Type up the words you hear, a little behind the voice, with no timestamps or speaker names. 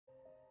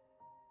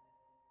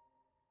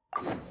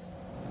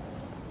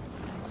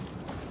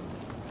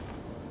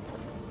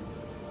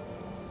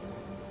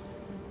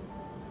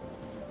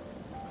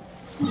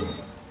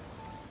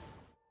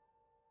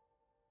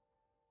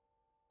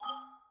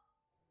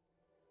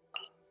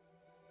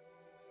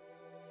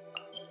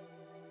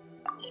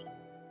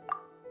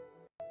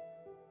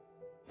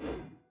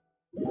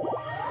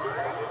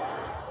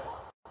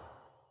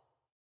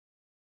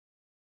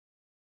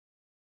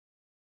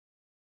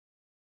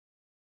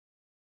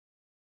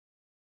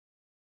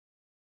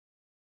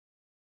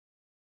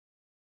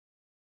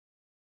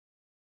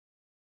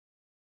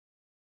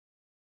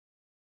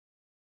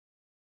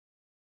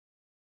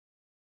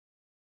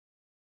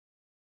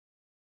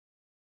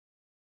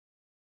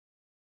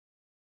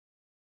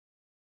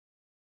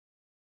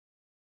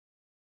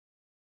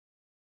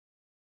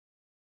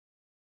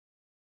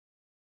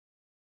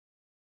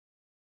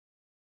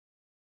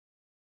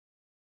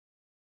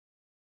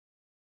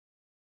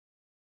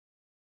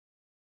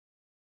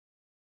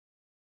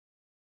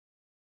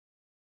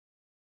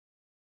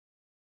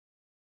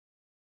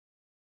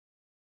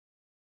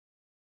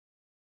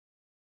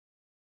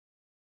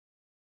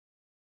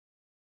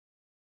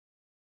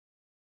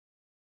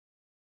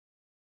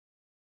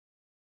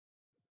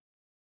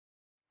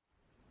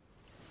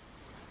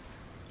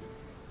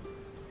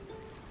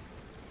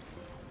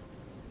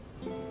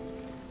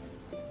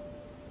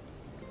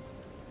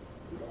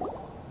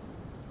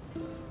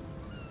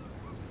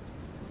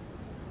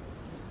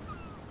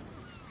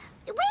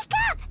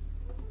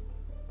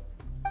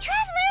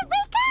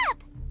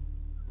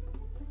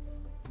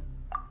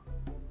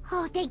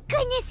Oh, thank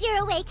goodness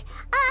you're awake.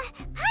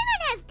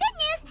 Paimon has good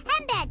news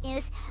and bad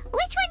news.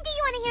 Which one do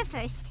you want to hear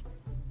first?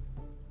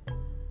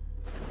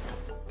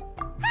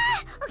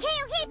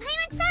 Okay,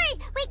 Paimon, sorry.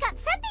 Wake up,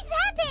 something's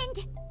happened.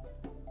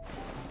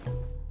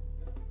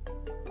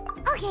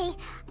 Okay,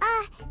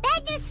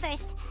 bad news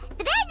first.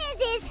 The bad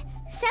news is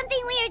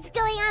something weird's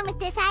going on with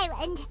this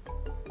island.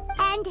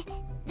 And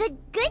the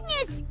good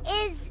news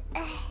is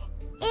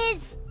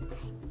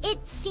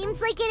it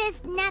seems like it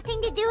has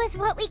nothing to do with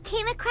what we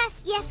came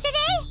across yesterday.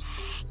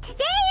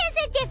 Today is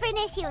a different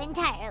issue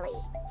entirely.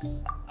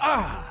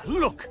 Ah,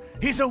 look,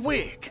 he's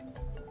awake.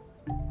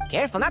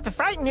 Careful not to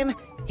frighten him.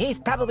 He's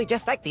probably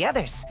just like the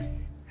others.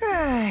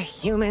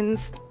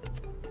 Humans.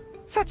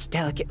 Such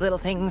delicate little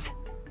things.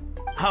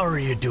 How are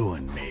you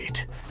doing,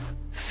 mate?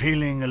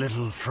 Feeling a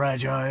little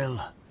fragile?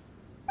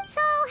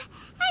 So,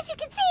 as you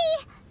can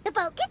see, the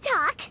boat can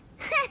talk.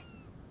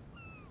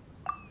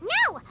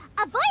 No!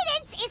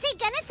 Avoidance isn't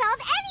gonna solve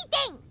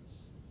anything!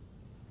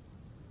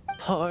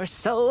 Poor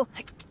soul.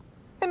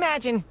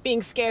 Imagine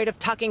being scared of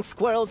talking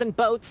squirrels and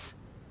boats.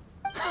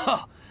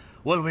 Ha!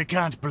 Well, we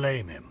can't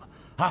blame him.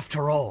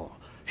 After all,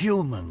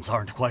 humans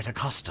aren't quite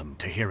accustomed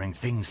to hearing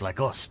things like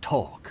us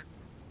talk.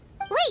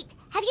 Wait,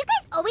 have you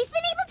guys always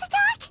been able to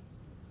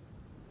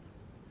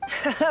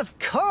talk? Of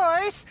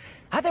course!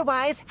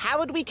 Otherwise, how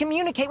would we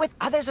communicate with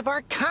others of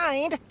our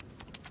kind?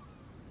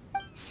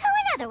 So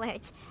in other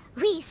words,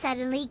 we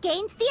suddenly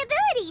gained the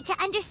ability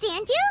to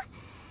understand you?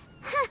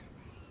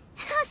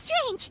 How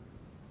strange.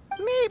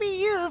 Maybe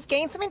you've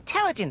gained some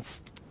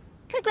intelligence.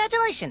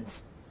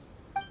 Congratulations.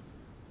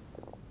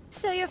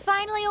 So you're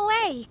finally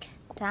awake.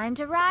 Time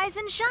to rise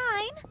and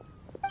shine.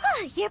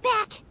 Oh, you're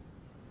back.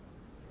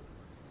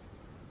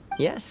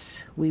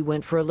 Yes, we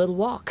went for a little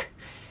walk.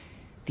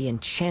 The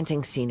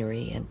enchanting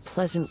scenery and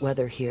pleasant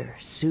weather here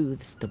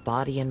soothes the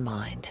body and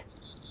mind.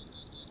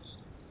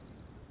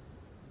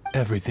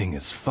 Everything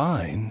is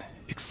fine,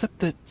 except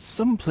that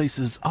some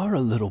places are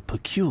a little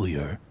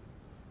peculiar.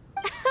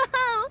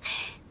 Oh,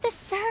 the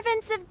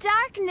servants of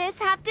darkness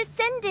have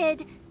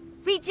descended.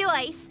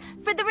 Rejoice,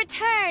 for the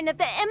return of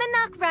the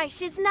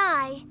Mirage is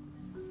nigh.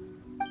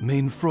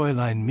 Mein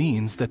Fräulein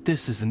means that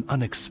this is an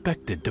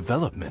unexpected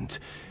development,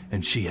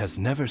 and she has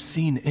never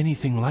seen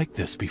anything like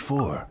this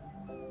before.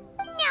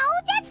 No,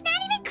 that's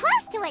not even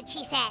close to what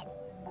she said.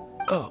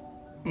 Oh,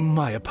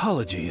 my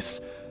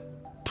apologies.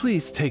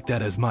 Please take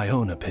that as my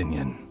own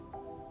opinion.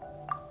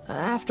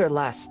 After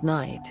last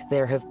night,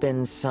 there have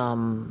been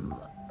some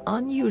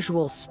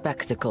unusual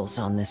spectacles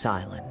on this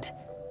island.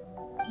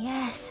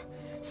 Yes,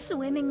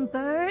 swimming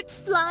birds,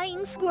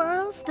 flying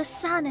squirrels, the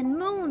sun and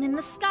moon in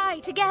the sky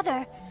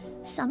together.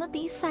 Some of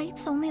these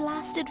sights only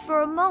lasted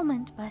for a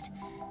moment, but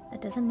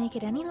that doesn't make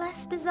it any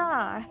less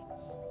bizarre.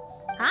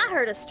 I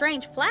heard a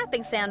strange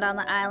flapping sound on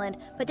the island,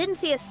 but didn't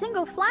see a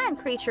single flying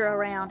creature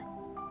around.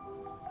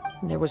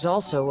 There was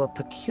also a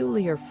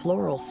peculiar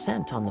floral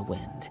scent on the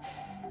wind.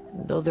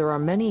 Though there are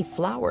many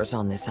flowers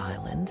on this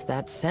island,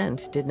 that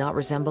scent did not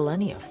resemble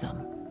any of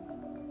them.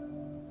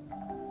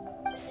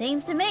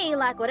 Seems to me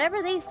like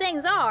whatever these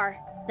things are,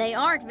 they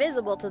aren't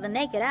visible to the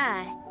naked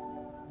eye.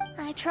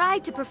 I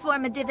tried to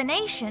perform a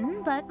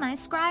divination, but my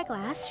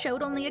scryglass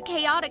showed only a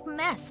chaotic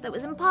mess that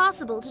was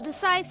impossible to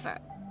decipher.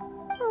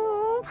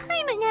 Oh,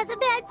 Paimon has a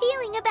bad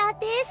feeling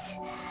about this.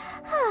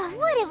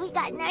 What have we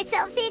gotten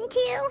ourselves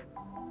into?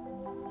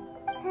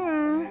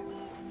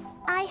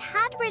 I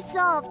had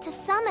resolved to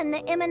summon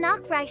the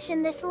Mirage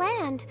in this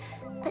land,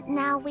 but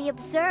now we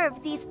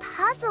observe these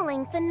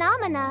puzzling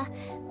phenomena.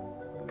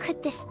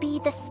 Could this be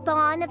the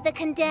spawn of the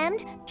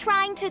condemned,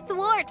 trying to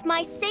thwart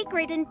my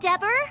sacred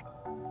endeavor?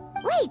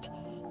 Wait,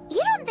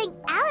 you don't think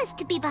Alice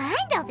could be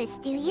behind all this,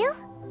 do you?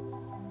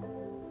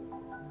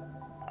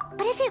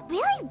 But if it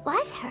really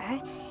was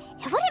her,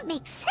 it wouldn't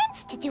make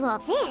sense to do all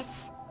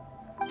this.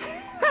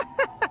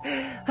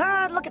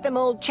 Look at them,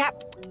 old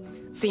chap.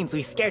 Seems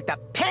we scared the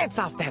pants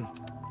off them.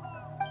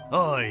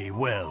 Aye,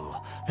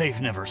 well,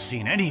 they've never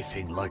seen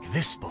anything like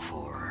this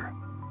before.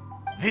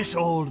 This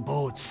old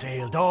boat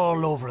sailed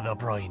all over the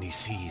briny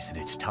seas in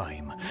its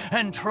time,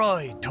 and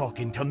tried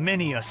talking to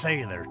many a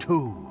sailor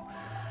too.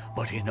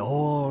 But in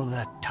all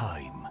that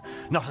time,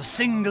 not a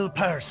single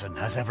person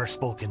has ever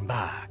spoken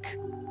back.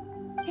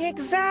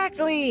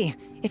 Exactly!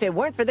 If it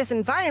weren't for this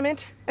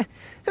environment,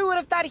 who would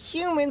have thought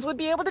humans would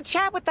be able to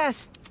chat with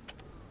us?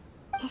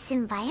 This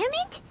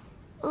environment?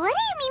 What do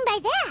you mean by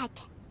that?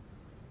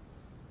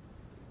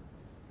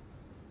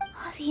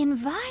 Oh, the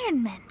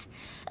environment.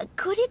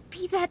 Could it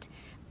be that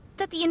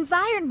the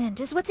environment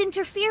is what's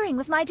interfering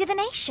with my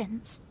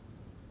divinations?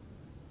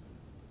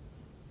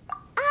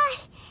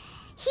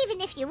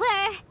 Even if you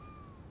were...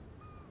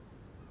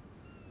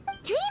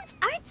 Dreams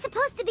aren't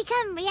supposed to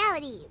become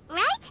reality,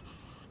 right?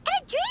 And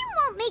a dream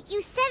won't make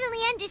you suddenly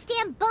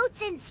understand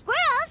boats and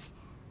squirrels.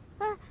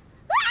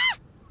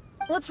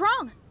 What's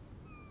wrong?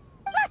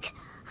 Look!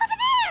 Over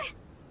there!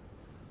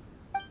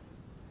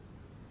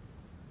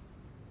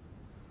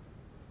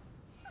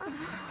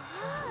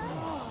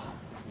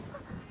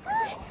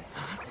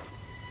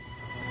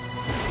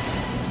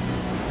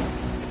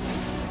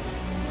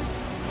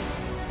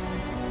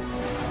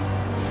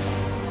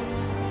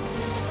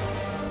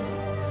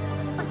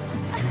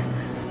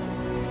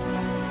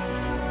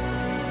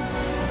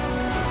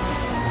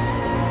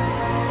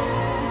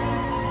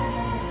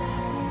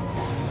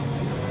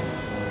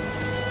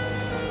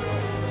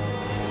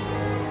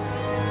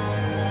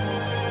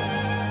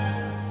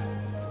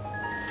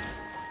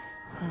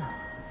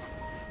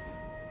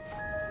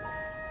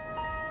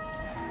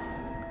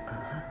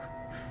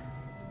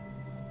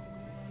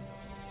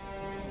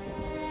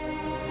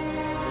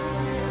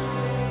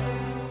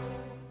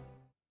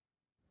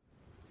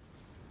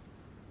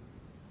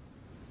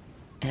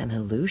 An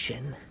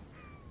illusion?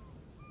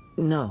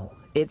 No,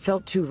 it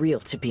felt too real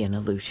to be an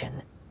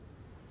illusion.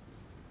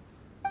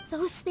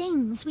 Those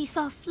things we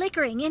saw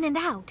flickering in and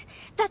out,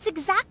 that's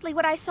exactly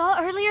what I saw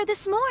earlier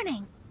this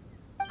morning.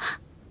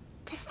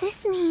 Does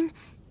this mean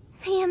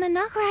the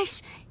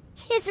Mirage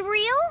is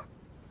real?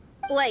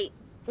 Wait,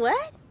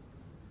 what?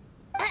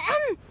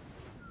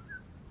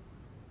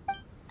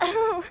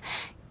 Oh,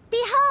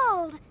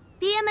 behold!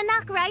 The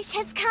Mirage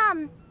has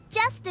come,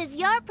 just as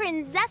your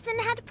Prinzessin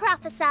had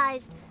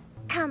prophesied.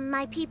 Come,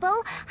 my people,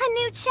 a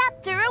new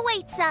chapter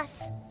awaits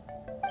us.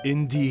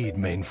 Indeed,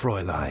 Main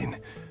Fräulein.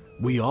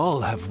 We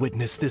all have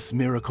witnessed this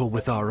miracle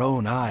with our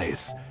own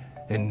eyes,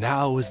 and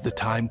now is the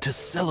time to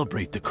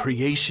celebrate the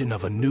creation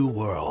of a new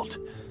world.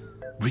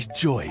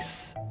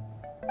 Rejoice.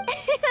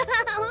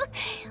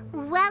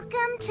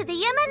 Welcome to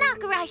the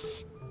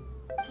Mirage.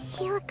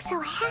 She looks so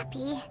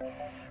happy.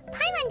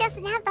 Paimon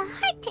doesn't have the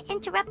heart to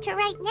interrupt her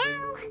right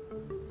now.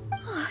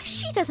 Oh,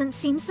 she doesn't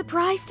seem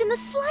surprised in the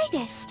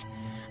slightest.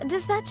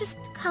 Does that just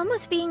come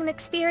with being an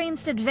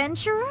experienced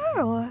adventurer,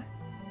 or...?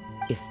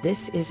 If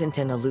this isn't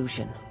an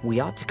illusion, we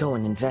ought to go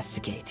and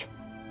investigate.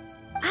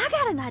 I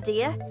got an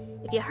idea.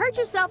 If you hurt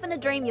yourself in a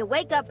dream, you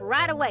wake up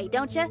right away,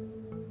 don't you?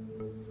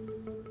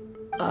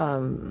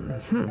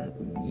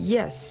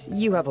 Yes,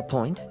 you have a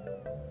point.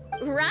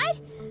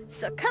 Right?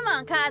 So come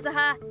on,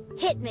 Kazuha,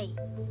 hit me.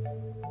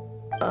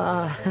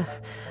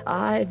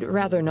 I'd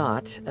rather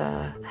not.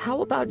 How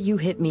about you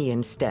hit me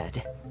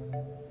instead?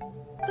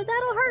 But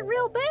that'll hurt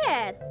real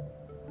bad.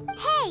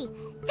 Hey,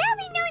 there'll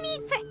be no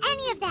need for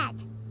any of that.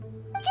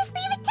 Just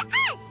leave it to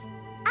us.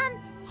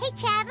 Hey,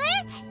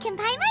 Traveler, can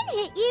Paimon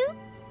hit you?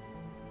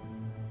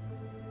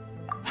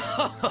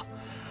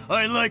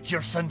 I like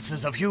your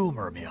senses of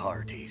humor, me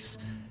hearties.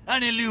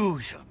 An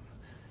illusion.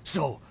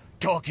 So,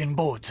 talking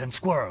boats and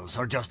squirrels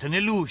are just an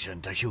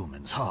illusion to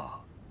humans, huh?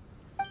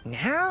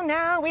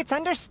 Now, it's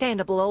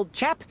understandable, old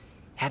chap.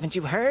 Haven't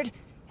you heard?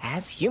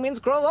 As humans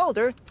grow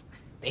older,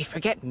 they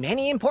forget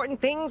many important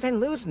things and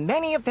lose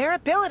many of their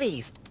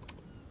abilities.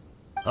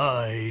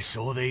 Aye,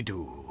 so they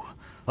do.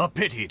 A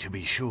pity, to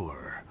be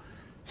sure.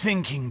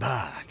 Thinking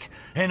back,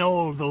 in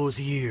all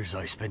those years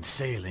I spent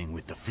sailing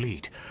with the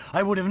fleet,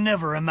 I would have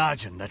never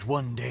imagined that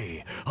one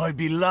day I'd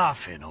be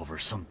laughing over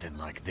something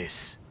like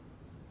this.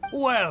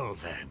 Well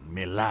then,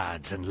 me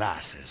lads and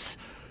lasses,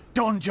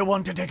 don't you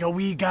want to take a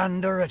wee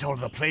gander at all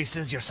the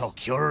places you're so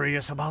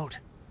curious about?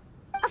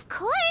 Of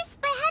course,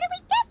 but how do we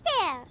get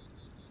there?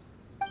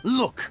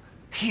 Look,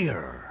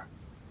 here.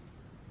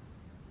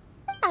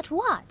 At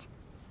what?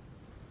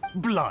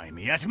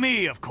 Blimey, at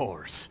me, of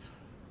course.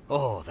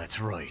 Oh, that's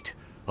right.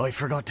 I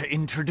forgot to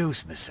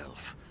introduce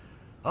myself.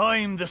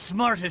 I'm the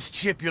smartest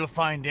chip you'll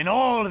find in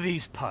all of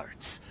these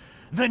parts.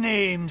 The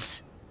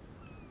name's...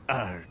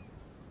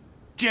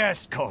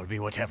 just call me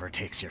whatever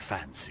takes your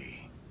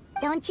fancy.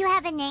 Don't you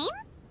have a name?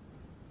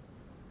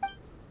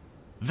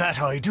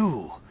 That I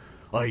do.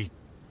 I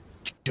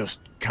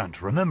just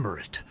can't remember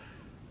it.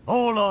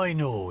 All I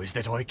know is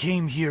that I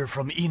came here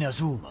from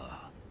Inazuma.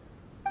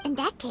 In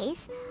that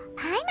case,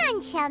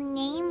 Paimon shall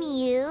name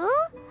you...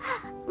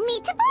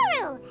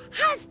 Mitaboru!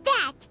 How's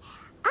that?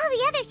 All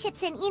the other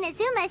ships in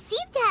Inazuma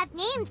seem to have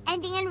names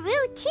ending in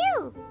Ru,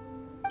 too.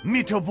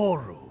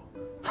 Mitaboru.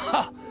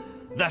 Ha!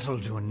 That'll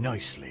do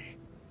nicely.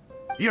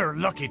 You're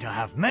lucky to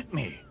have met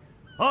me.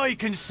 I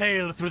can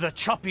sail through the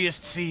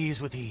choppiest seas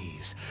with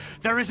ease.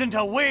 There isn't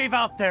a wave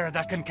out there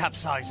that can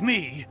capsize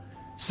me.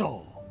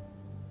 So,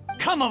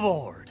 come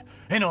aboard,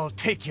 and I'll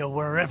take you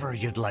wherever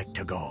you'd like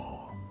to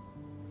go.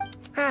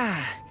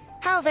 Ah,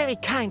 how very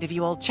kind of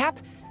you, old chap.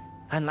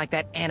 Unlike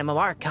that Animo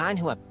Archon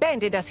who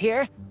abandoned us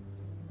here.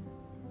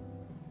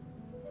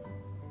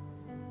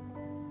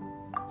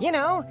 You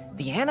know,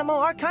 the Animo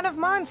Archon of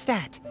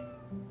Mondstadt.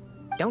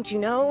 Don't you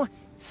know,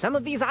 some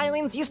of these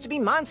islands used to be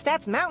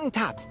Mondstadt's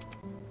mountaintops.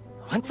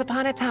 Once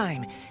upon a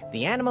time,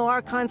 the Animo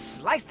Archon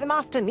sliced them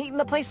off to neaten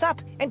the place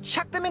up and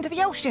chucked them into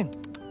the ocean.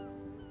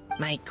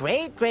 My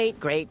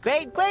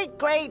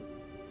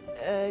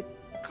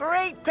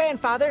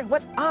great-grandfather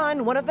was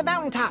on one of the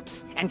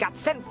mountaintops and got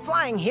sent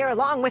flying here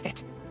along with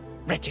it.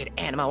 Wretched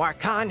Animo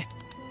Archon.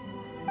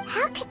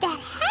 How could that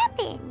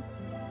happen?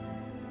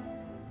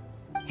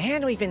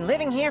 And we've been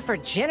living here for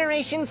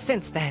generations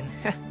since then.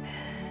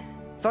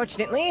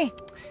 Fortunately,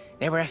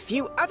 there were a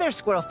few other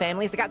squirrel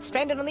families that got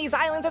stranded on these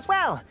islands as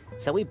well,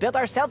 so we built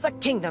ourselves a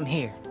kingdom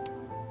here.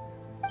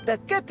 The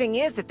good thing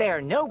is that there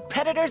are no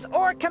predators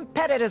or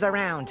competitors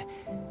around.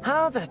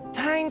 All the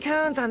pine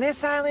cones on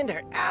this island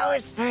are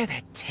ours for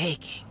the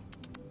taking.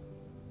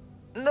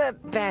 The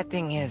bad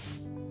thing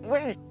is,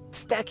 we're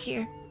stuck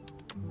here.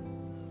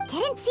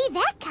 Didn't see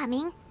that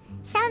coming.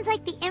 Sounds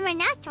like the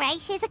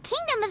Mirage is a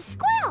kingdom of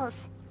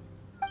squirrels.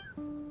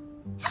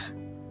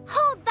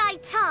 Hold thy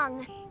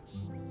tongue!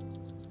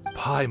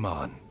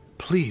 Paimon,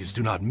 please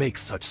do not make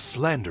such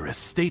slanderous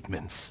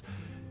statements.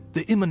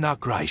 The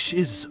Mirage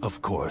is,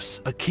 of course,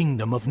 a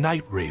kingdom of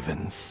night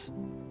ravens.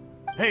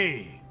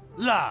 Hey,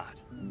 lad.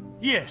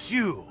 Yes,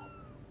 you.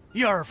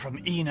 You're from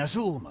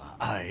Inazuma,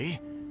 aye?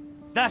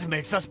 That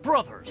makes us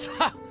brothers,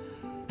 ha!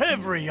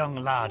 Every young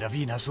lad of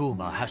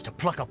Inazuma has to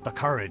pluck up the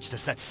courage to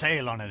set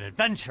sail on an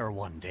adventure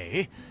one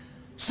day.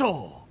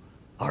 So,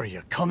 are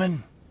you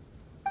coming?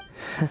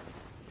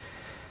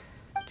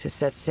 To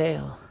set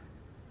sail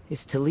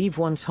is to leave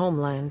one's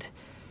homeland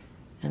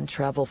and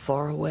travel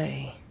far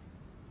away.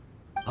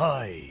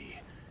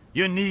 Aye.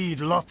 You need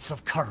lots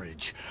of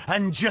courage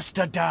and just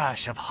a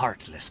dash of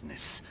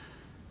heartlessness.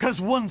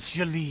 'Cause once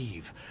you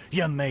leave,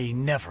 you may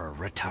never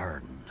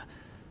return.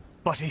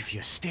 But if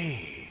you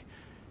stay,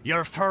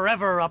 you're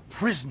forever a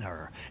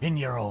prisoner in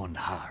your own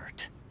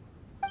heart.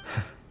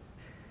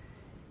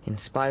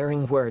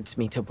 Inspiring words,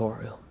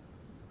 Mitoboru.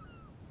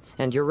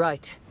 And you're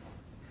right.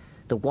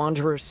 The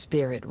Wanderer's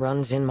spirit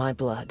runs in my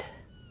blood.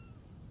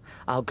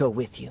 I'll go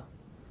with you.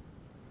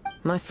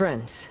 My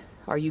friends,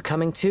 are you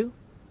coming too?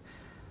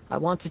 I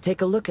want to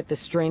take a look at the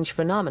strange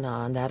phenomena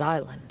on that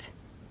island.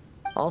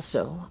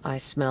 Also, I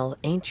smell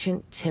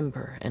ancient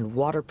timber and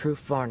waterproof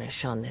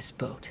varnish on this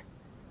boat.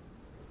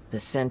 The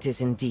scent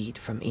is indeed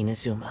from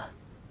Inazuma,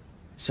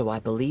 so I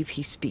believe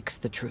he speaks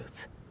the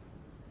truth.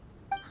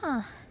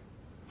 Huh.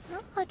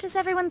 Well, what does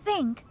everyone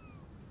think?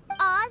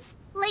 Oz,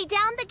 lay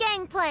down the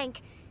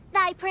gangplank.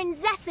 Thy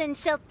princessin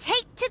shall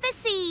take to the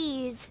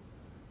seas.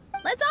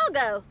 Let's all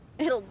go.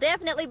 It'll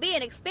definitely be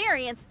an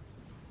experience.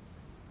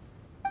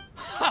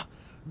 Ha!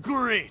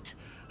 Great!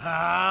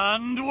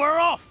 And we're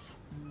off!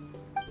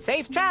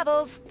 Safe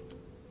travels!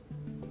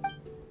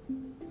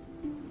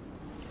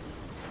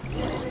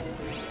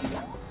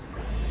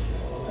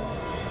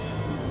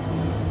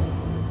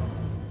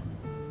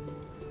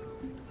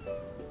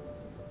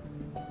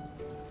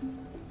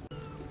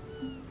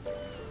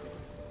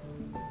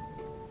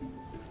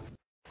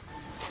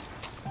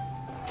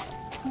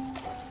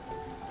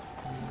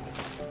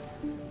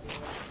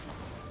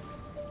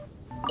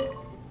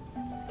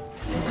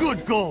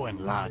 Good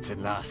going, lads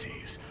and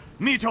lassies.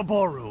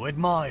 Mitoboru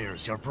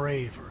admires your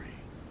bravery.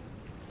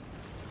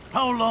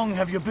 How long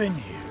have you been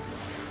here?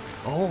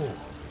 Oh,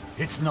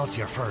 it's not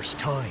your first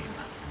time.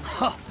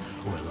 Ha!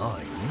 Well,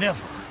 I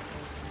never.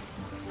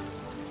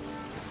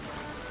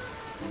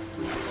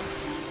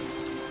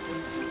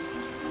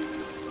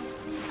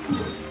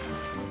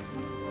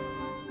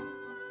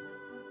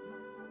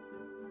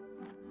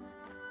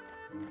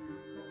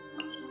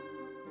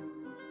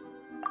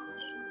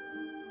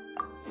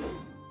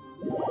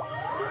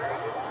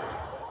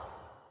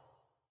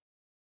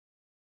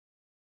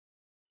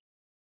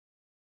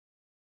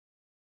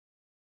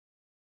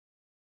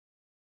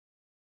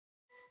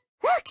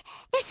 Look!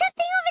 There's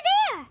something over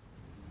there!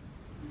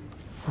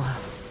 Wow.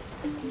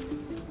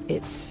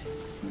 It's...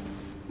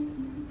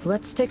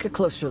 Let's take a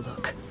closer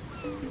look.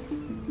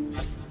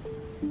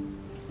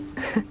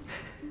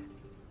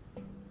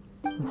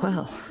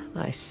 Well,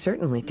 I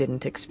certainly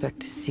didn't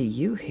expect to see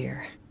you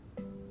here.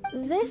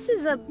 This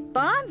is a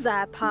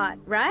bonsai pot,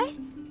 right?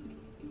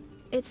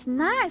 It's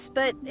nice,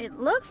 but it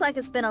looks like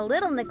it's been a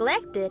little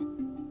neglected.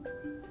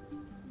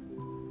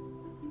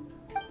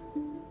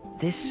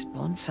 This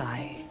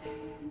bonsai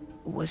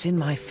was in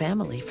my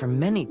family for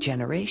many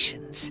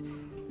generations.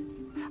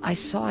 I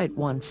saw it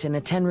once in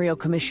a Tenryo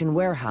Commission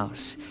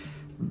warehouse,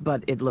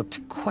 but it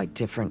looked quite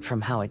different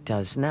from how it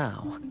does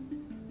now.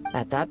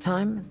 At that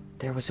time,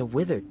 there was a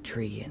withered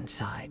tree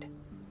inside.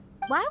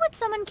 Why would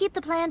someone keep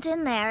the plant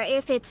in there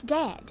if it's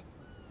dead?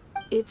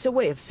 It's a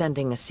way of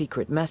sending a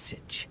secret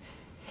message.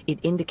 It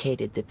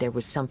indicated that there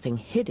was something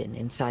hidden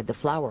inside the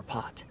flower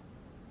pot.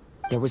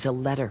 There was a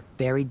letter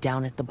buried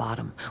down at the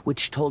bottom,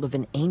 which told of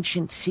an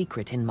ancient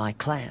secret in my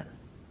clan.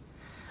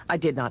 I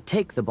did not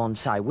take the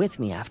bonsai with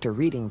me after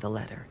reading the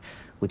letter,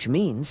 which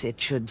means it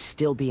should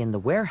still be in the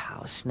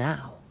warehouse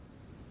now.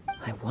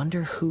 I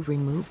wonder who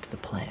removed the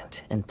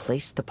plant and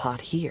placed the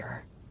pot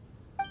here.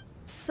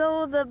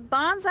 So the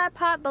bonsai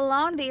pot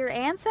belonged to your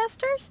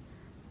ancestors?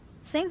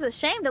 Seems a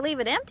shame to leave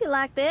it empty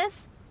like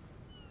this.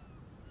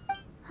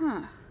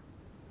 Huh.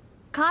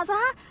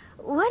 Kazuha,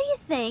 what do you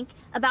think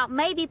about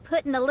maybe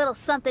putting a little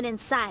something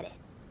inside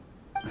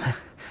it?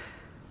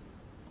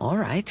 All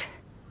right.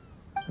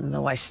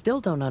 Though I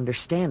still don't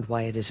understand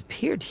why it has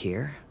appeared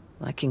here,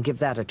 I can give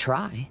that a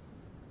try.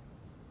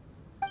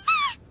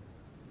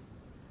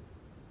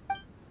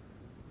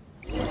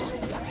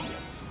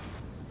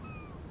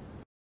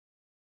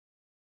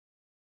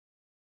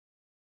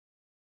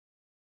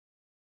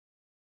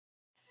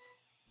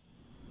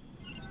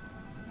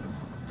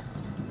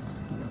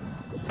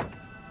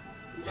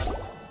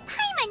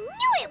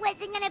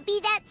 Wasn't gonna be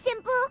that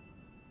simple.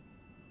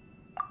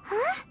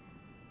 Huh?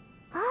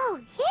 Oh,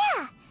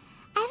 yeah.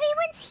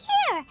 Everyone's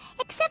here,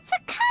 except for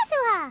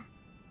Kazuha.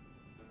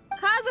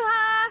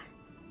 Kazuha!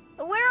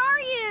 Where are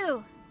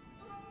you?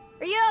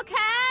 Are you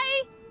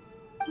okay?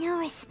 No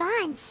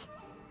response.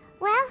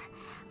 Well,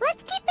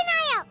 let's keep an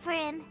eye out for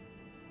him.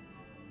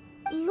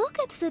 Look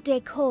at the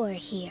decor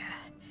here.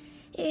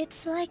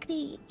 It's like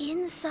the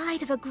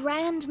inside of a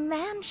grand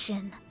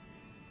mansion.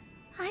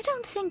 I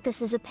don't think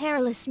this is a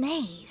perilous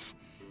maze.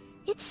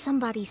 It's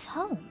somebody's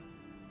home.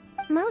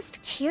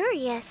 Most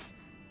curious.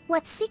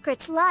 What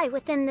secrets lie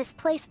within this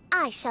place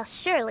I shall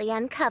surely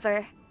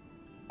uncover.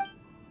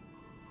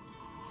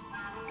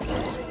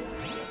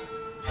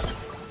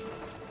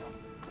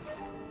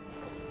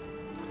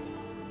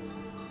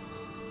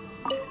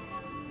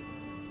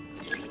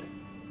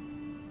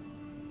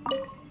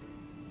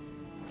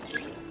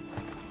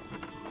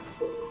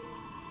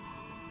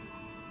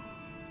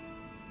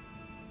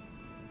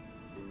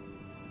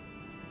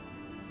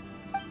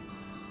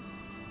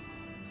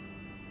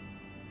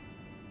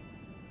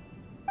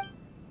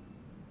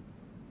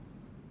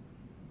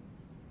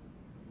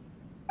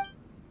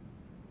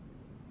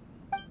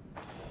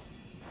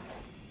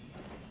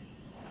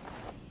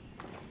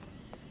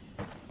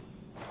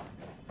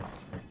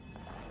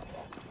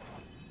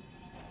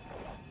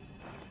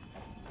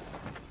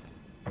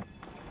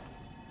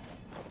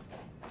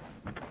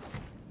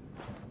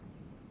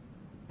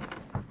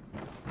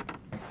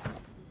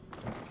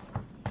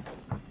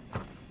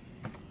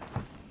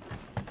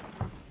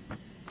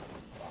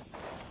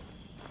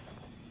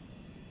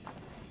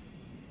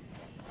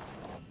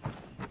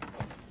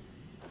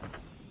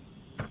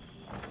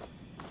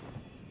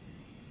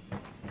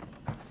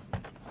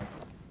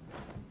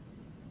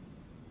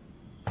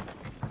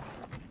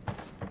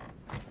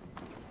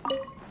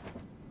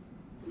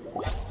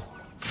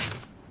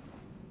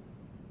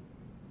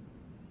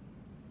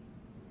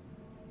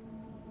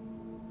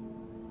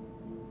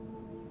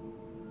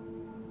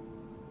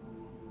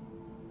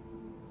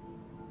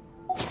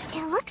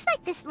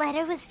 like this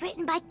letter was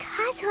written by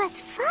Kazuha's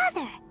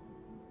father.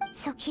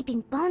 So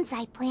keeping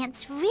bonsai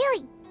plants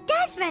really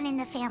does run in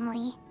the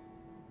family.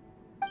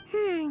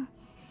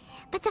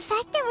 But the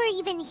fact that we're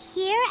even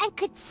here and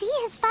could see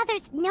his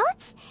father's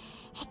notes,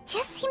 it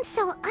just seems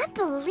so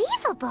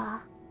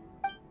unbelievable.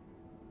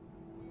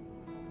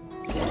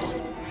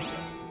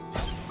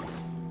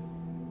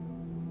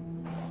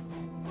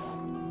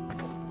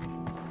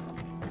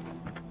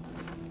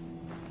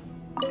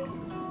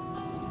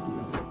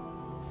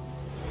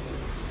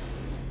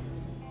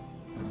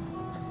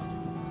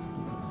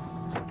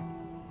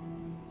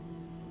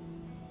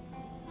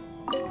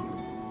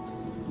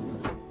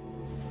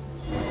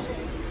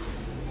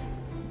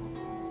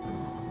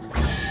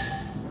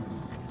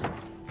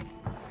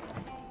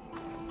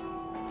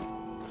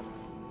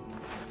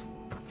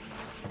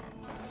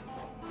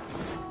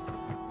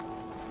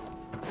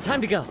 Time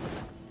to go.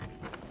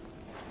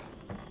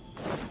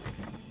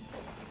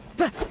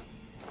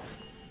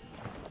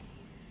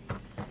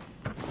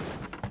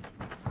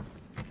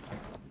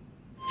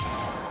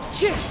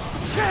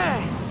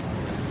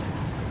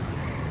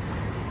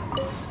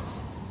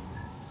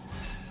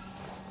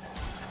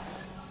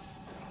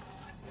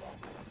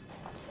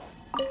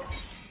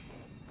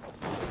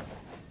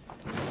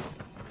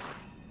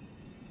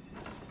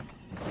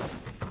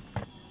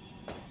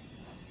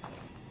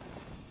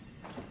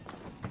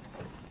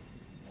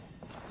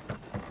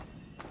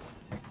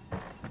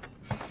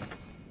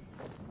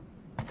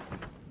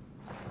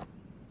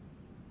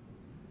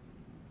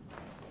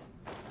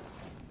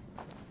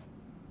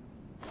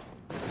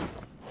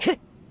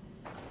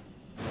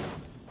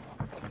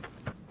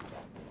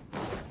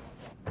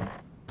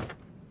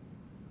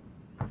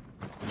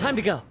 Time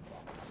to go.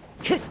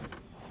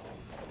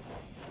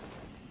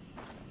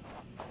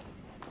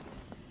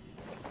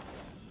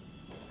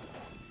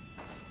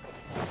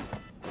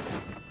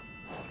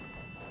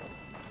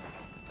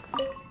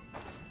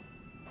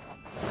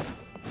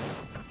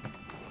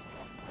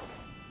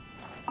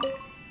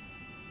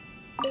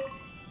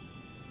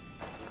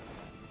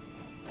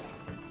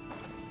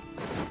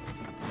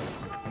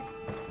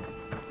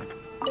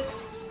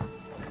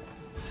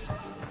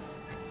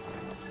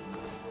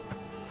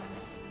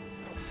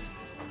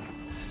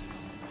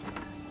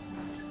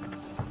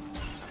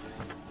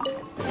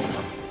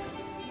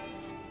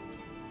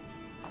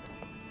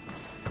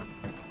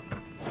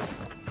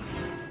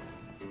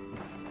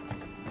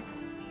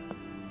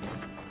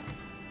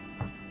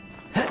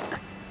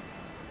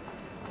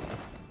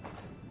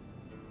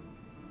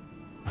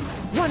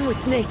 One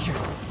with nature.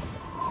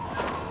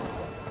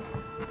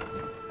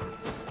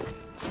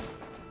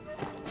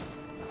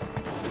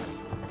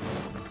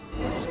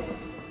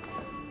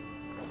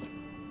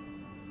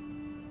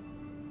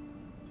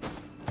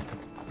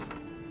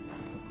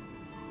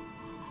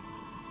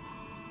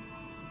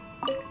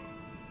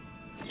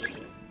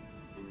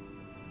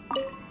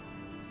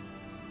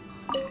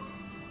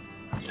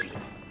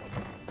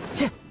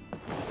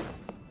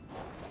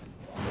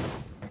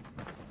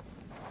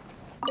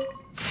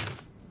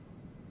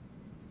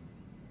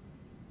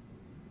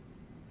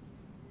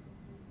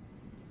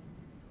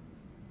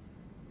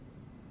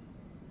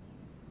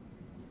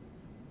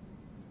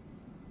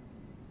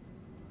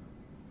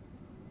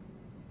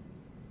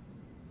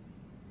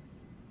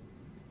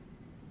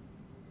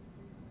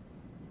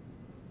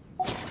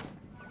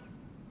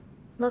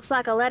 Looks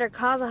like a letter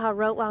Kazuha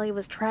wrote while he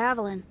was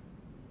traveling.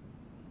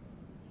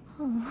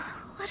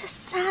 Oh, what a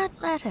sad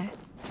letter.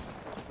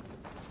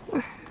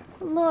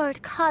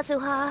 Lord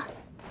Kazuha.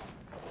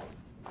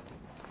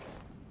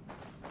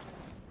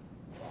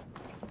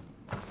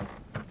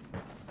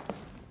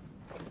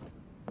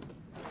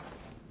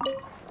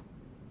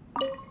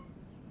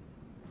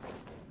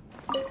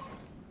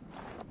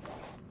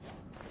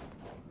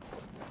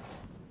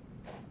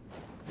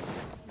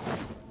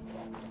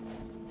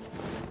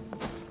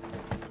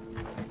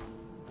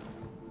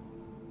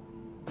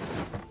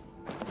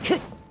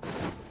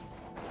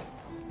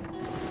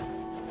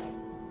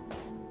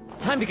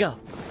 Time to go.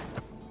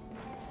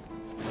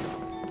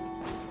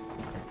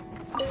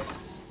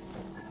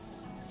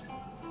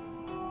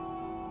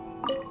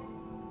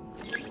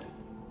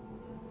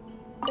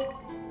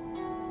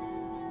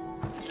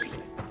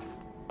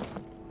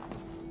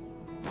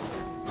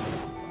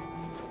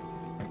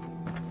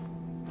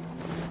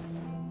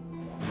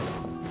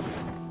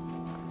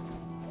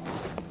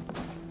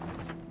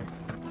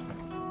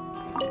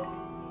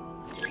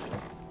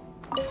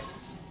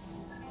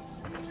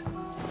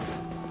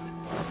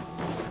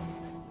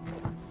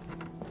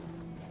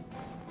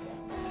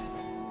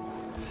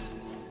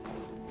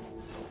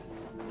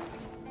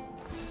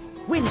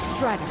 Wind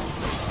Strider!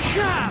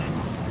 Gah!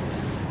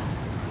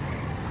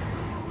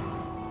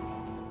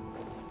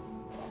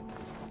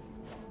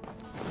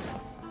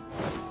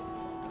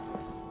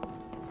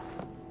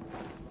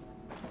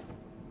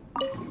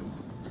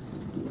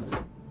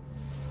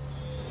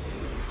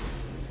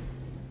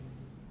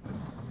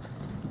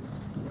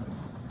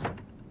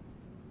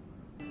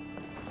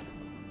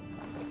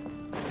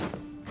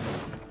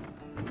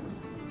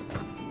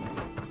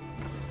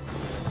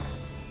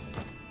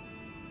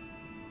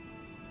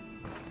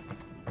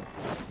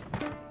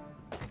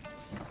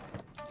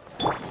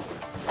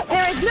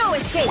 is no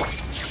escape!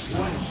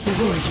 The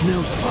wind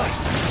knows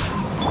best.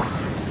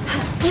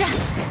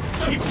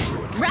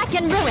 Rack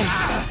and ruin!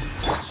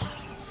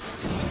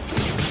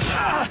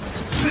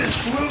 This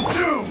will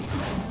do!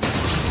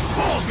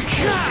 Fall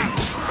before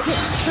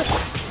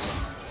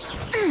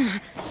me!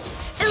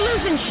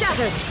 Illusion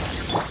shattered!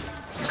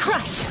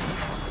 Crush!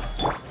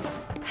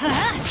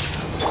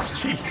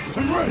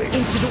 I'm ready!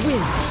 Into the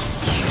wind.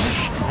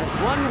 As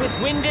one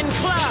with wind and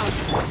cloud.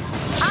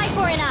 Eye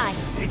for an eye!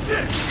 Take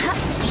this!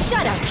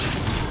 Shudder!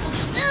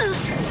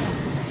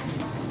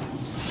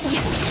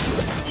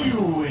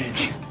 You win!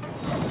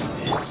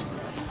 This...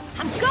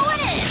 I'm going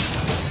in!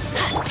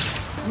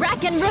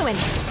 Rack and ruin!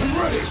 I'm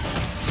ready!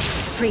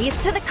 Freeze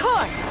to the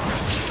core!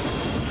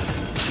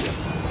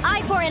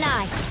 Eye for an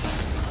eye!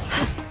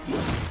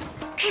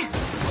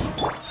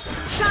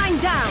 Shine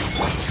down!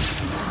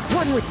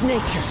 One with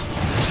nature.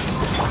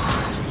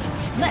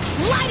 Let's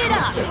light it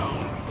up!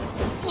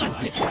 Let's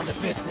get down to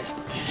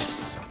business.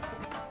 Yes.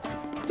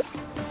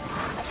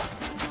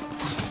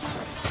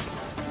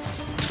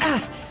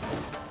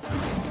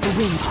 The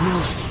wind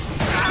knows me.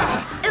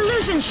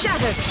 Illusion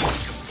shattered!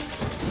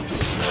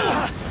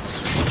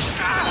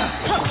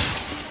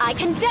 I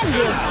condemn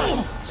you!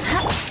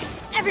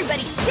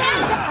 Everybody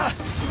stand up!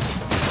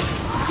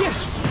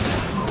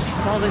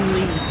 Fallen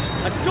leaves,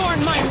 adorn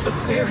my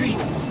fairy.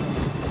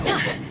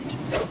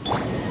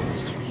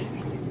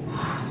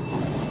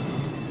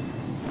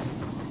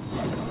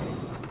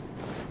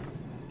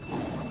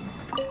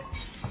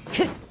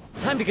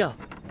 Time to go.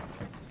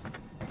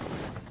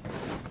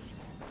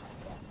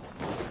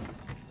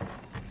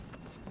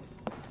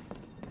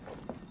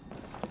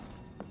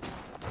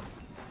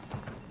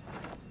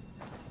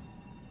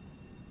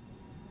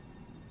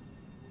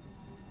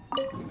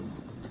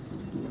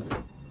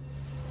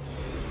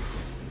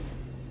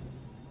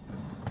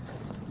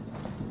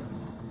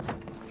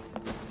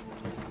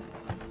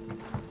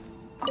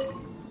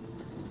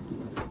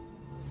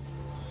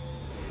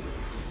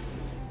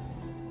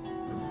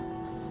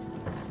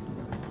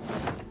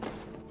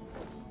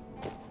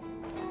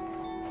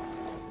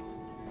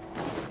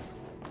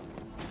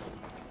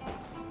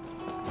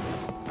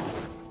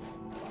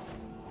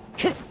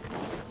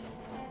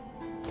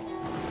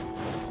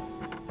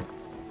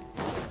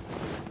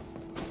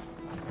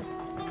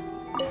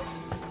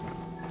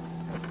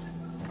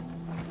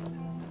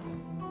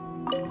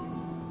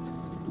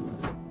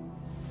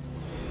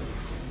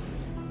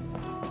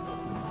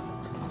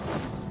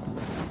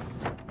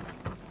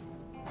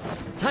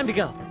 Time to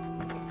go.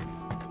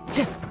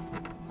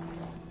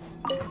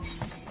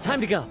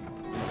 Time to go.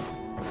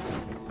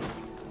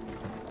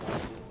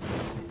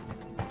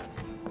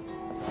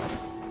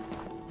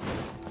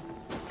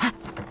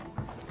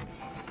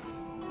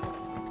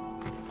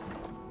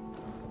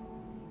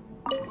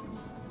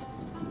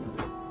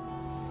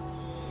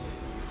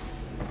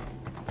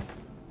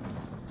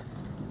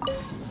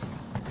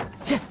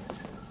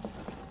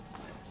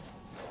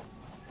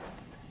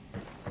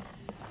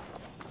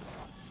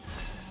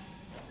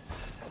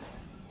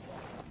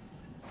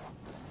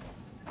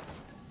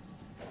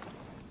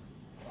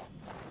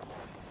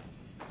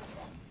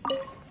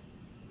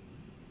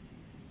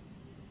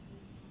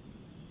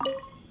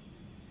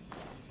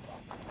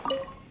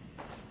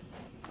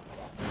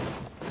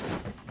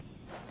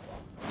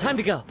 Time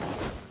to go.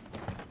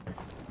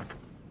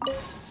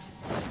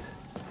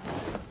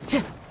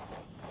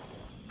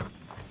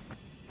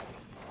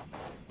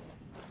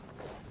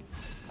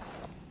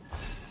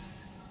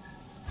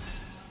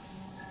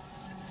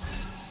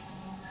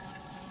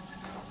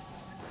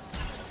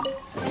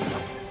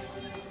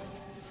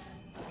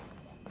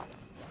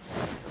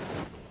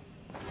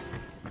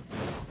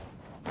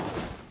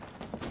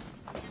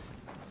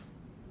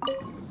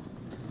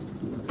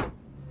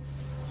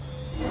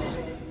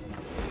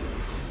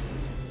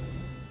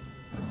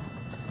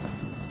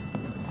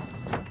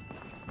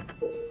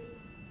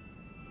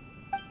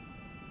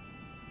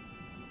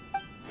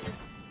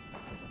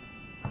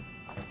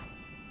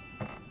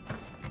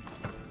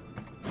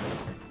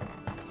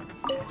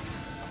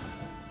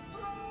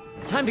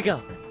 Time to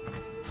go.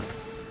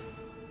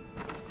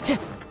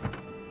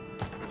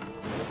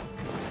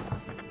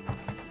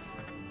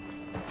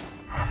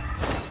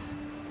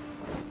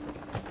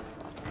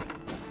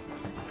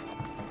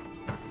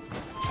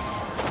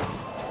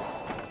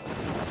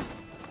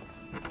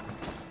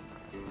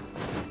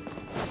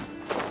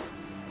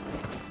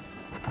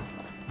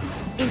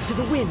 Into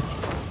the wind.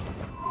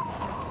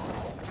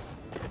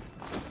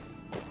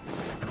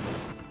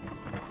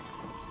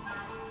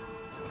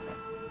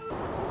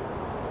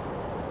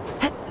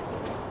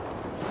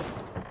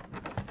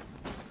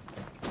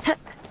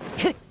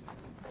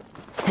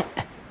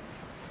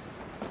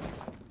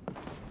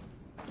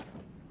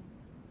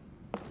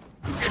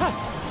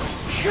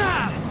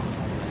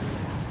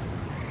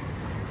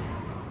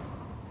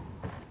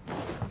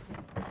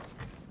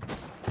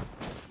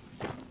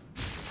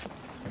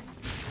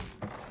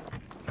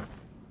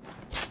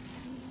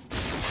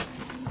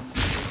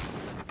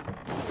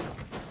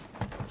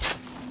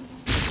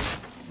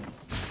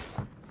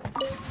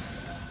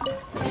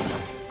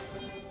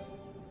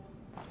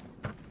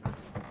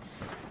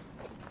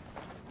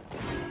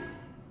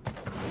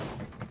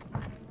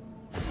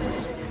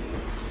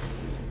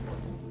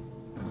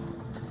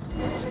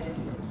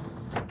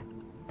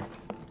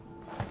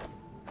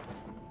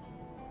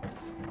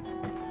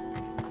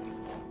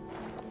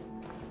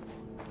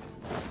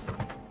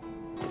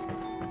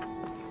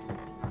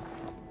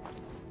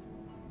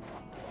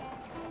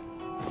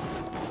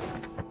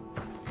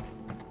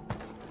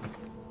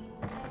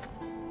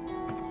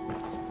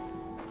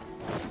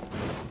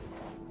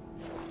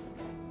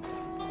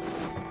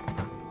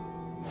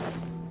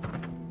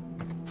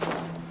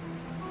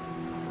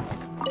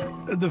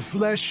 The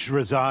flesh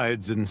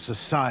resides in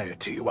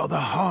society, while the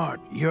heart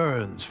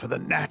yearns for the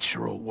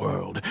natural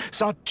world.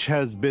 Such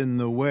has been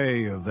the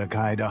way of the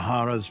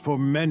Kaidaharas for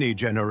many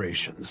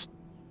generations.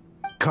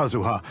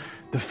 Kazuha,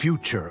 the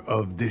future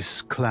of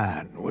this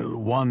clan will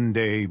one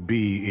day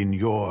be in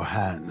your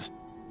hands.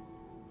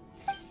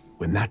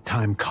 When that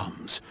time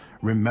comes,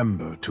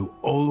 remember to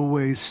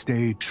always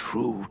stay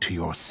true to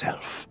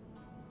yourself.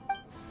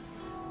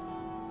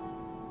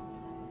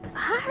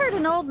 I heard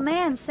an old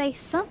man say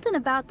something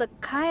about the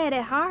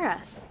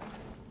Kaidaharas.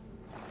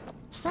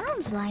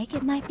 Sounds like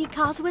it might be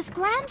Kazuha's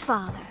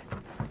grandfather.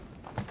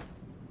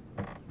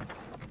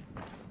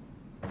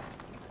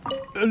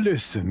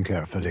 Listen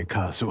carefully,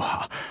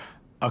 Kazuha.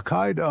 A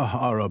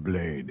Kaidahara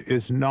blade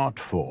is not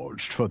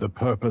forged for the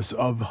purpose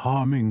of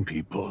harming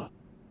people.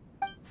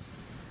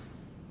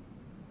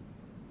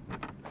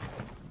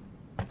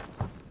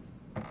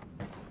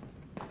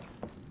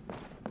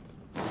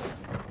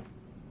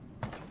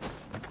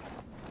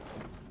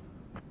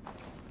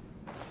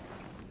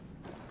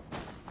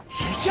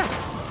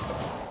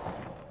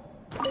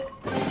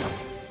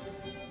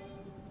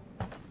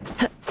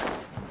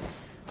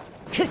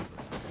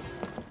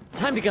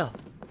 Time to go.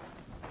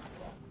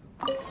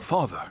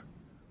 Father,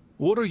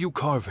 what are you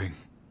carving?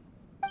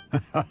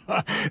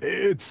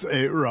 It's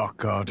a rock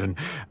garden.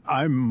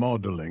 I'm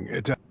modeling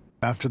it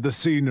after the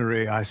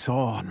scenery I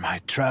saw on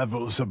my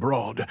travels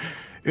abroad.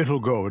 It'll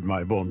go in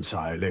my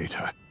bonsai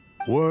later.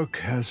 Work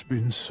has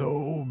been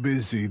so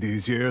busy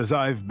these years,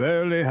 I've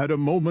barely had a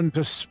moment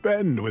to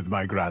spend with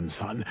my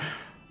grandson.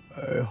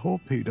 I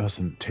hope he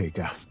doesn't take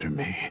after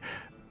me.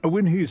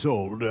 When he's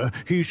older,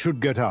 he should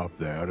get out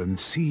there and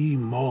see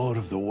more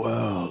of the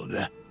world.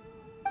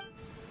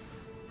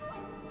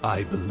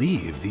 I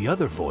believe the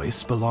other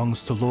voice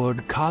belongs to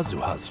Lord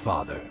Kazuha's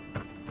father.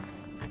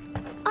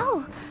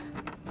 Oh,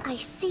 I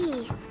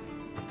see.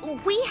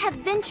 We have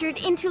ventured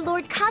into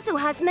Lord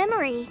Kazuha's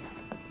memory.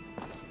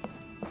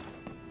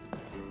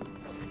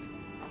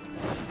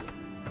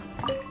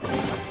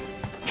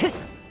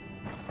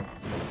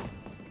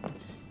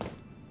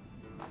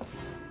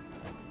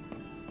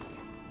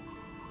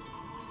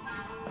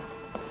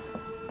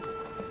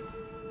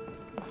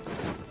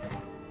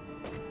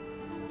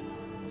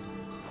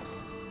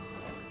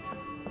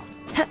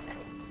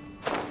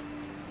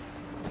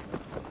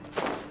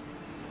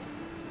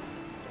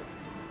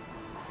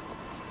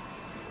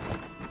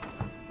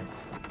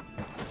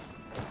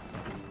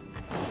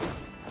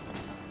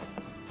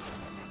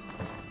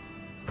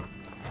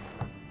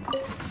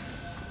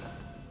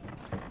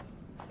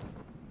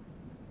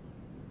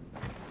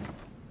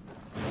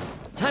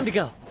 Time to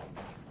go.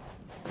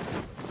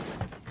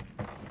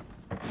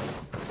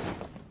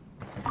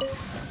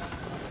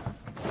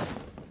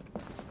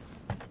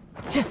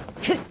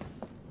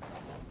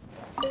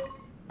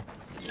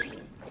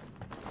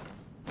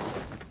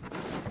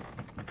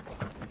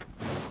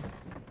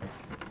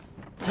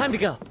 Time to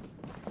go.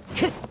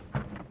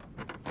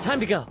 Time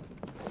to go.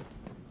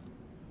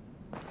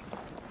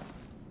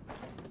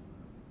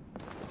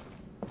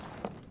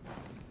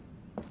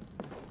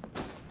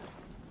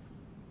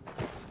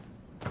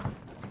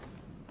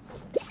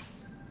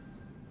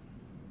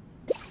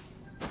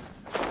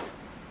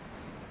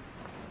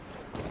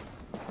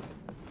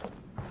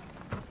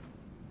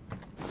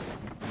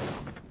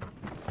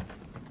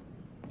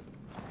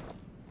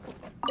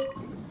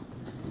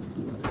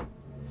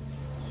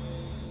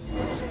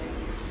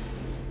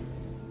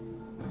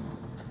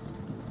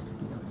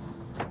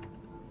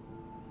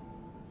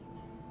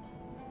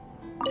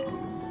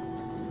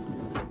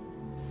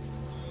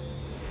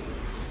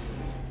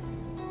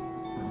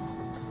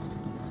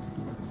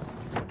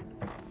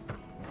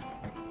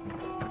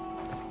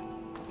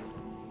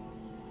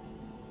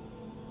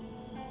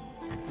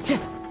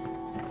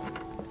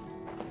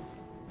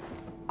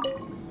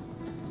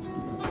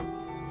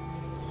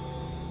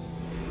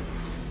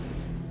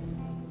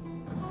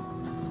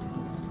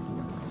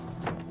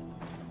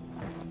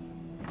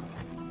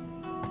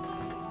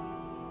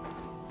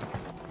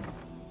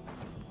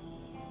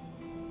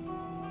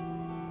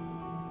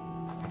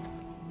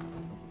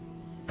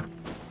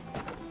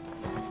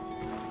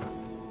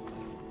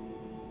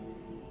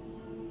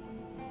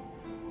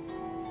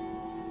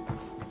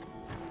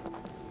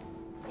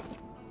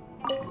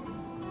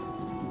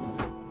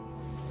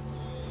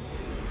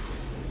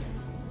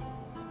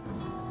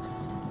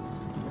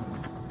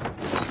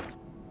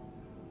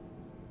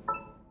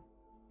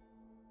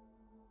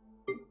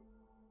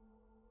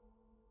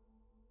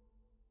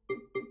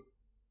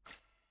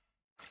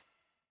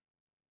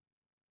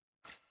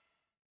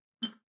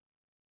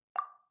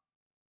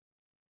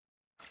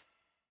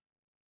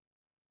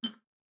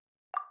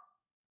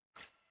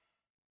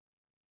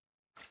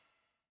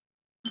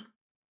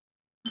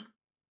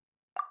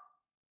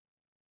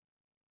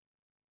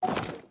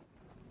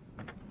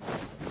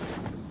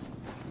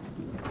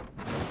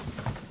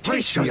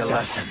 Teach me a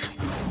lesson.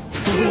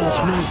 The wind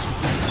knows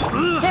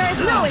me. There is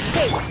no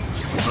escape!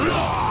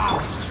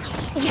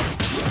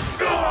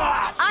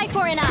 Eye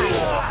for an eye!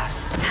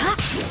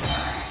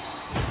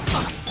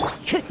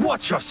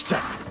 Watch your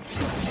step.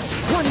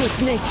 One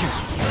with nature.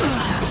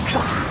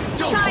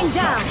 Shine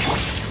down!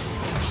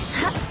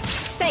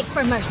 Beg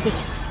for mercy.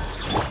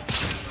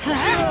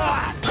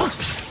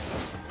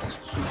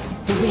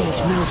 The wind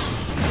knows me.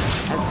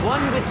 As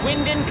one with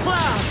wind and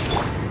cloud.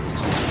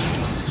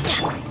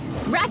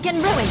 Rack and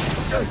ruin!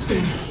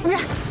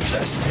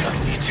 Best I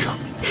need to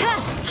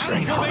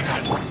train harder.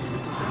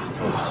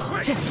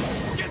 Get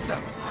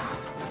them!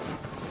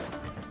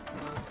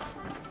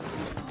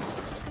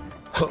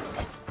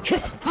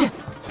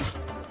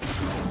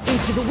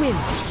 Into the wind.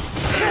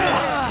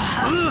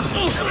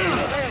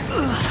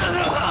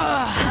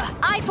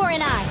 Eye for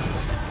an eye!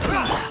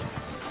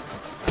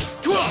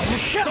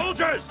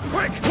 Soldiers,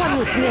 quick! One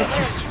with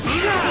nature.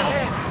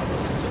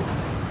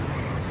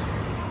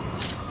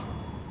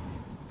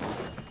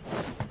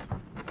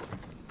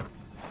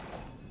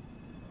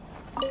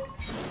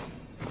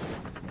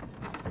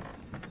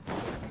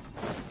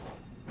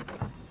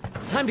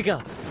 Time to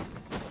go.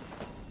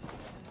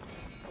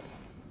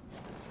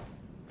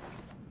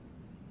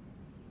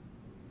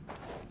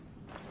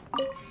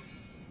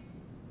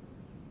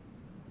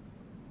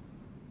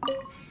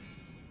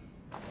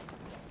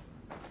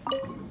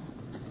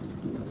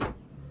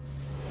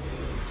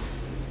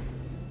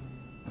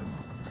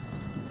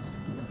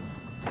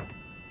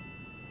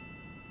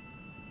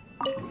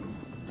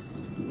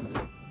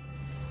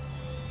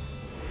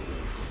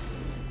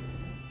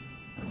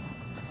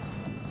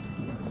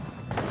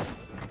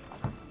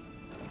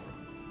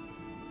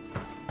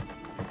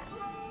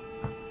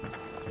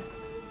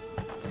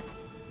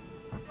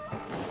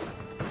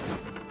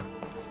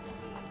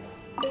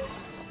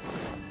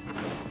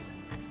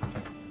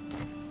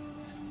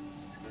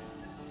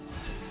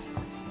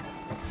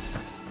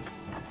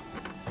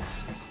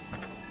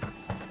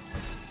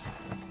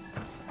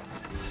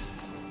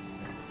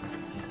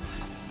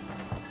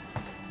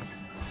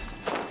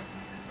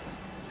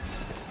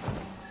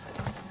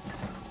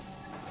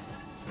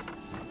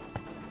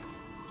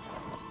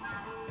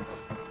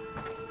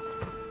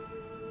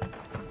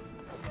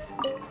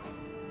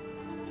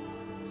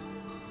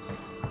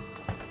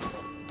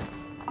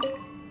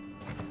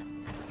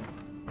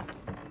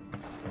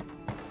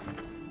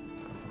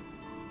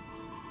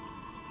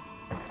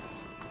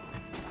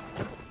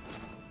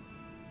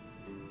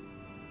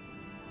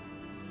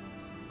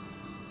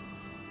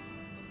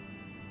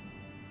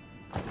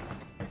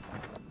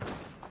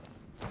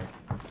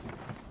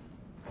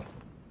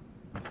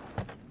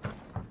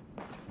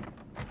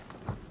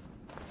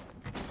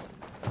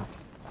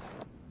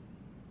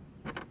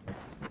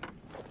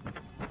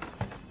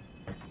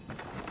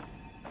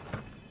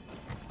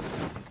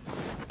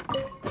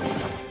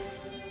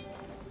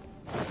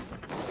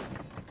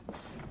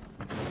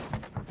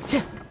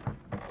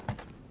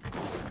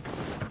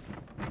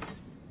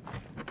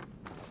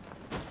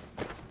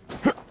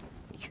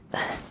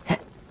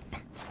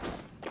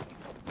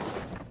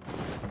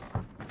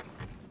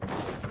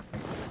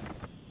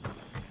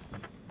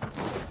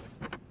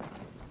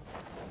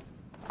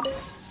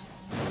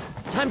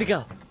 Time to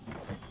go.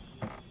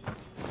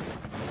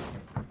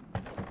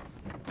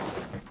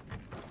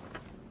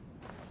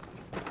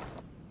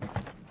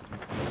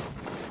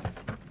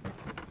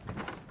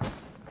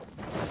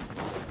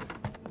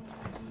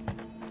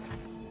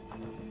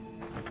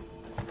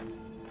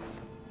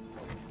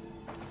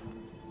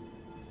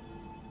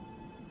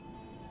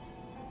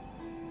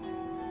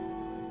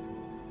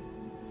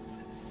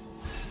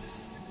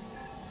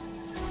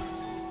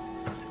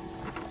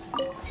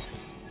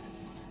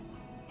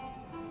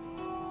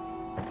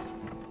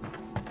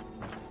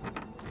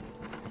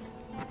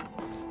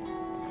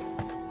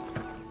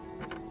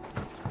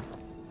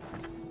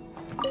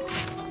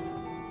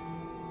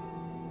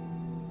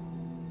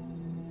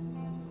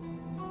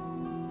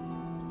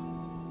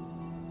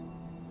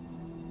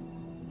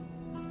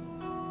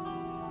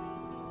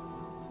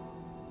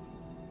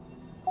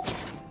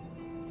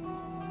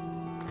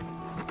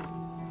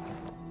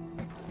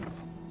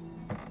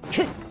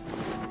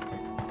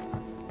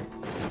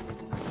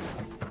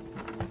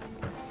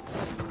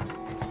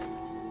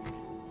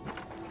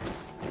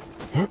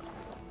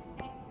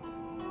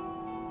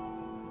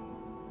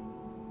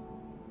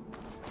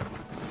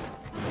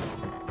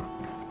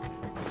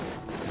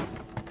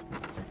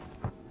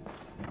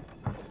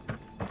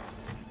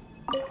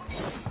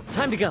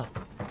 Time to go.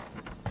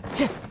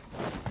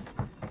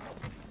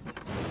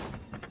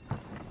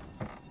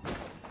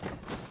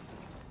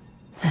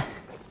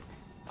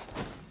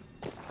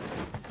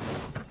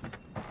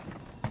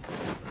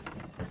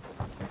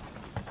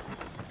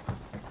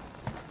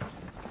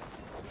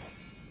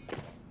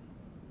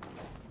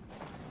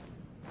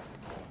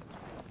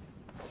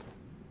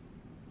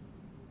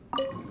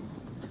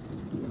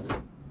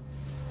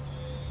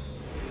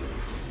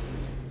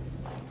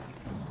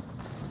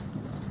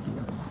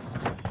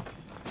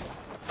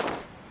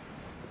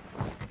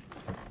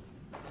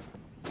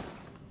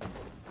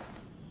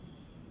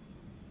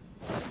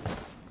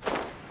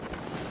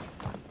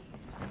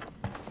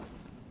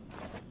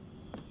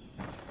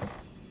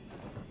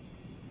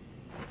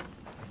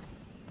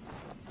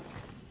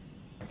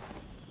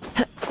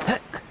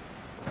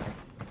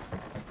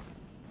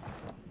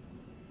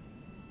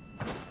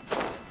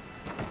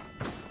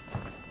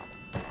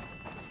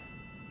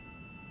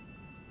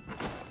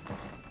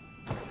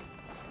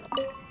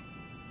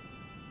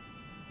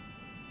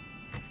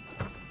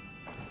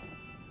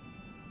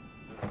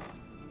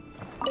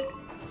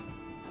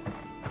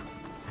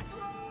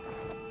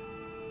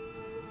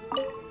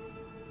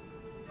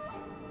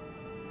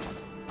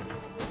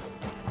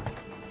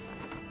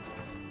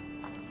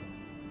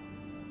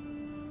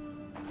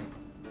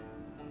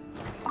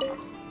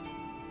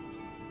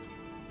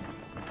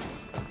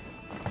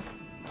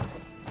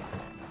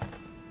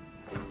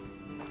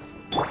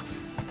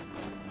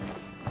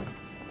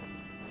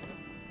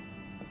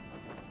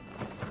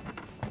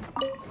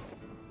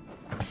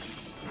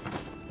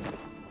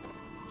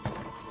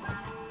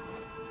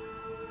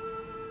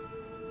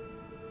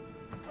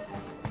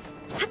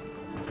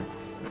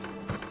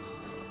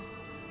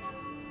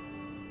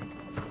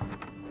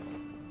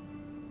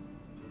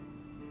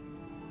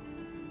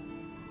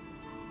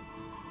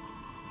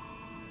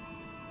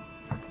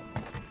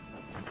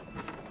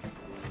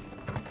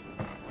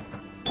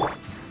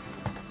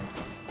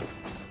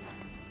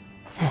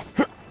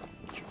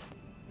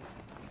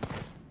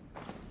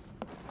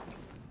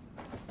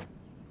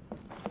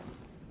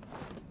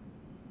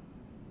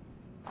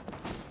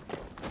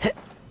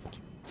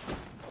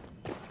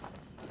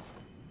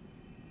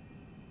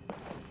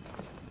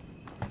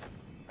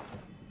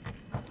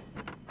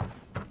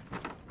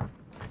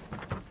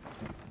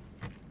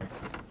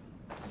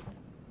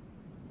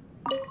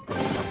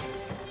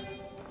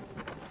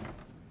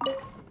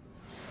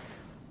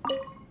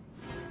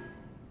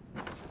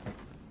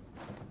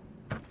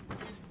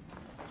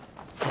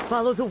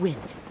 follow the wind.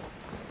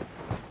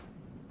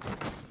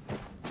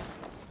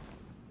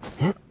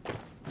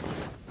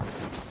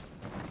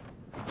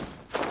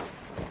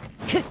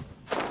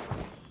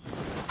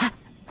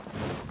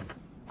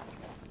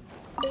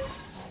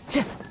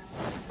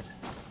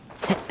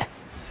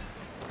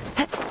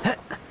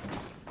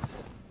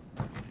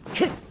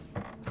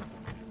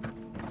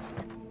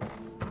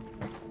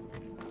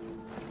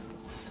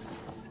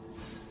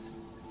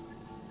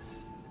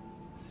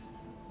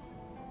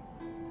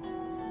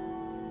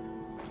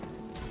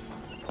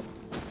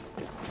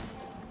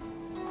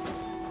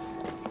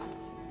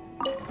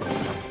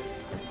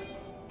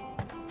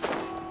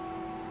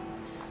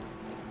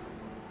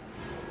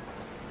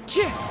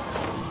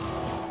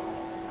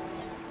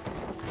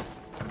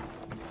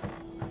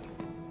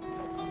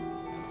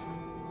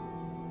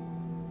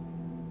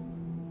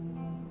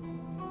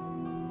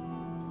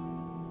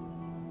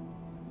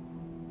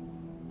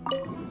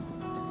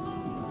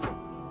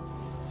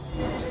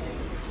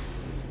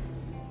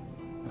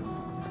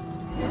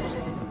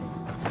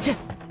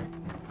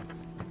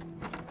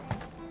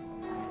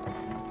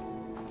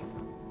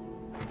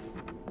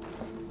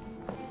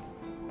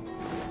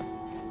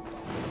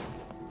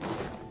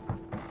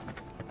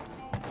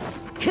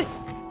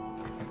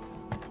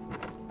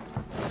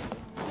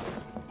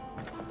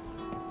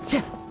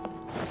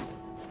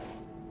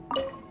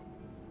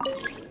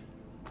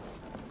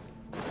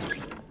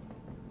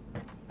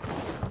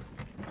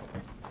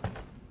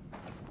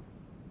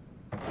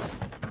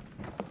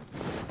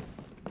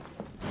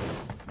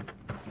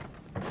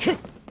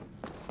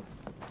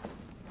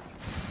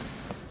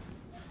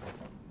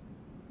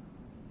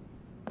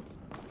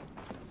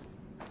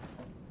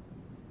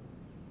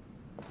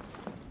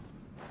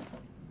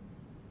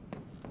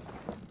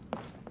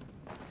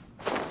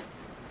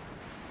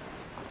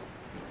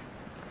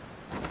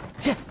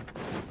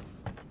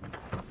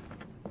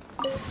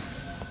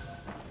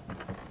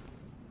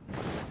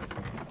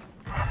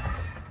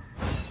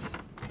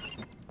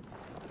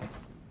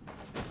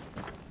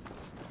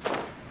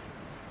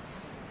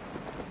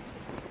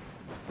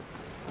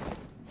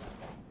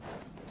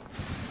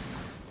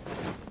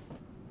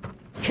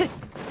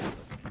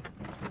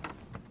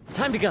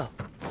 Time to go.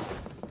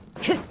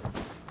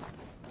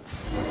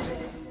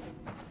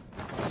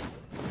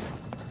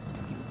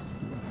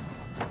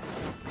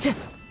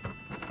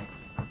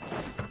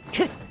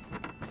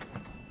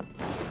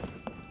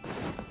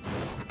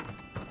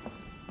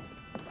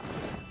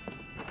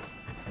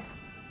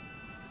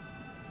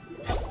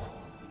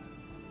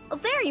 Oh,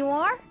 there you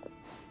are.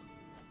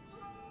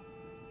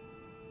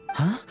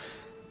 Huh?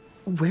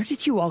 Where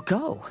did you all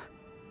go?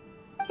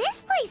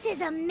 This place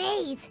is a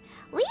maze.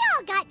 We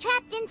all got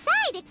trapped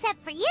inside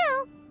except for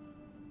you.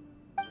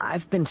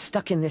 I've been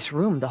stuck in this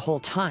room the whole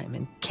time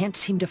and can't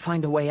seem to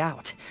find a way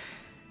out.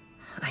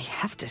 I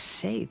have to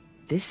say,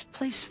 this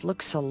place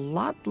looks a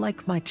lot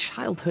like my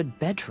childhood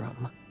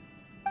bedroom.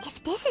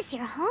 If this is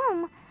your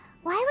home,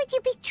 why would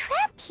you be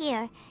trapped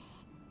here?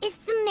 Is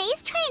the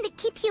maze trying to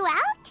keep you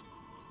out?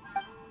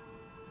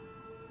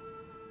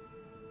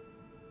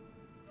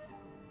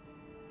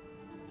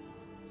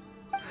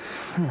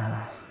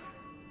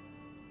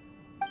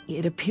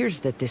 It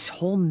appears that this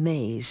whole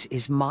maze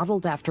is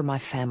modeled after my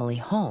family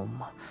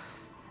home.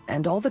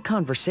 And all the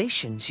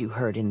conversations you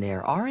heard in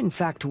there are in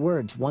fact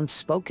words once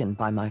spoken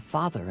by my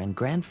father and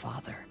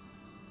grandfather.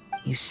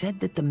 You said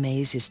that the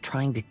maze is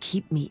trying to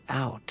keep me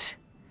out.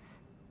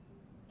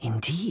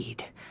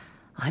 Indeed,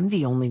 I'm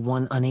the only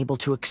one unable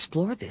to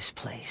explore this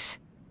place.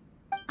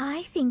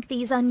 I think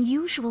these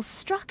unusual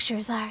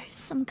structures are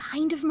some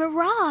kind of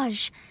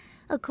mirage.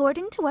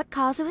 According to what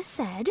Kazuha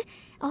said,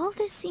 all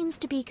this seems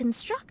to be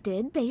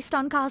constructed based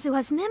on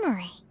Kazuha's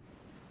memory.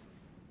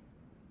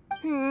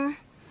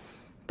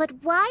 But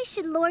why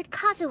should Lord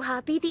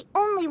Kazuha be the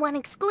only one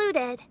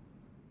excluded?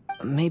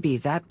 Maybe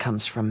that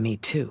comes from me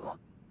too.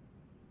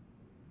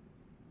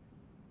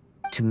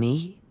 To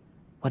me,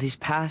 what is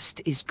past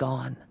is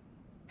gone.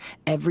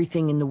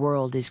 Everything in the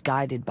world is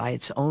guided by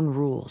its own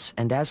rules,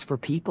 and as for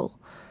people,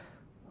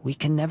 we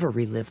can never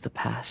relive the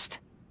past.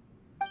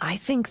 I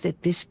think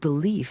that this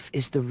belief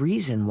is the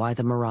reason why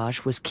the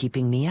Mirage was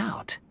keeping me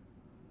out.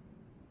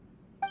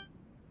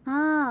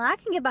 Oh, I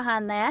can get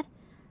behind that.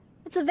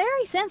 It's a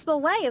very sensible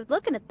way of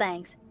looking at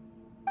things.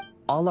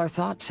 All our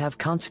thoughts have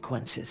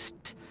consequences.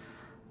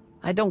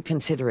 I don't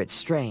consider it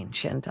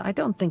strange, and I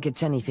don't think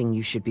it's anything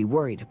you should be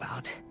worried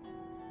about.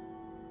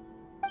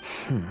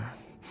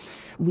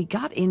 We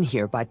got in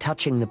here by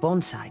touching the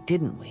bonsai,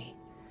 didn't we?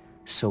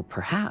 So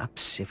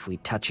perhaps, if we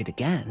touch it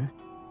again...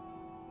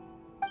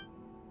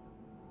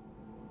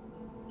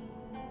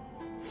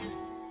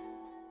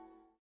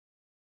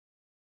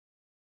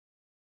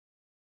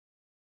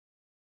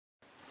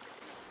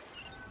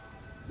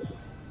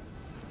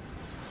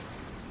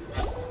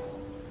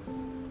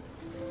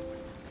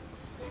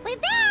 We're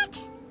back!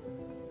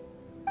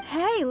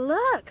 Hey,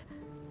 look!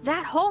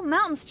 That whole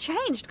mountain's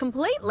changed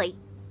completely.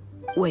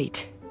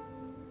 Wait.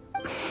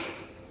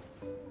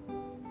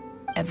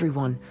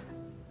 Everyone,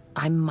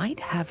 I might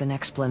have an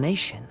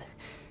explanation.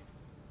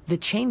 The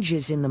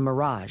changes in the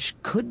Mirage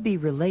could be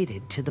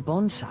related to the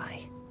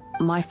bonsai.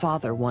 My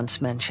father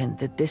once mentioned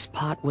that this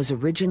pot was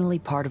originally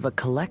part of a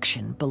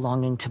collection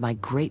belonging to my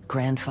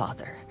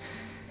great-grandfather.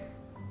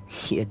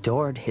 He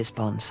adored his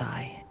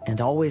bonsai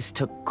and always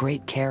took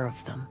great care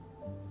of them.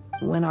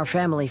 When our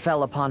family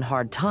fell upon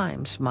hard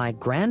times, my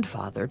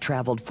grandfather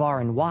traveled far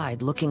and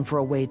wide looking for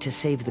a way to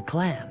save the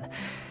clan.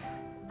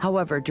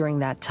 However, during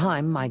that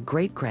time, my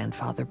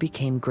great-grandfather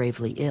became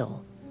gravely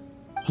ill.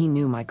 He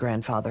knew my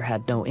grandfather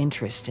had no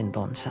interest in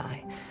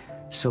bonsai,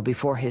 so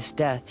before his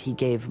death, he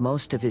gave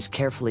most of his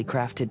carefully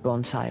crafted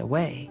bonsai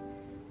away.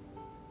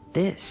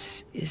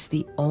 This is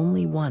the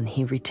only one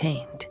he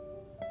retained.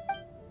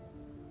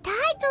 To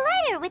hide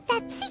the letter with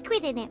that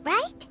secret in it,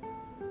 right?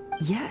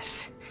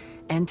 Yes,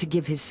 and to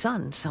give his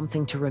son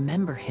something to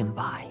remember him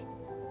by.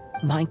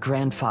 My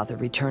grandfather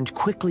returned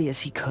quickly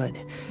as he could,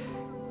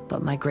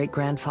 but my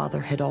great-grandfather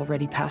had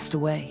already passed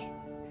away.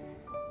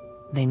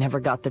 They never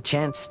got the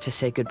chance to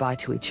say goodbye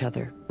to each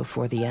other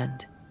before the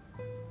end.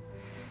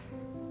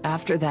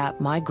 After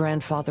that, my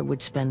grandfather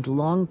would spend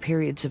long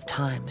periods of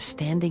time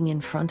standing in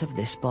front of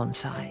this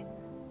bonsai,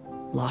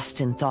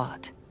 lost in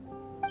thought.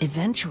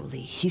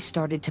 Eventually, he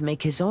started to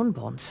make his own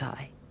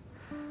bonsai.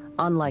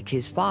 Unlike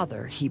his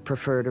father, he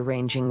preferred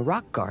arranging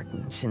rock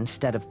gardens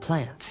instead of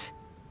plants.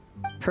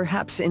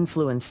 Perhaps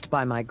influenced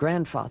by my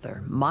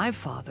grandfather, my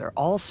father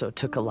also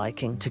took a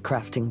liking to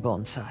crafting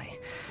bonsai.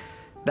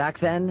 Back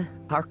then,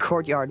 our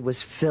courtyard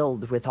was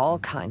filled with all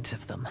kinds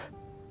of them.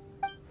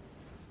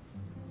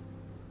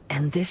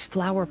 And this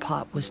flower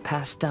pot was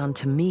passed down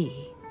to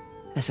me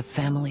as a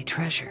family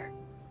treasure.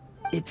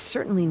 It's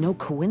certainly no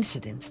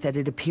coincidence that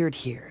it appeared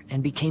here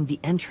and became the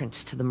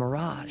entrance to the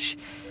Mirage.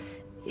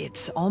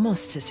 It's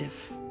almost as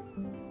if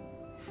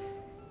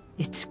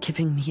it's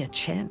giving me a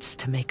chance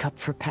to make up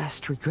for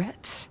past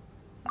regrets.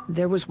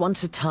 There was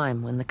once a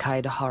time when the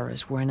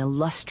Kaidaharas were an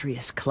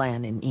illustrious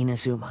clan in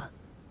Inazuma.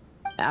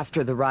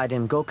 After the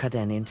Raiden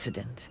Gokaden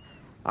incident,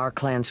 our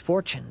clan's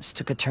fortunes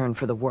took a turn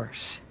for the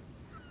worse.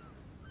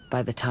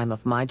 By the time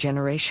of my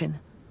generation,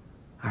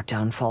 our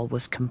downfall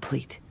was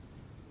complete.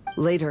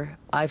 Later,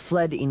 I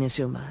fled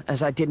Inazuma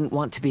as I didn't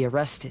want to be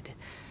arrested.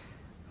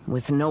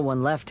 With no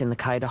one left in the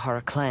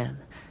Kaidahara clan,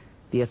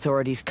 the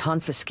authorities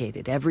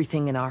confiscated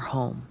everything in our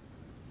home,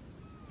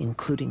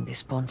 including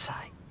this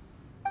bonsai.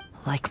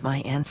 Like my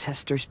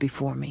ancestors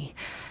before me,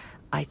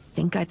 I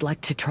think I'd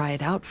like to try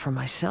it out for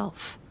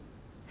myself.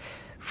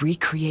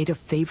 Recreate a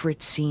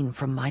favorite scene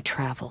from my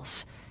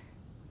travels,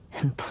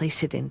 and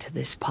place it into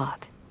this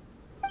pot.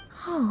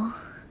 Oh.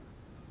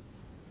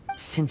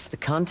 Since the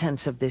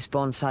contents of this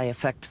bonsai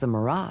affect the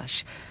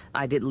Mirage,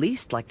 I'd at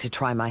least like to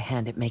try my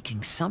hand at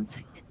making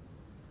something.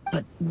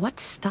 But what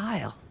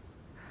style?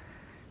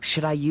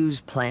 Should I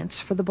use plants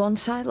for the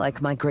bonsai,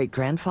 like my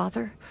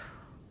great-grandfather?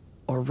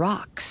 Or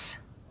rocks,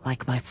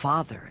 like my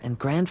father and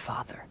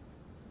grandfather?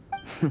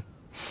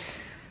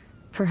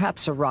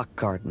 Perhaps a rock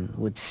garden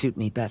would suit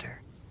me better.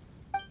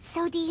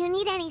 So do you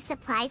need any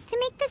supplies to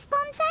make this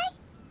bonsai?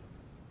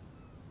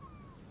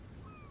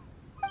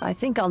 I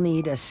think I'll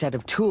need a set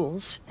of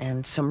tools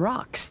and some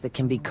rocks that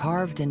can be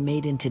carved and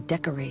made into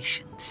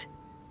decorations.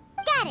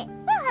 Got it.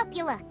 We'll help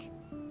you look.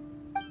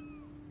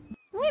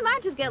 We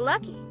might just get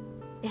lucky.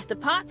 If the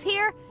pot's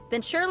here,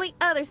 then surely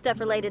other stuff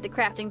related to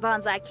crafting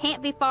bonsai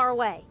can't be far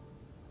away.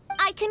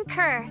 I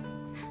concur.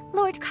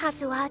 Lord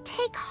Kazuha,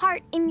 take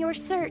heart in your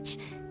search,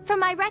 for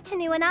my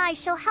retinue and I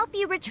shall help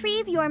you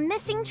retrieve your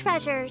missing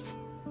treasures.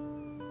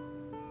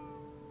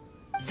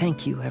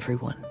 Thank you,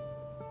 everyone.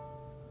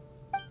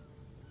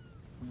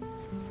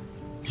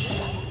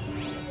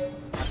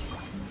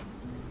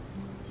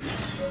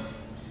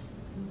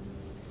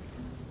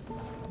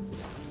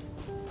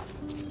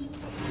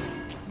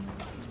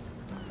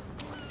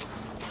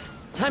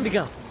 Time to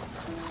go.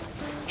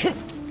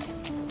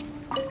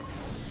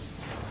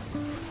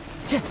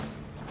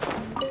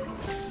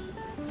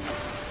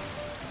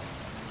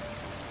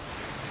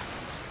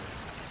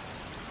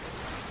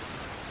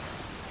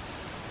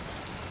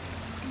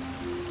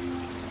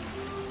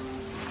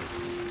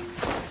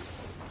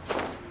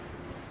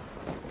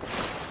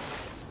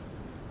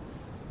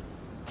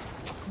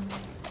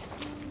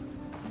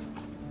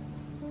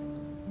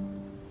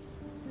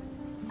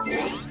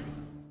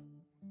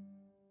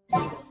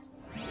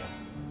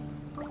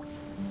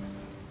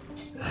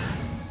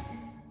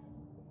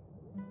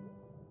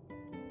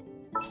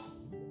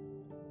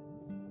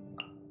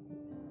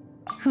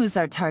 Who's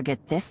our target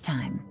this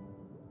time?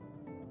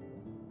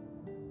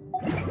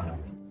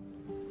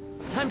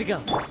 Time to go.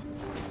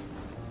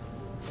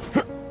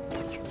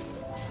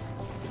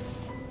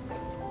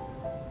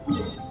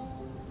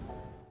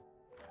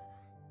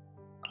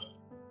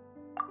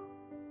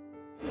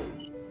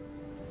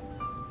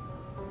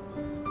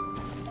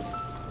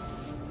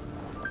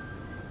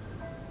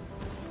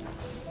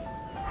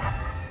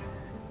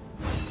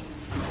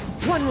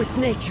 One with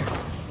nature.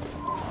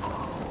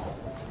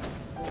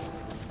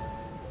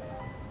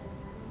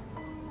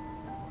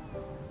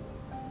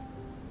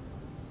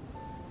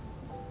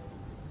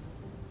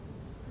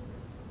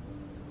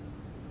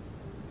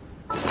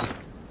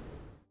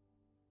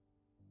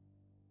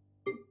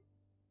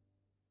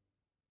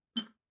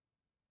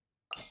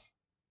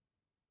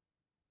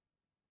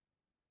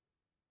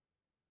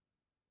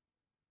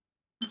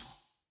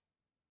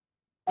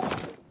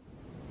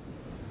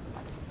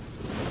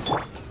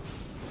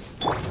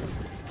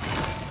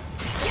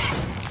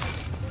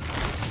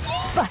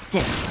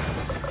 Busted.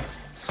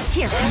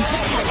 Here comes the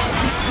catch.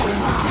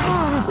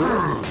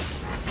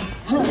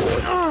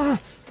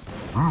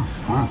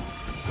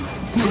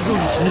 The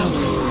wind knows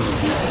me.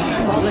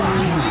 Fallen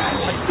leaves.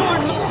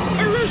 Adorn.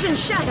 Illusion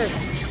shattered.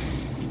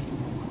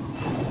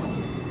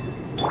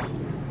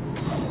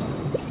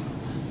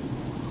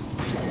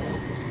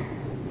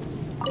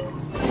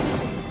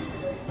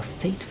 A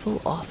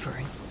fateful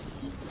offering.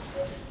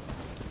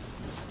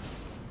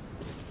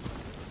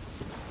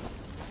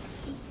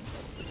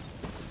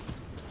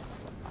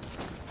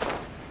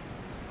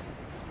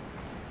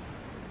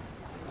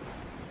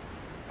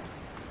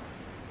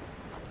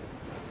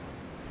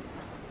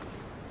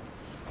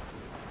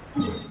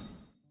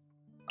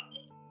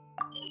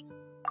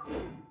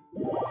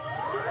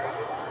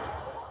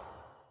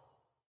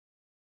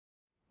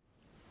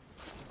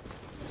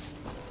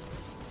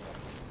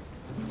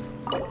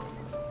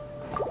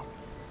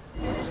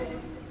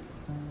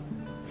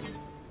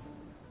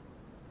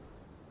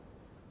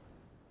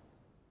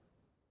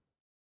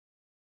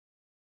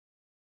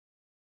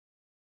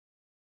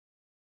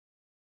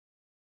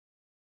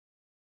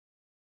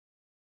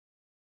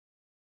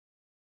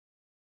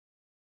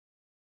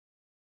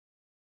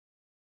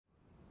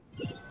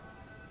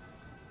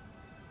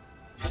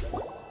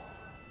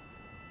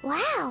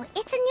 Wow,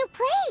 it's a new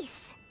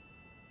place!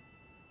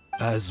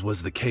 As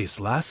was the case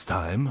last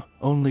time,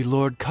 only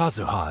Lord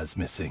Kazuha is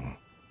missing.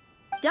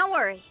 Don't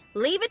worry,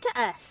 leave it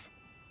to us.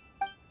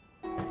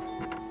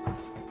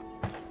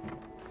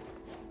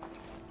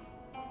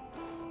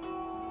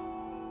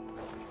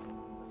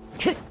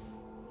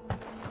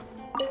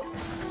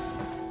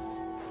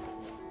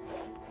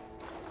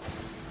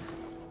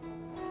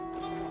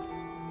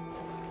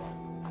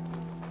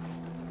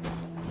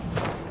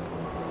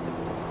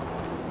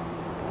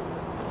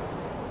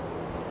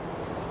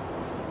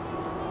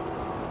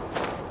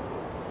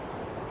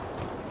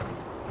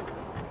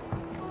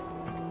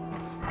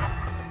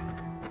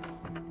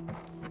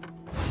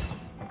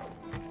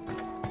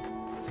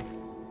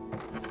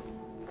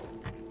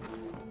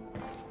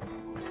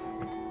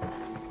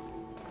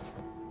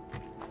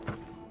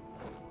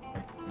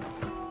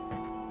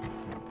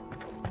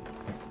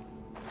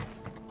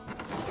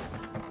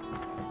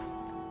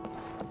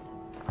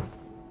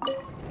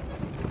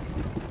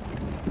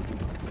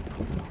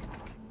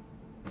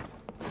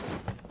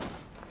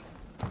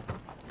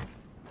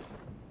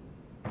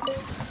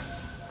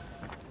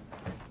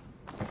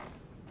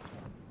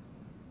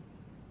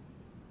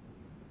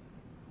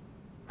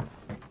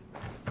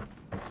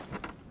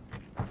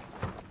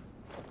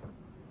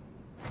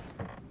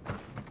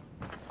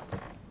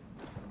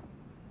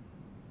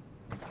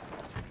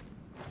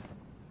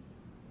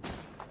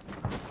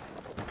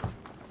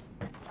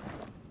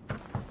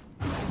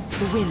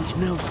 The wind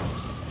knows me.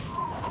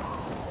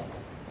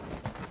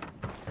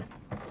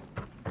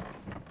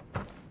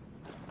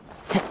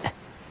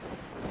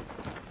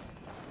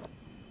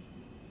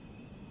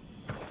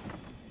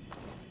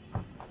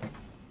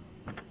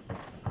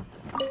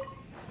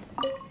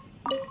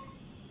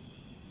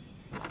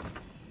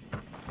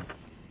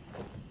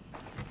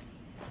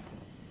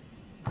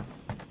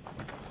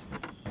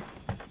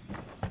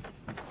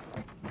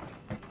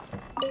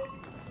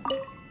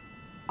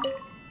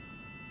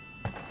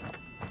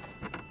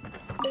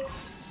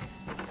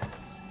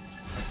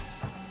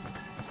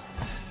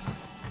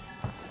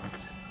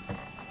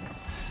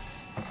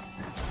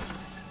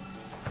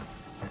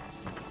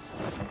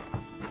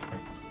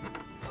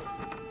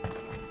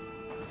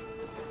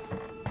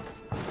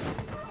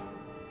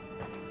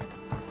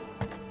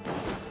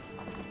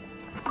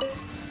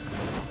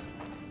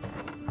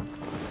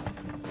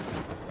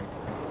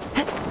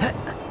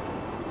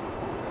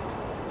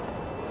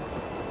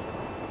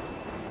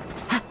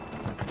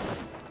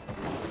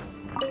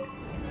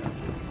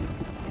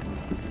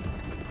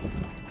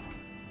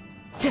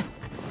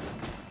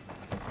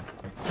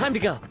 Time to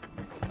go.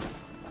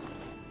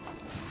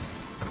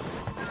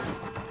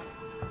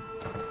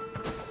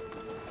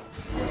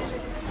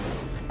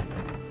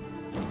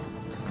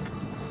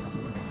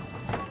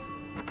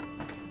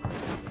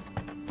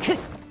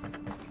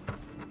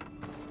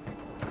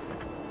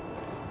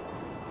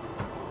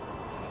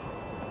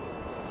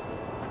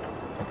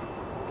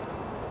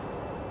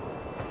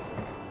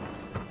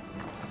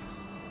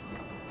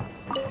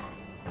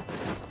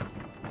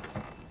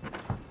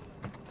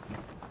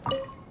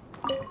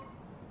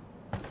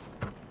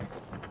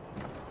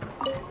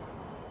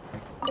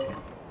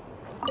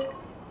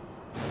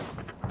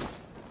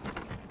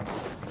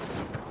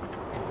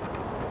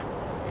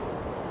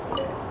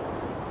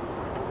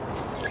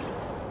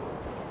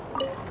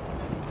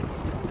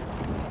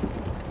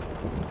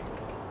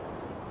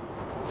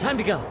 Time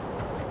to go.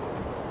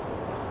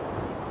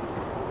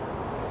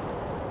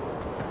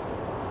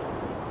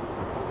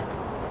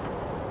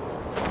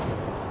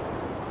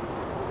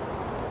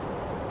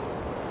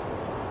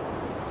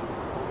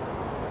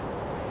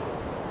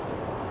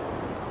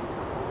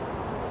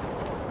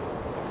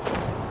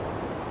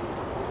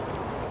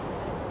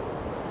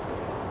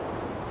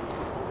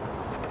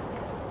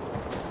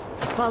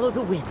 Follow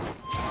the wind.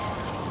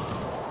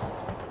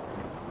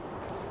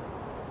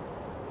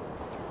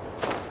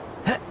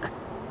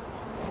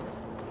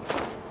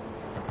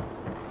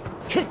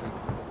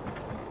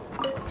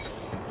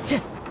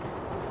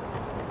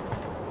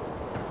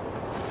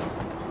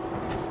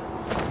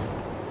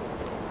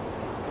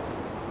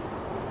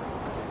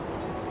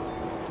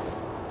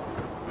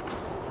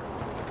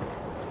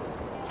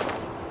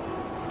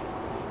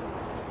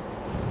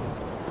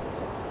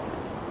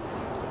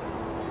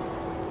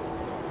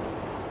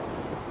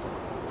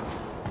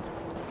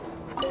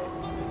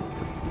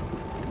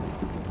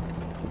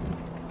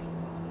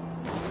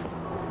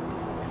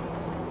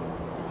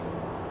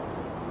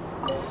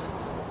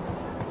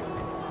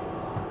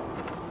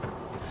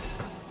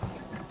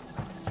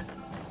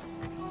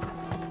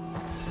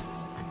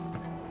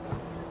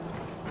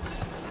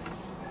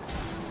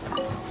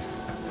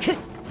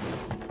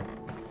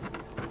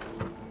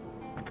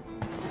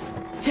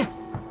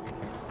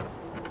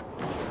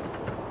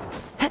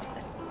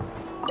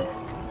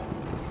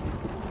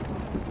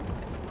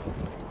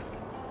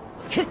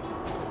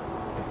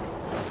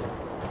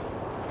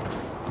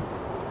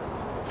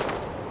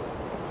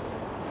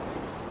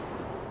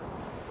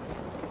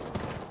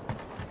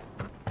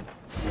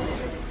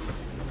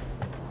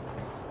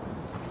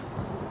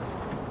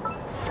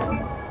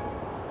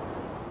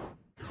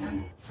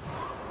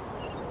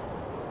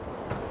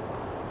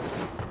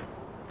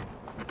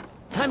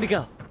 Time to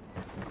go.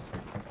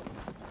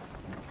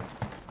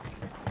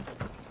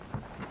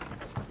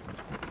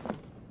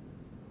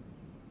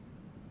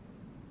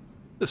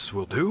 This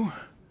will do.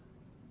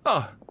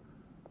 Ah,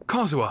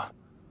 Kazuha.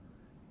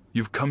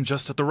 You've come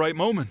just at the right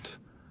moment.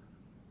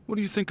 What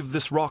do you think of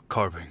this rock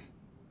carving?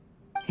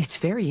 It's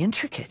very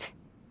intricate.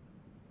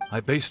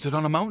 I based it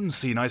on a mountain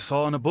scene I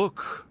saw in a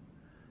book.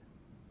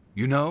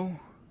 You know,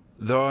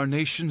 there are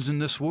nations in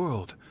this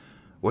world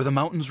where the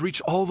mountains reach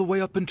all the way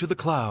up into the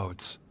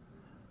clouds.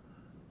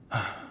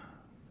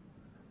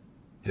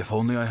 If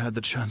only I had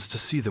the chance to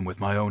see them with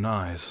my own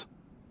eyes.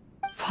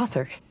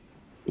 Father,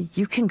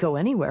 you can go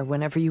anywhere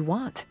whenever you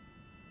want.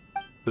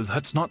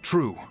 That's not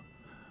true.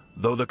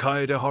 Though the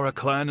Kaedehara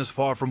clan is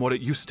far from what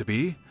it used to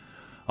be,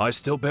 I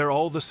still bear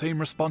all the same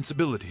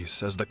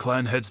responsibilities as the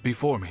clan heads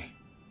before me.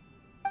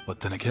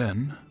 But then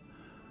again,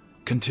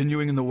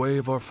 continuing in the way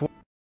of our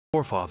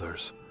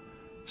forefathers,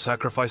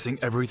 sacrificing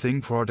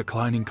everything for our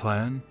declining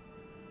clan,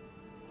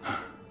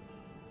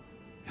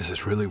 is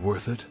it really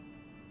worth it?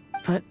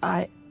 But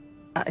I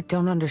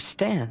don't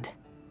understand.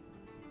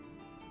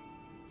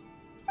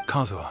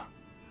 Kazuha,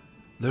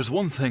 there's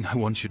one thing I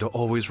want you to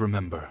always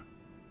remember.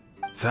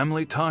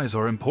 Family ties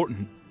are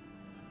important,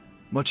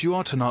 but you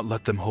ought to not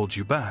let them hold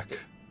you back.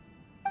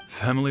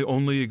 Family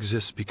only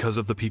exists because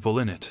of the people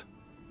in it.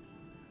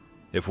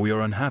 If we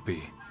are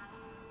unhappy,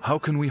 how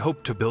can we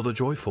hope to build a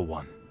joyful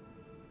one?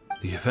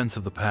 The events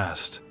of the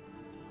past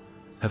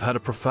have had a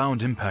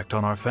profound impact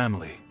on our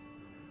family,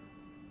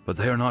 but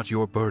they are not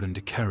your burden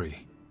to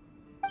carry.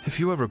 If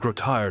you ever grow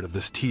tired of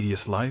this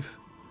tedious life,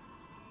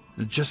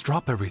 just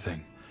drop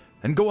everything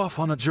and go off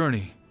on a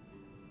journey.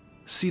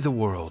 See the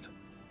world.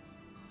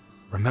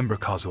 Remember,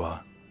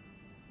 Kazuha,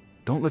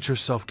 don't let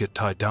yourself get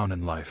tied down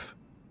in life.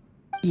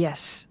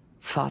 Yes,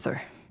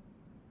 Father.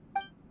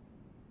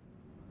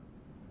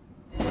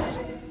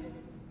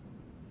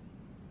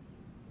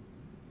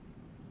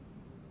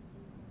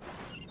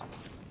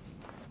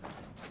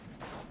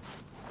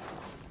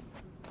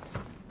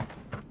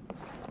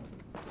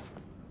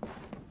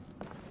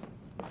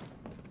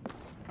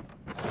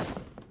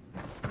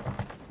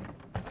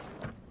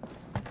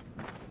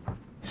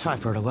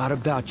 I've heard a lot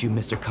about you,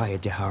 Mr.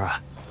 Kaedehara.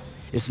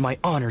 It's my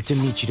honor to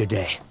meet you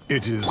today.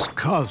 It is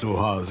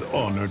Kazuha's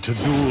honor to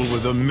duel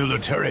with a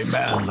military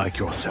man like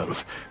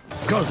yourself.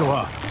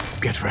 Kazuha,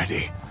 get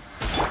ready.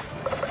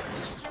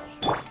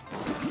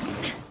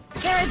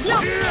 There is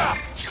no...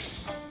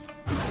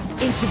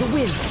 Into the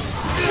wind.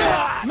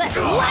 Let's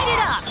light it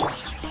up!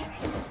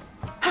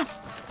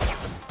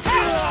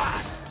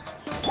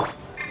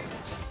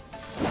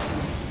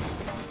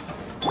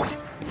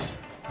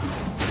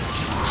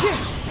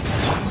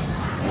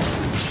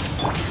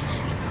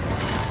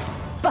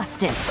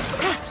 Busted.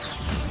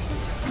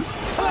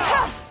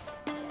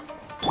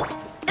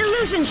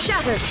 Illusion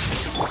shattered.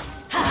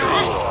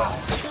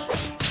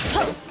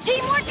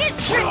 Teamwork is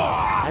true.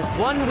 As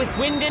one with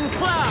wind and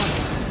cloud.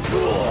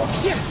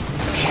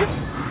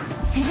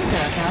 Things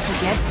are about to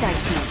get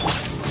dicey.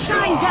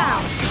 Shine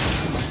down.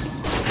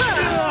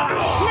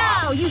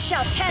 Now you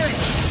shall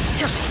perish.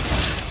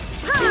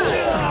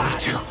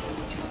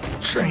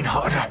 Train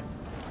harder.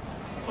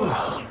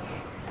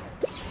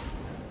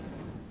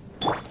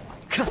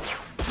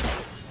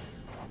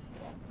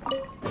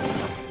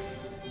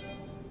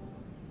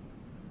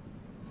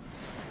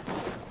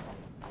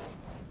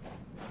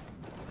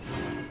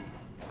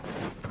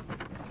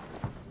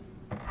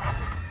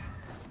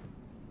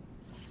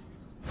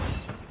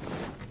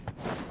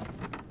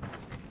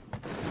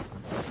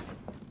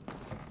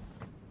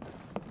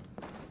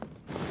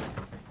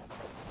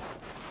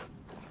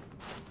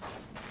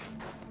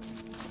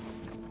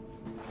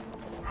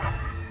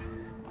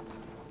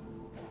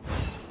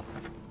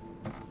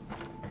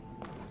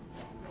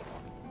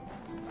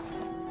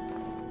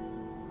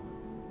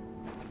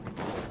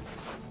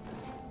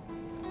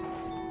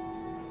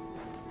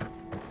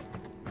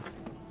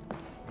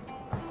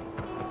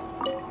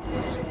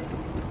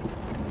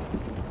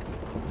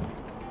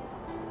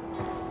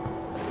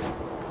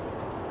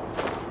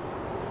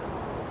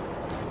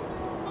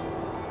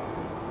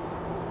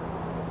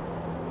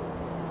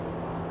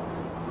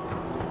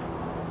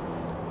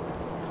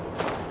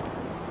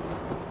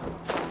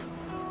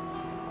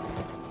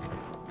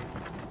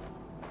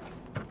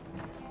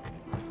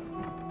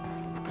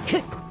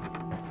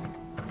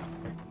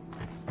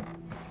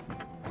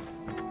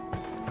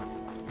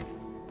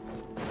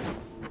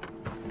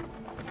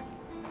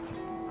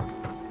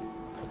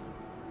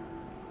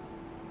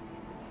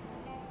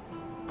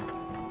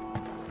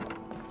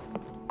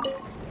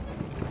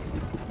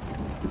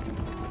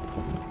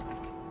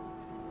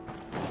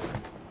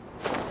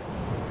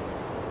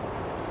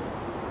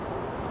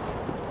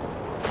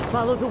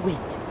 Follow the wind.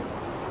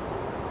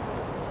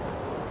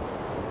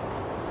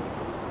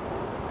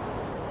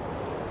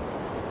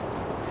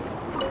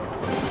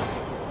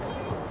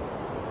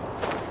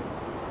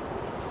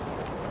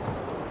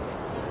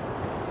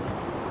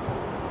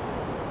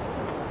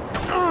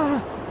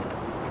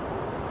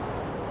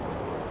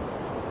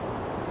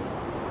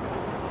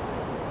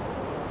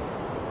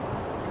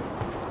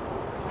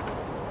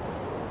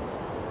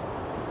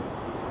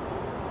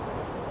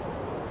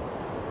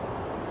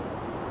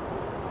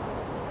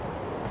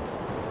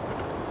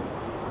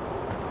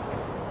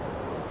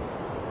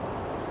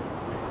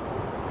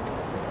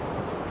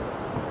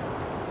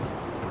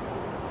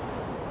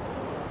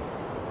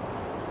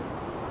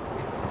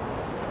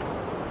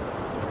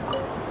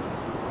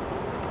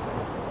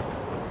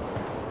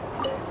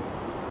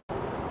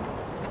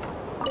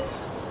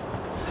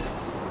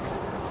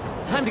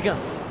 Time to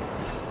go.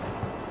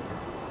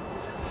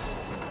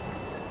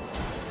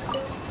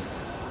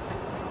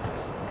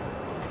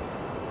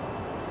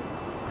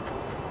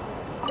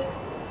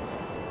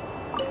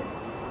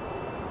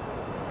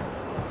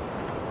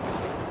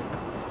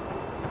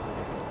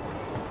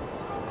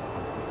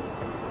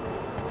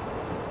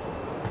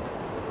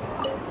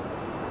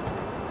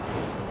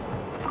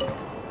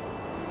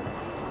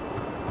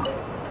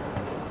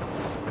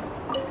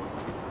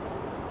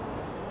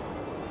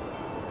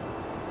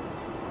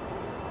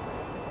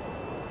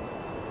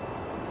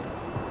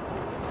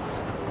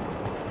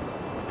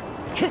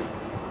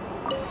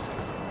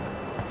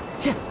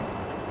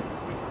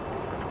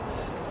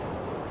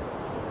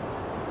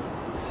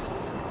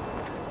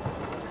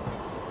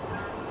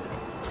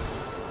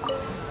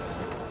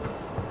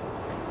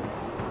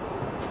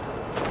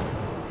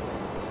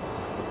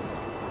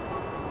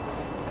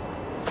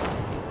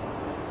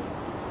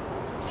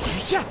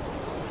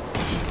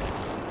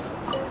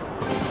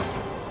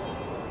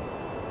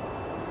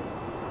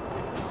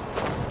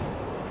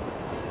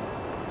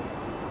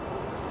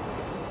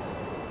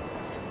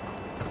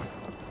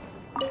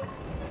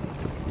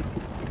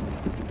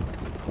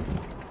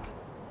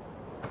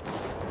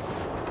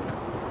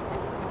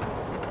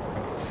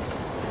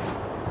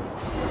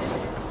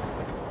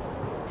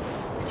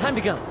 Time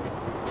to go.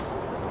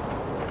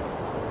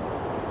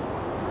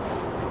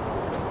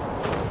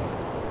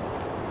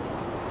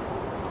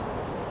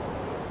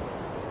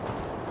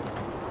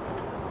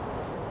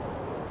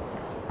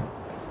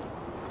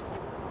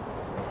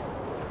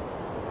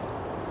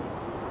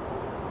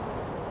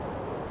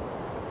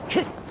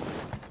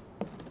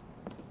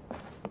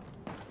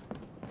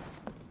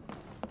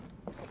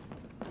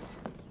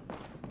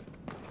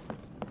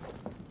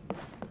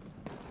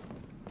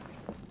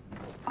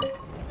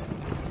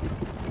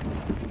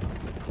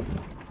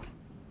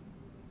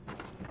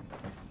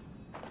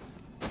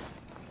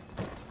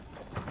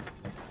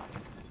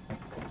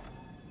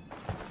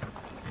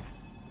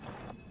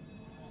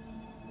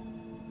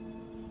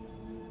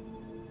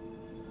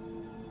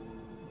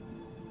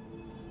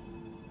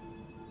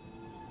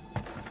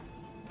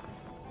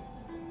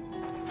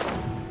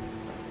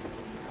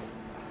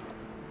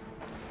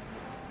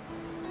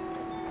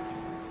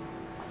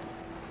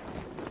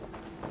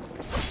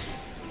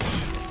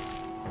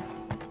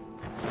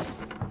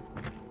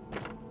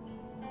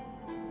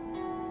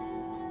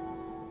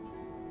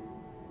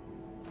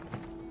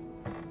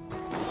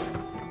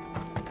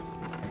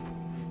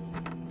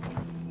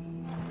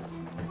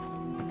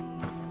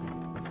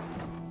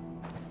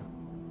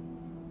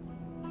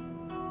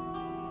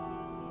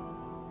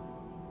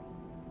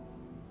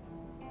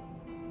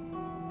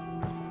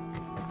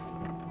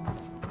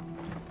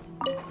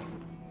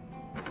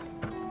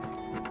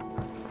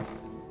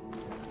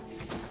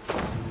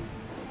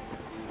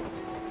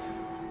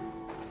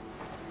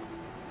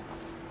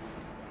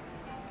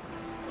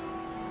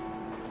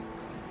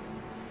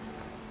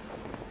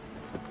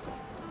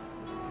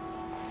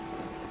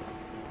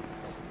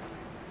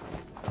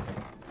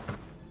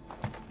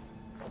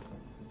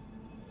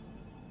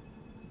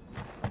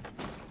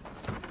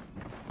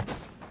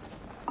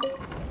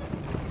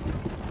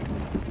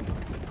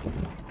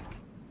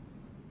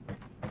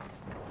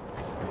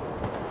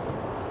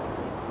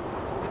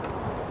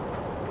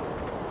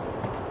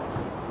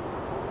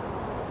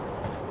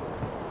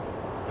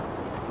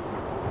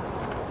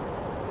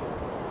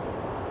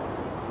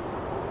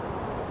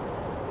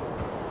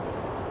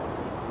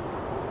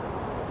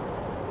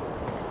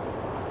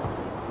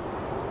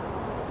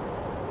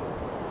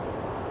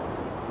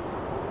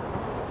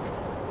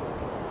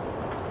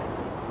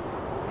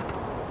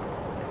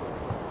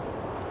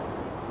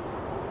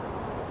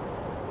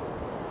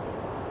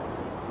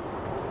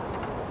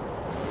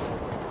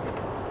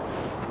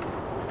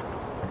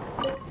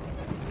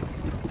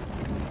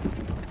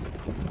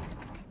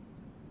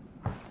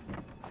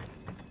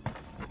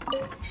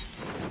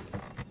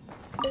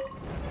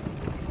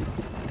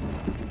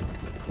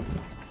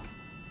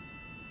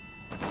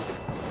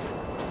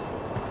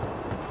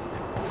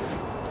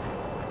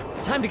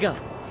 Time to go.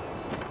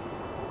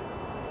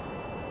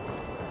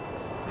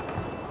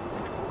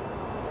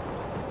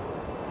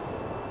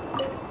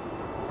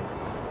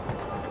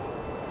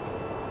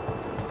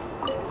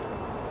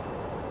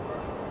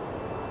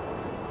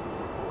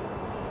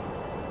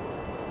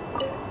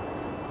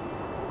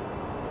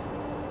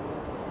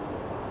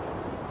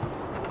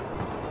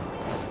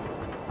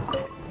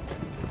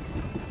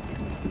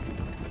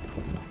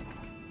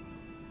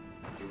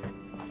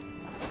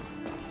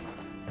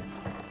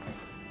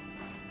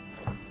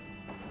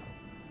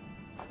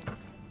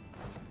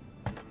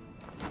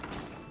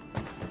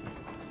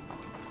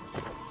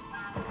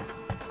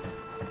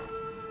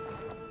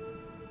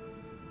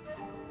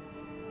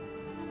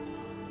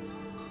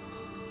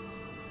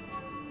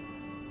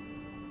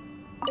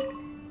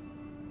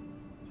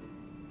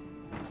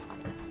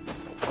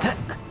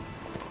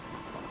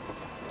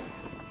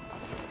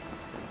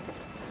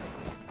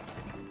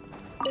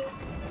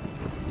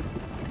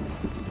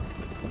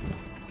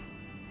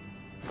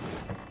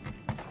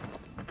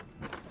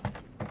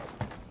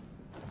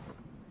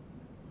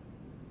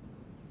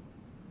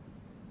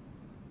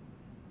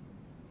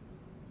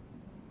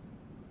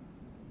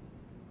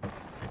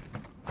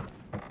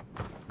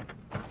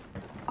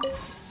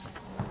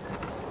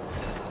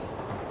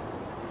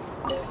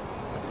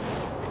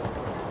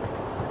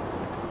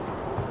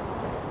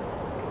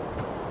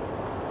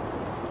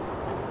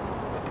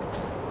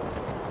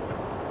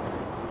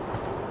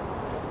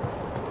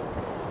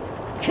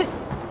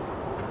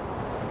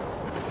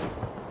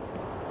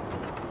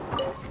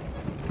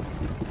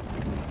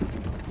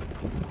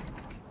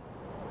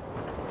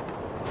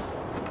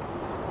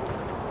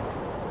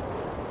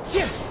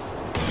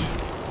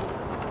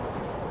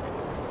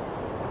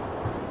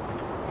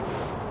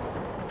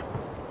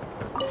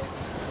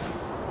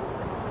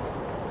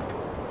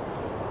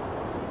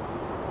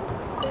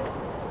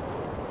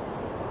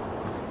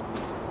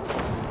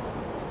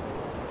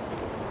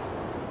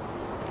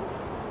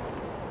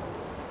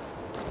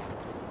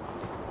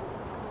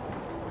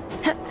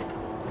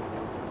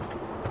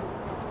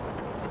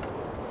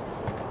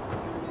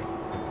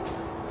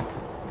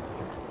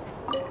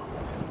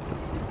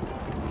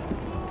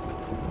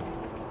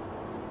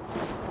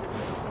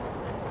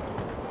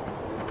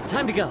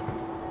 Time to go.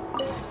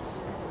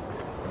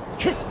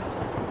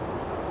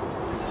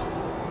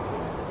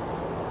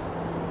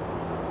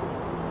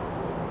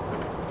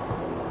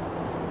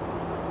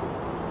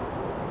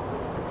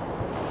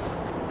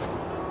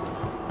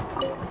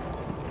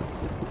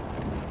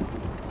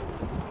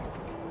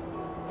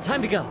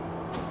 Time to go.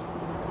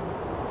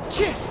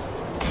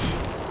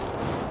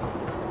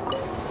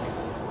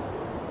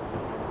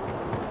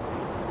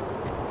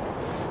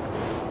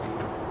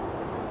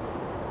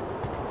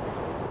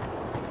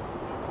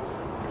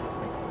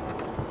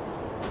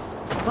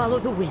 Follow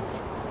the wind.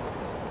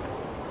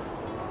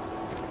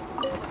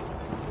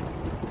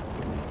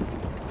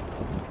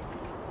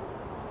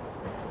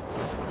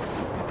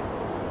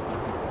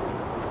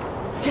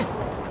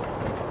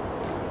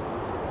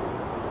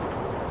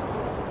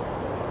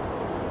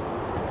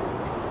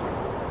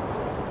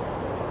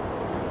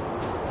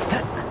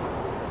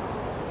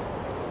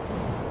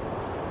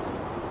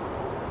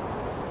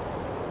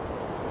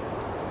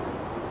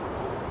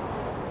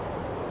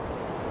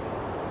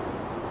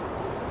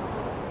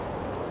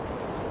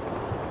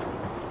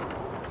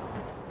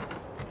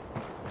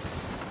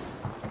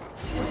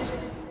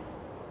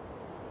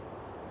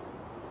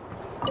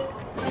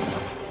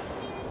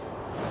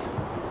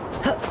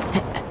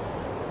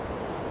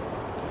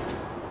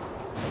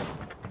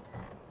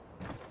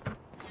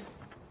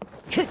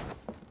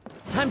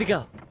 Time to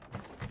go.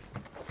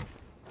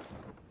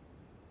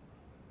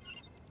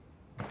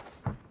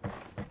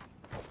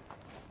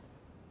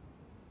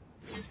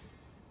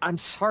 I'm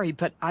sorry,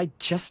 but I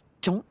just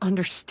don't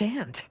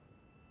understand.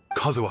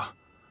 Kazuha,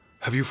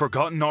 have you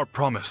forgotten our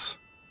promise?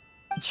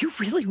 You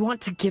really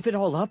want to give it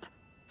all up?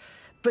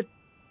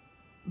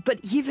 But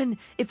even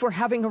if we're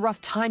having a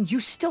rough time, you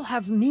still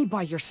have me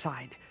by your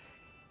side.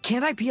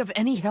 Can't I be of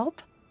any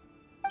help?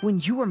 When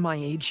you were my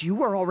age, you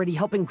were already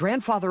helping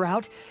grandfather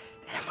out.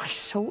 Am I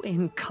so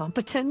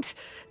incompetent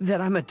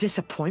that I'm a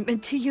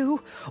disappointment to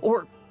you?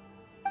 Or...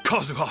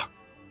 Kazuha!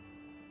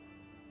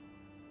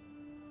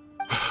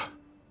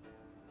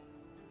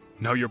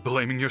 Now you're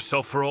blaming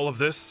yourself for all of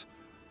this?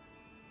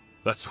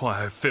 That's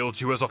why I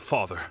failed you as a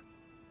father.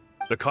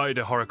 The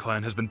Kaedehara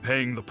clan has been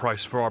paying the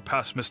price for our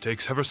past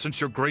mistakes ever since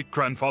your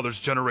great-grandfather's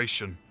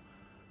generation.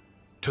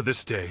 To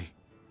this day,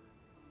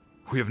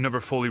 we have never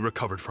fully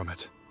recovered from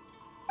it.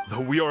 Though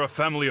we are a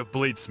family of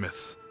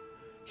bladesmiths,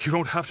 you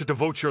don't have to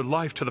devote your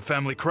life to the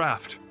family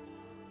craft.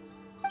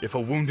 If a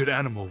wounded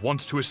animal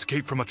wants to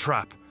escape from a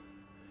trap,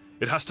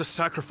 it has to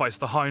sacrifice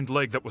the hind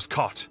leg that was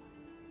caught.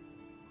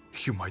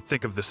 You might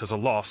think of this as a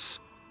loss,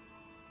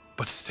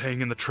 but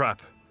staying in the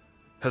trap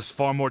has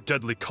far more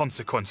deadly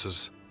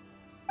consequences.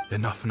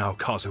 Enough now,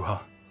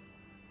 Kazuha.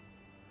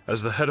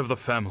 As the head of the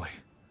family,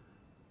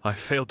 I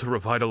failed to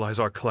revitalize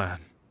our clan.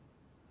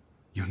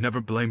 You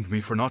never blamed me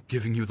for not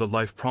giving you the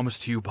life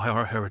promised to you by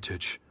our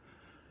heritage.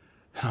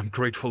 And I'm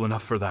grateful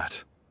enough for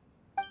that.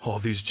 All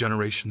these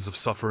generations of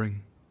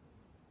suffering,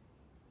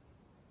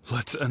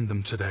 let's end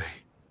them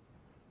today.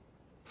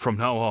 From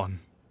now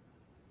on,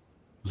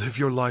 live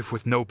your life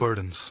with no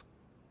burdens.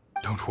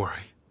 Don't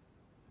worry.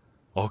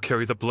 I'll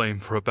carry the blame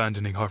for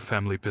abandoning our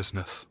family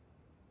business.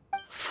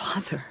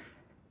 Father,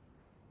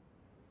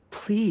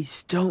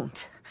 please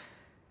don't.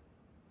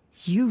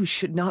 You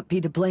should not be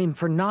to blame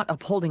for not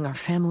upholding our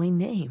family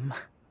name.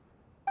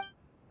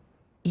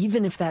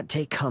 Even if that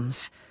day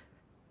comes,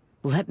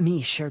 let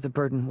me share the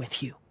burden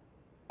with you.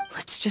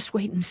 Let's just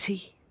wait and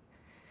see.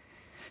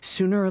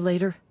 Sooner or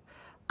later,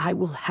 I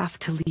will have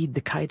to lead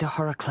the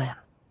Kaedehara clan.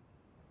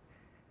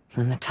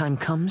 When the time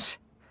comes,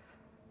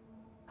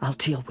 I'll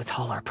deal with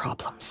all our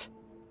problems.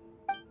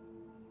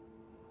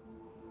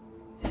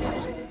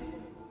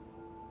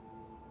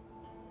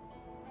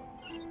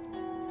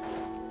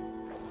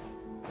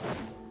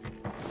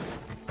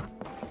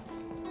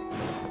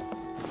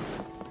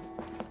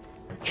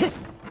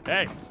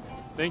 Hey,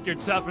 think you're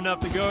tough enough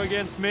to go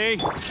against me?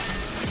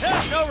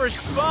 There's no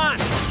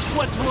response!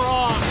 What's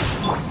wrong?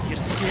 You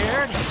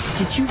scared?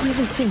 Did you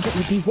really think it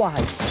would be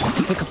wise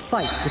to pick a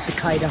fight with the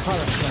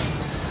Kaedehara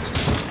clan?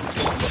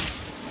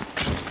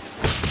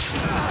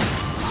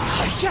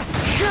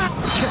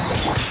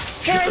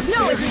 There is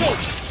no escape!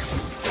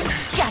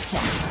 Gotcha!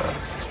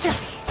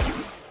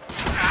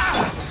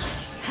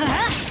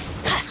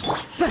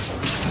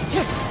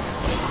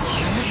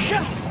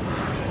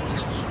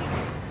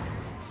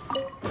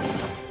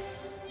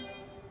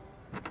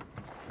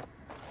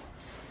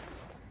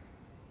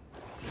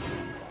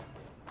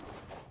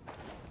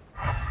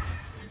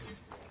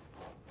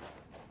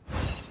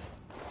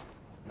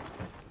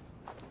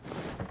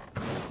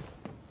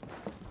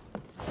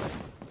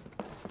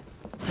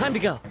 Time to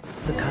go.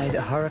 The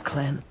Kaedehara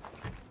clan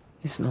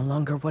is no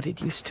longer what it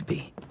used to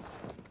be.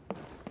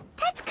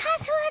 That's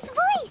Kazuha's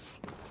voice!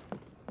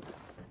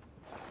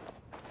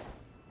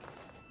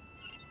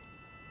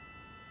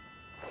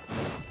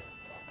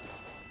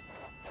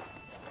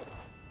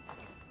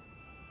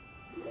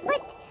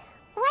 But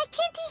why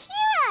can't he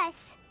hear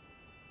us?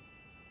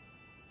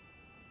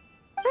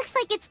 Looks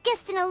like it's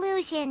just an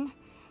illusion.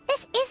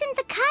 This isn't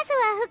the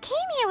Kazuha who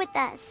came here with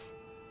us.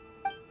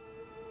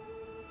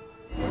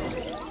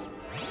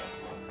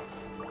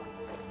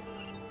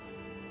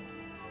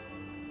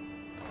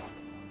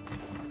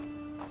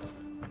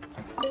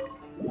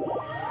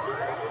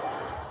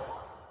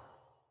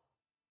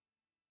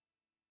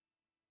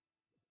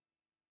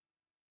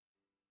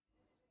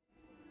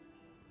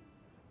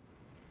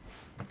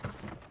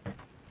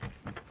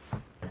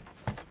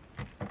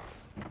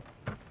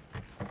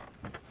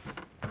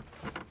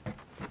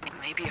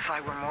 Maybe if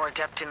I were more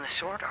adept in the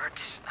sword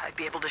arts, I'd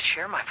be able to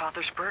share my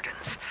father's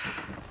burdens.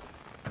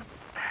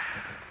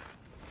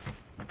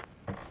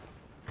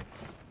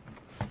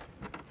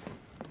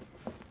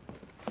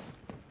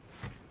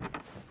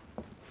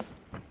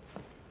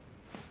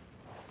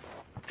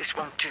 This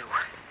won't do.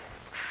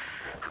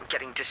 I'm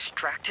getting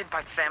distracted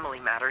by family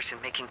matters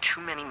and making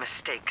too many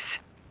mistakes.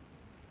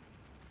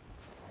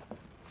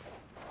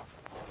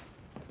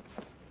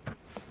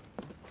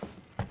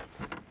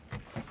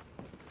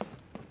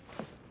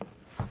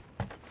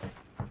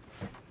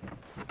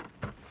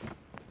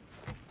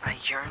 I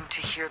yearn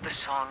to hear the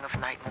song of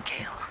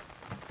nightingale,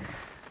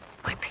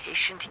 my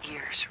patient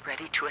ears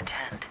ready to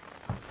attend.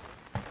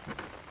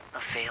 A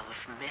veil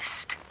of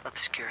mist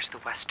obscures the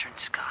western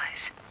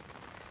skies.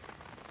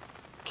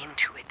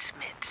 Into its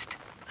midst,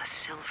 a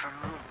silver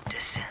moon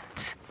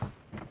descends.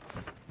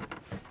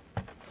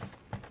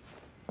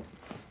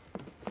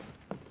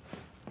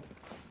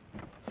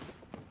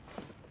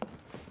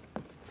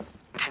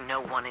 To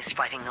know one is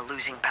fighting a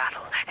losing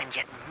battle, and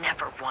yet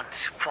never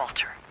once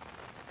falter.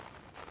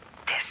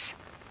 This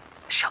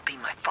shall be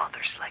my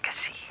father's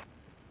legacy.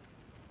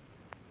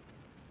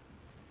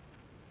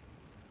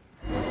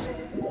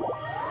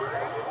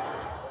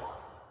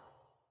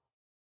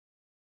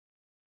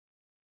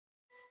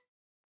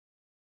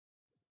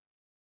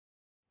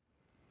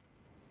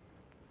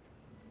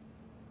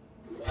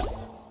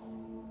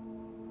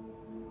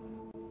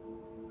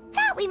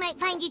 Thought we might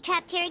find you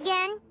trapped here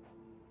again.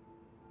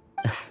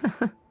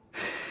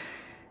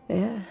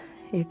 Yeah,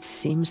 it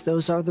seems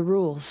those are the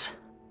rules.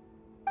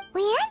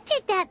 We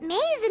entered that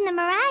maze in the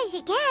Mirage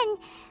again,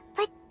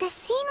 but the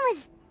scene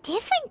was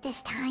different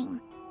this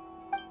time.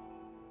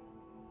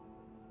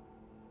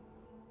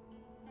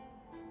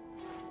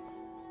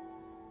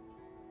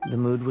 The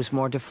mood was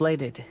more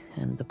deflated,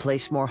 and the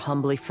place more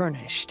humbly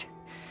furnished.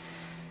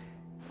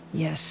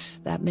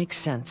 Yes, that makes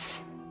sense.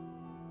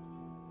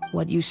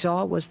 What you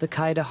saw was the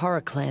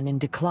Kazuha clan in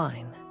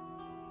decline.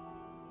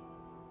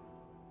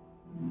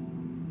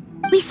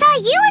 We saw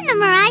you in the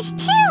Mirage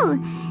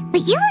too,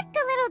 but you looked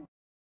a little...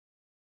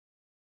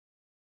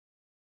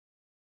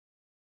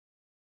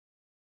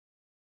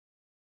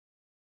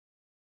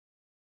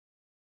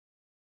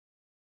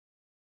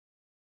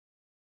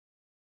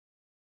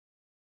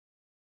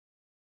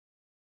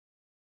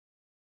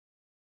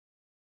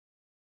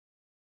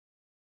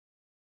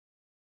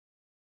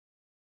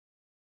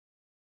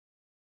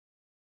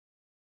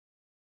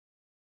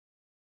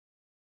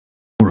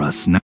 For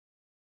us now.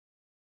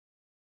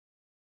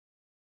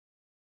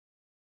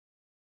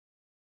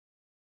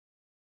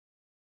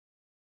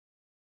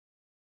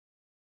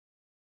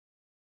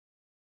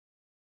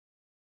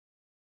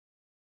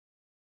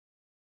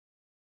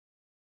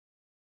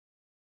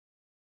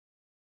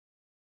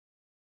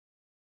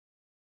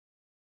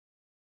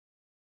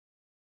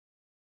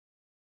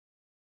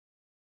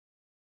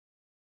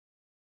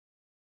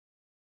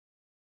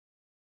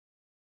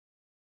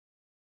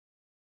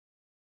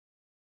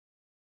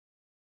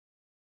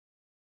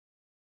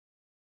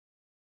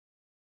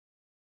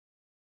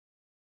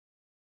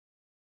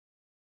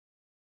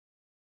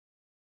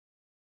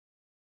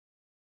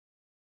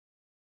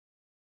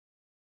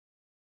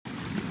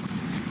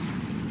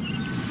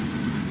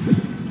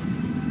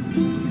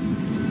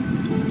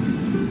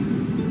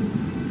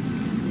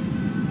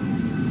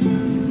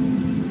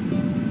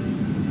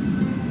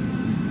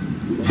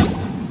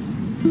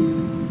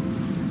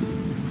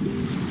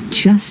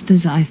 Just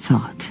as I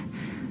thought.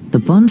 The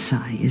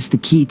bonsai is the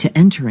key to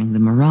entering the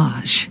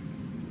Mirage.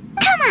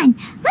 Come on,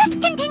 let's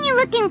continue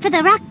looking for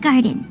the rock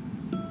garden.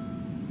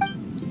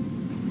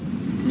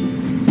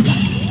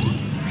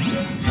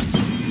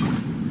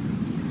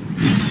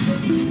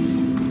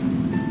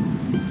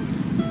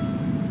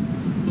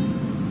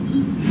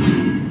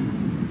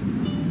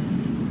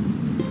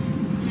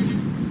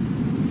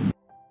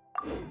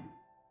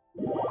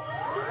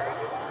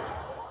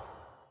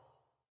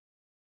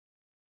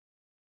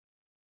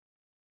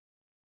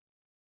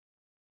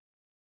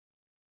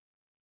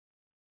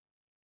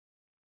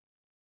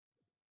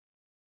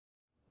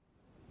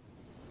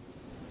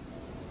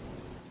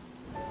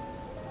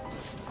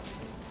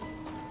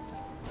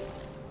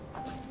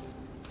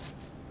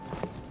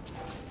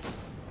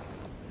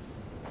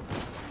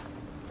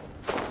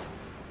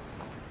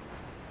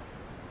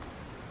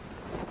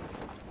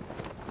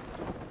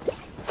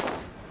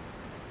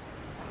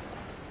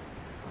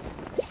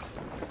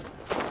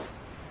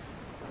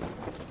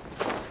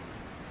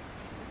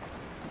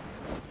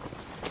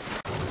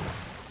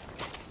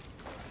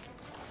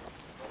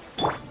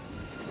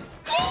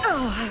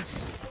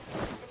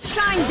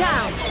 Shine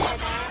down!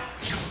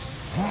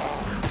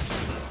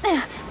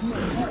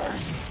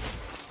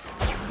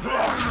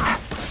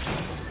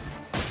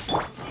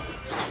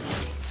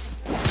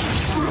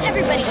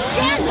 Everybody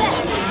stand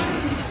back!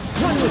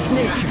 One with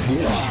nature.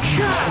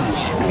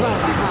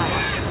 Clouds high.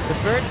 The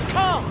birds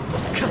call!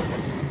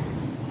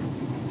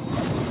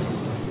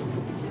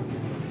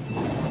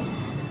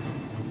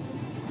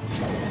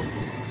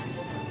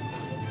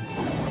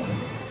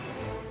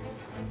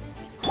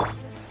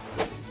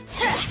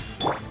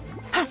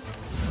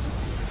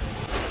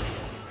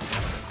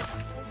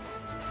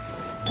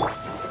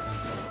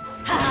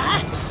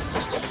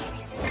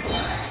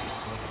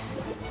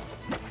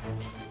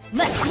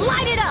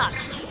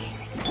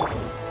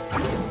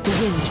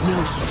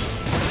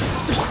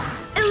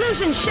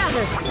 Illusion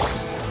shattered!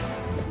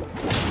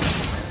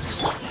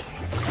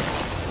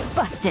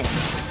 Busted.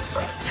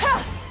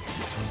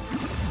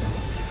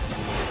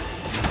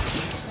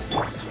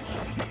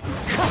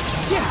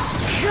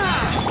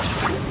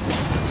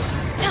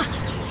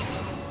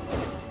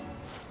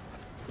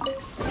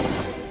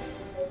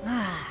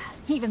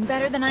 Even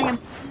better than I am.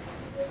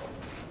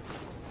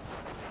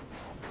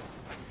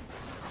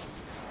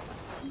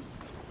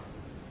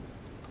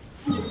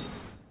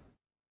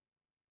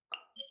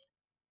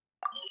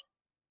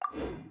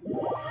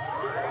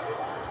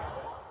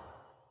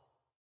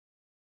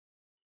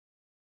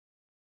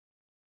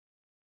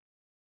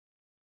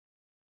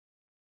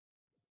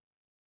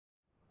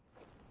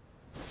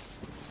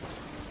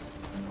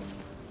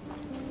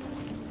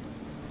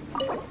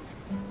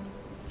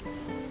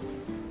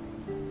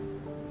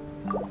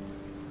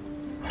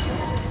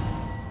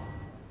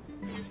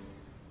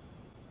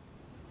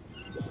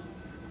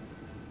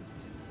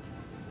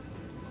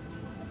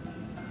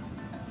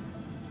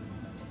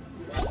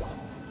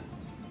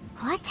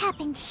 What's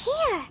happened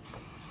here?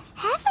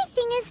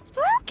 Everything is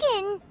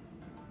broken!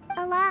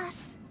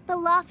 Alas, the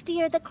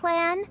loftier the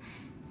clan,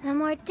 the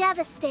more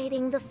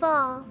devastating the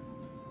fall.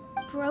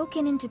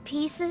 Broken into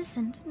pieces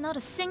and not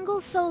a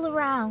single soul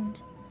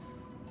around.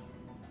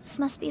 This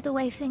must be the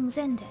way things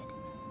ended.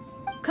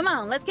 Come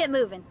on, let's get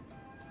moving.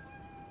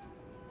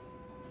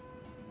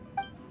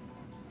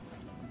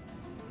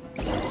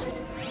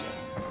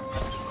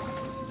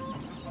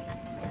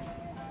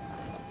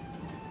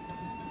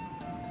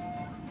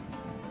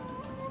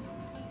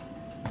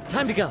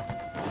 Time to go.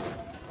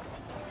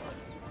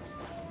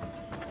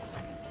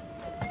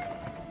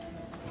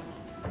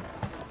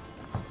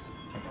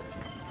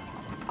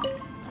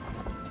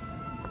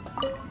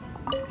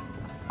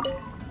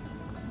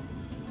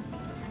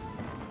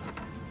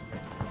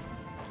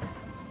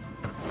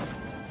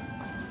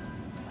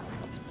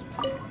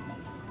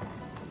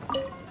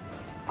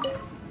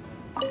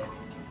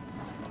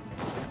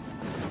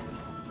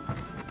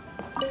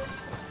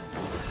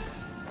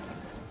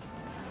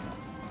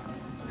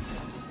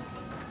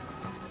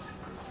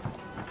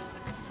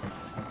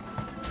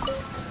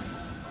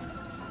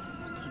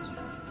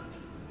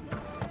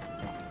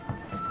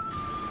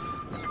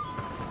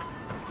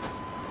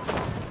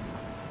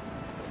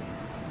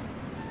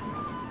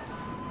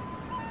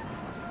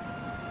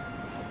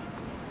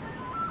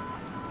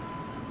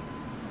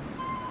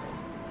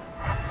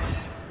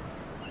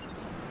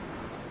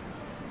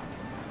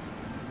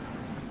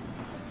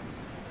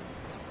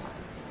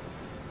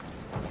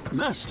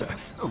 Master,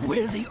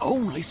 we're the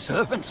only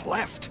servants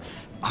left.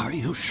 Are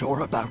you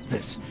sure about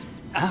this?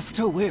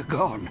 After we're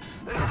gone,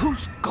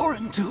 who's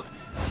going to...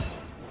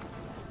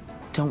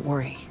 Don't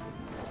worry.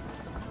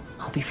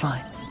 I'll be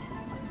fine.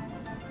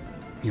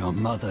 Your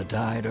mother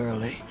died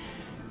early,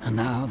 and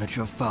now that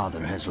your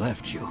father has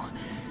left you,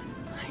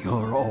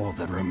 you're all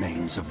that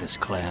remains of this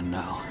clan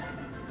now.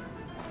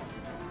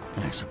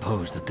 I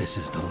suppose that this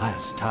is the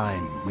last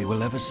time we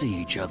will ever see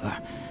each other.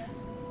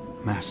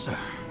 Master,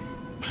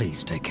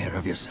 please take care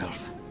of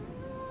yourself.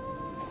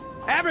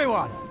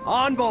 Everyone,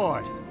 on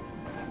board!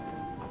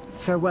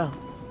 Farewell.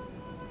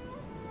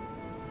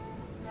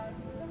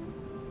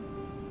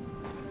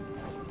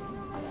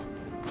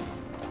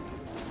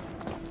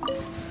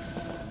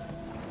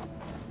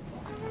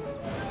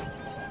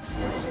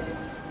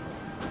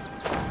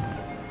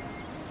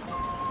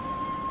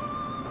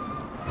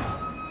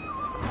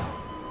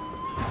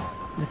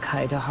 The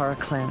Kaedahara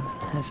clan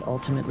has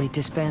ultimately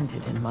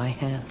disbanded in my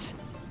hands.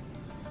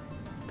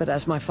 But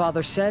as my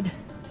father said,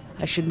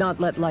 I should not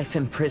let life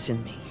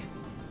imprison me.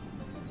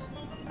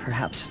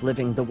 Perhaps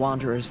living the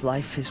Wanderer's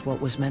life is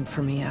what was meant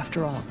for me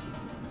after all.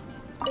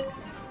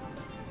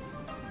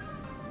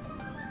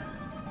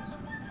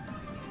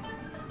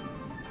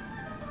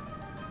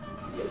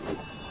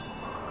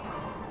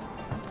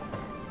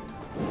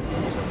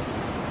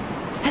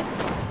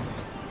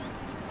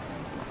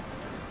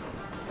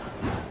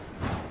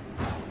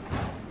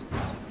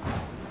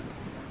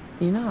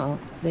 You know,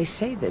 they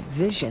say that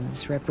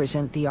visions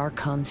represent the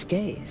Archon's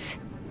gaze.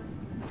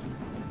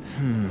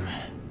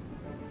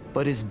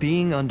 But is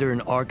being under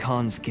an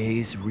Archon's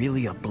gaze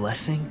really a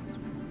blessing?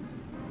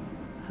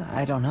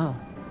 I don't know.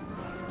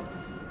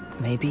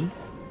 Maybe.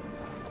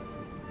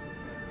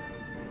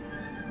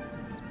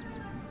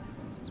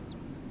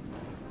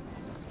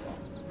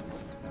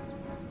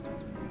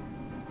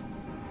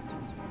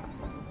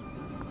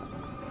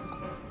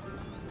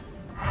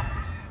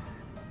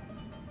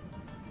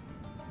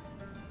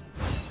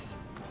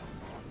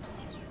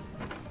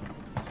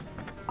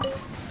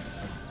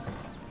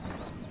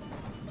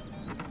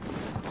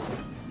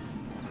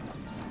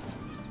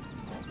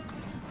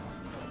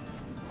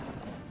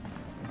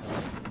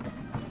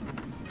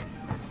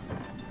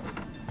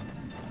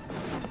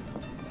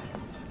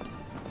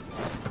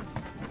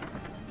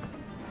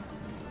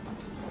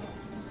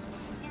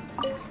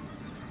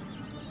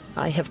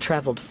 I have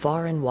traveled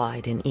far and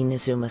wide in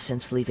Inazuma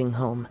since leaving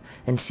home,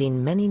 and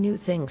seen many new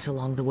things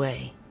along the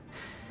way.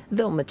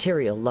 Though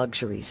material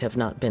luxuries have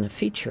not been a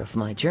feature of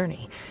my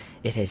journey,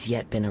 it has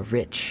yet been a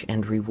rich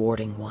and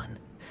rewarding one.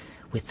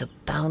 with the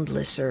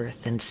boundless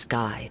earth and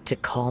sky to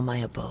call my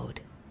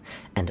abode,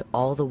 and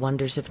all the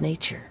wonders of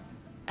nature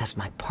as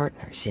my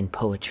partners in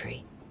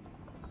poetry.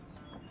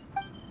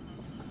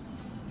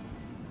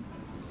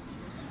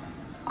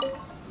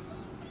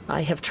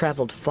 I have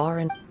traveled far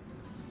and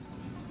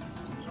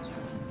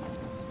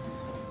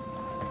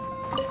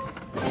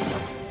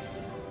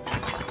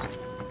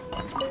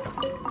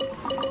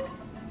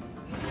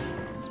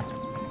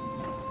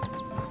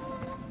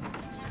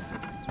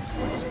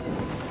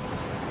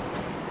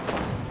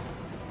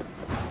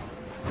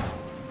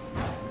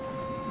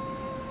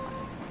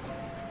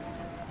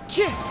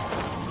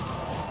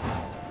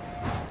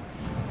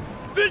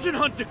Vision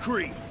Hunt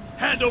Decree!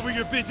 Hand over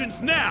your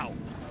visions now!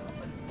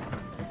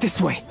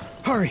 This way!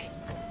 Hurry!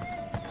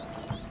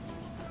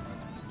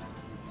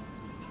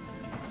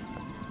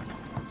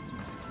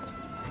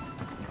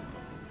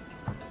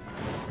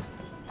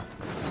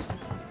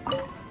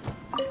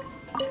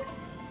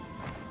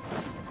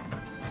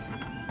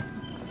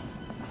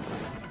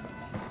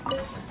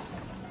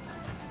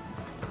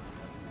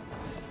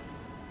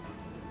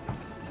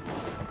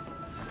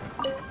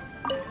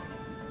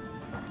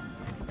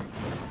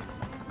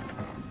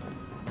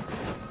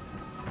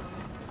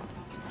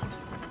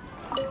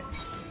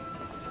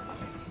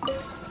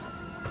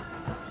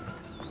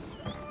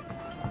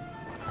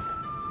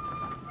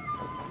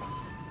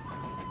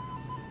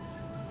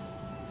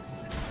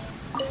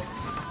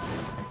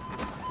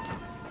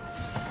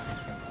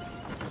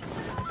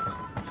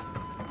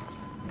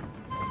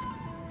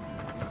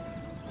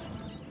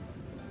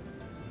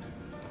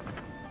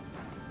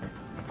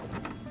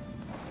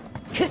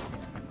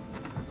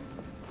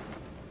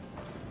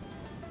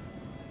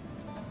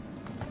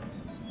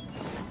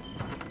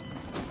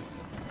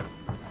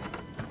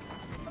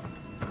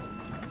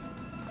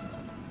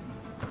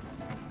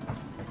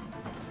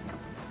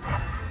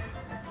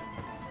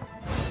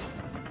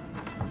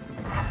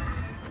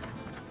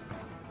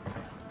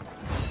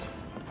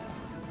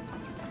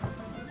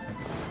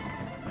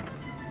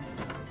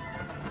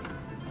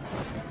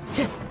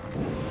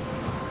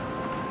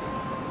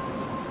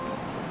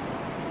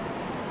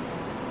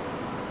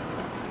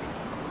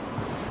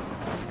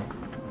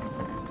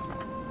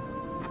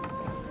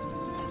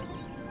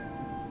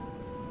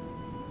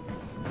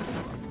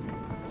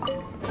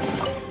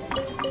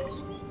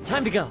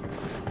 Time to go.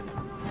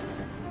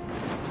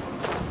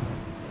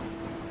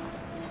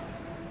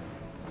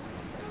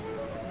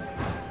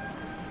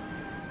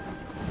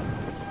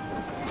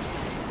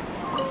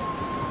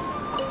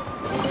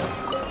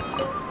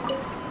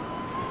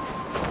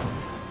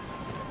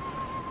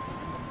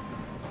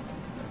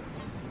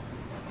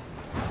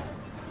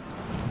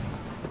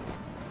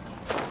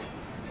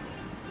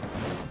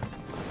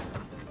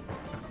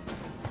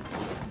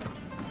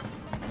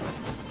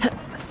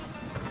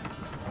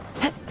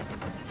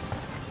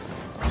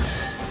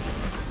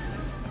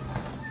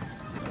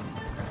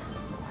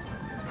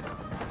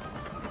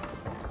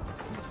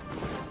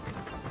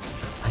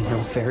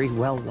 Very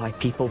well why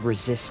people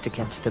resist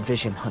against the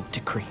Vision Hunt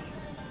Decree.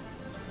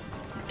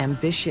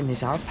 Ambition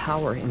is our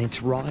power in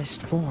its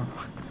rawest form.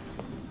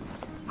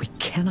 We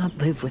cannot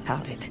live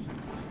without it.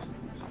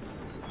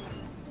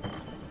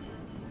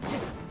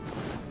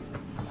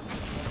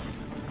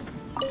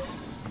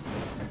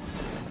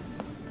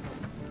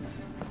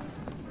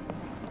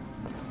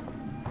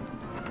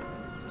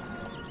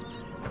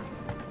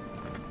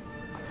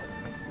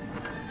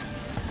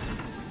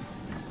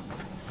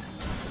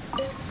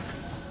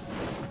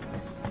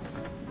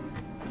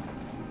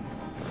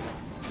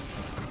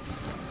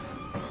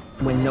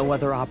 When no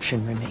other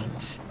option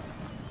remains,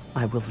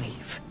 I will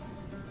leave.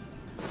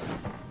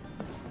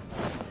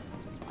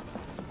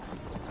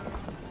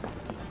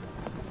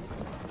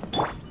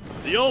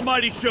 The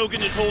Almighty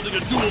Shogun is holding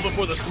a duel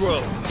before the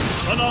throne.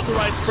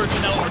 Unauthorized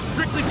personnel are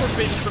strictly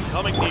forbidden from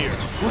coming near.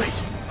 Wait,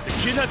 the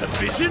kid has a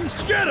vision?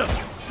 Get him!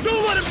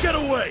 Don't let him get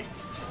away!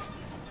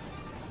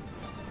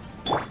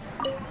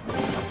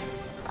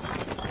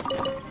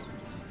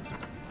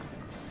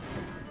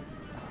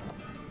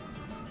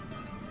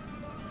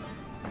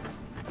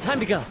 Time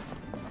to go.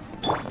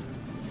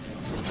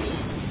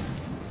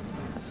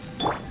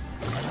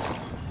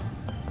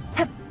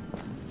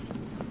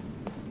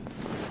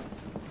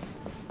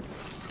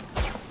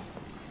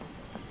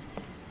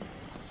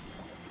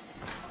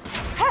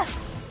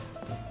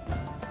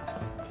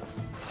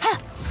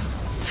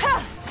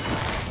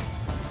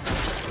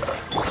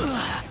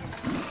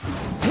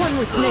 One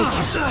with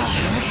nature.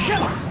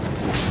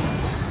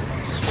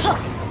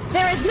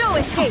 There is no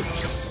escape.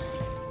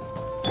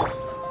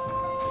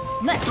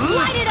 Let's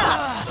light it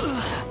up!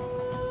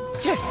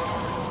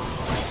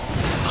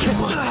 You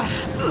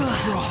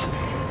must draw.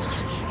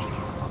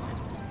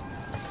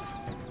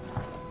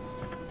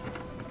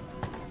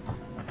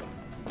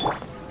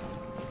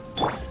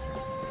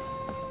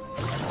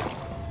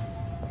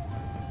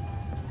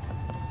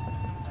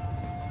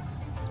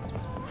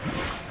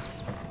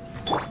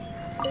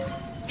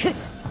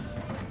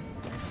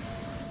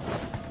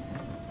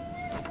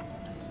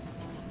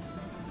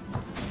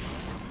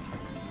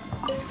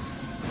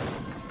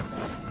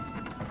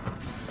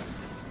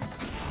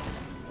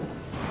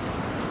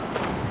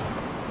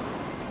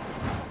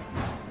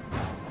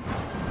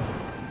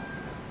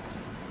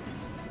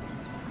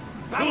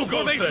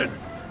 Battle formation!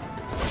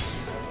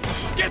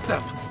 Get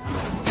them!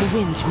 The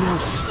wind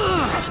knows me.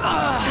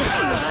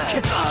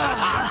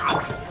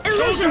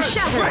 Illusion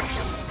shattered!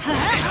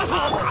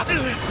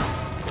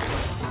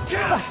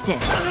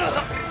 Busted!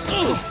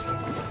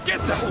 Get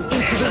them!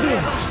 Into the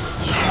wind!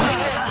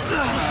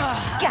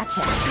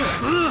 Gotcha!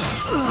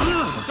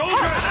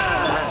 Soldiers!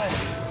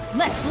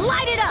 Let's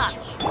light it up!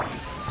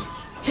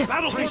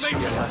 Battle formation!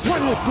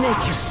 One with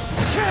nature.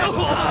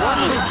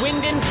 One with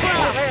wind and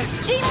fire.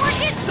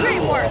 Teamwork is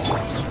dreamwork!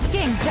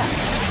 Game's up!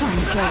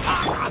 Time's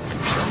up!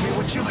 Show me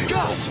what you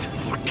got!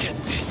 Forget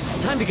this!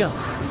 Time to go.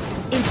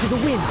 Into the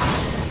wind.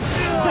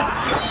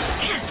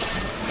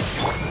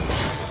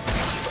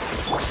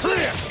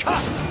 Clear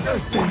cut!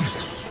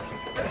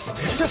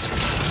 Bested.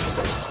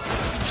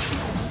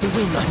 The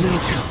wind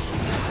knows me.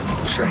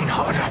 Train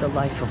harder. The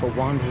life of a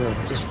wanderer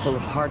is full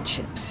of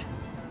hardships.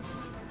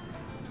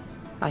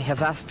 I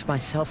have asked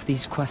myself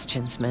these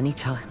questions many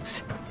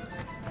times.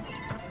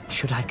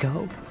 Should I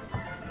go?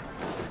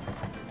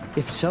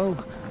 If so,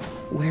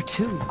 where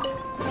to?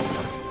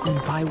 And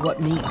by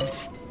what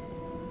means?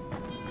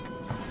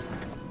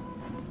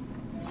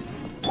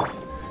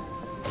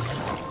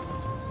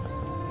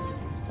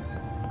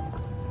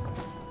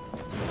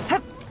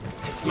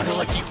 It's my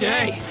lucky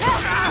day!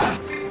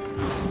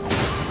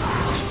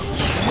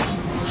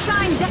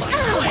 Shine down!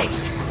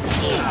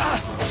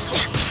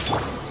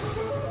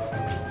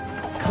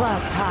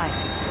 Clouds high,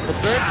 the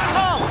birds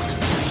call!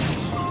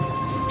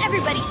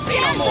 Everybody Say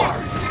no stand more!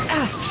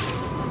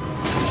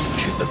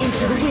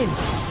 Into the wind!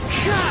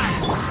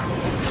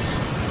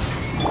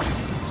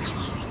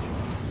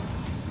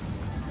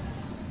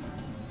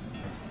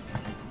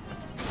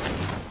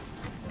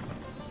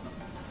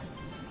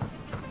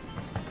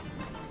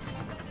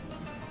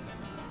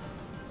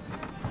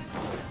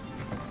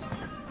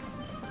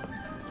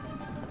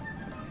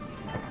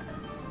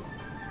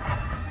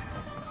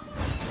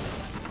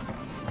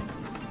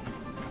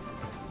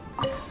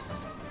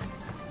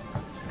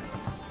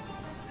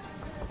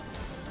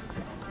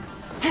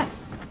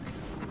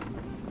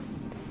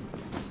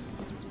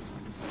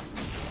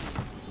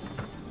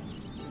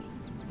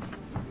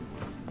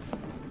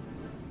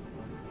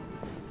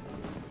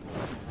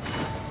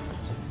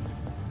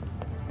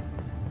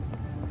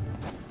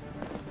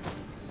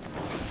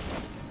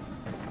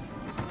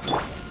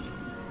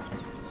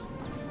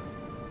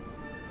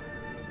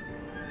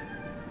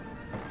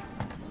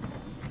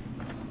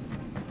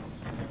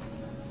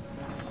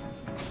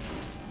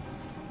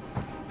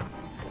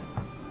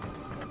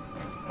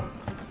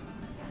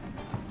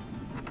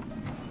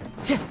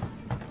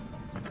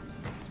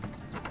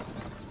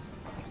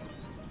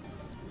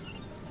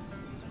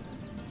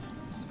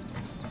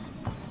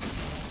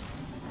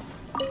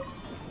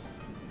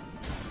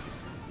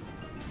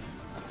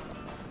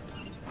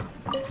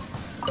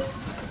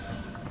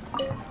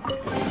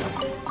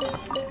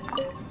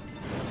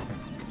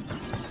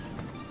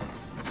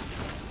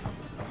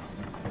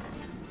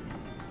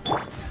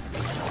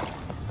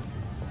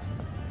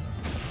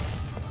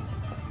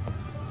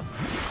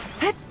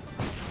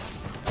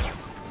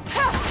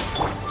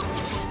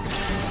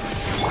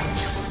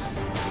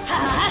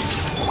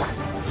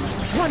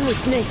 One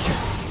with nature.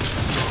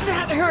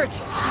 That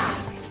hurts.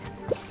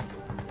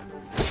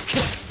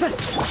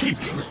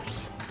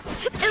 Keepers.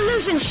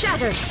 Illusion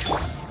shattered!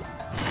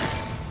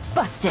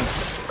 Busted!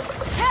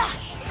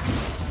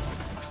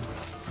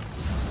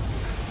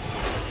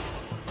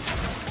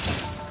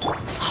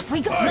 Off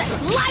we go!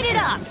 Let's light it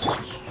up!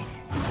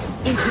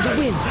 Into the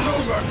wind.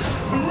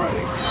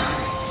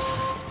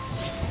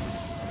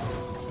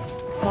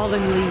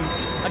 Fallen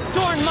leaves,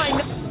 adorn my...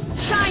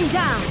 Shine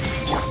down!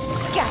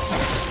 Gotcha!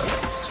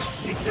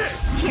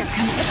 Here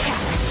comes the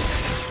catch!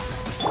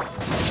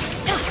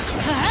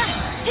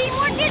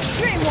 Teamwork is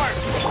dreamwork!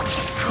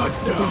 Cut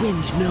The down.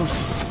 wind knows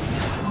me.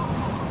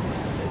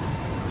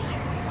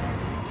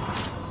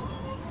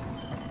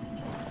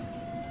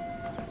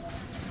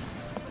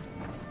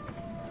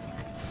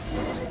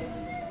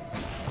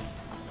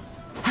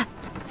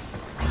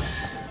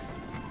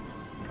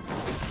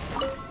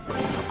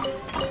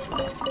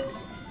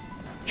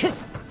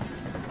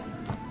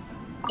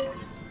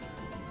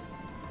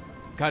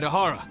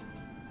 Kazuha,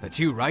 that's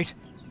you, right?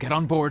 Get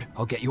on board,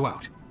 I'll get you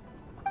out.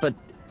 But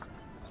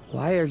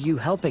why are you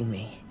helping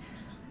me?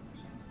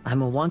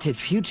 I'm a wanted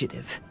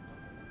fugitive.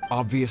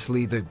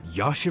 Obviously the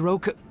Yashiro...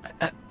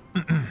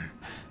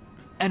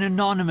 An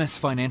anonymous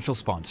financial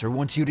sponsor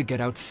wants you to get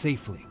out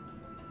safely.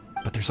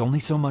 But there's only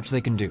so much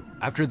they can do.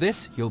 After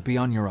this, you'll be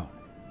on your own.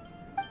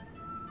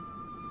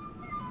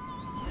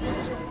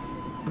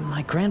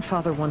 My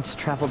grandfather once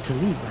traveled to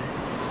Liyue,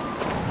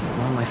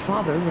 while my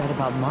father read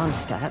about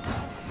Mondstadt.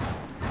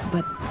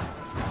 But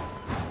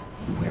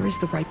where is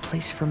the right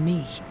place for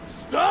me?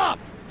 Stop!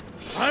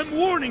 I'm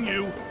warning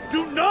you,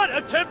 do not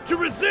attempt to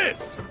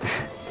resist!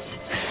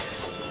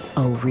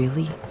 Oh,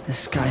 really? The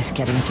sky's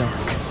getting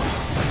dark.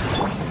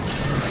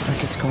 Looks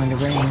like it's going to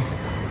rain.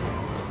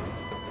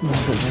 Will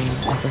the rain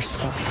ever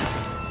stop?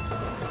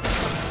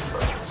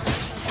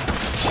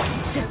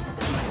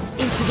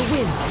 Into the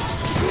wind!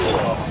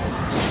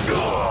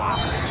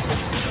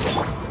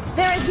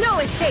 There is no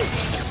escape!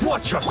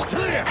 Watch your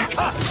step!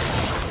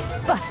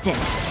 Busted!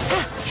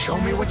 Show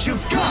me what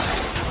you've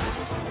got!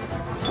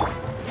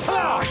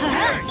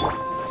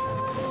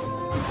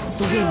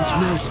 The wind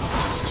knows me.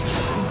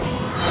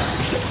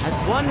 As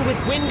one with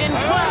wind and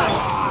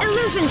cloud!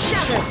 Illusion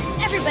shattered!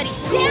 Everybody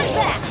stand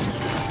back!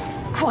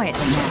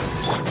 Quietly now.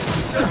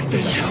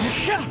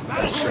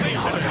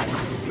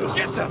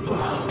 Get them!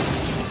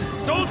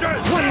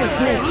 Soldiers! One with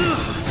nature!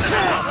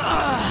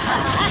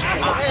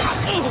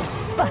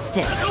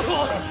 Busted!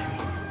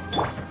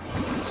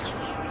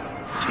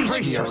 Teach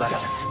me your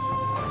lesson.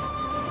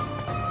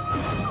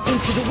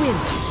 Into the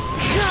wind!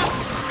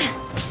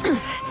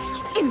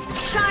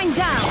 Shine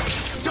down!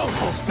 Don't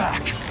hold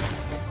back!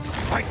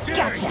 I dare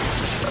Gotcha! you.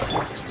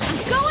 I'm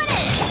going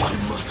in!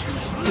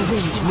 The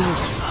wind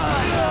knows me.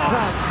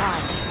 Clouds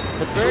high.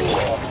 The birds...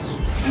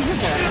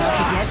 Things are about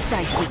to get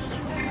dicey.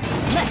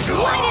 Let's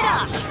light it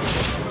up!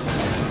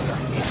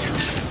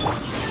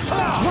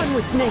 One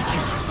with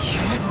nature.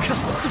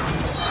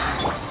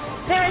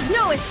 There is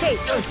no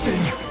escape!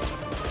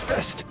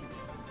 Best.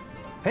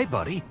 Hey,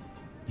 buddy.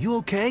 You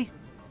okay?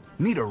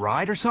 Need a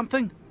ride or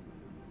something?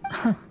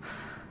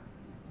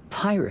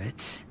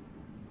 Pirates?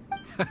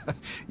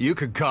 You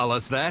could call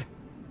us that.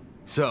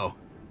 So,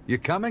 you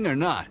coming or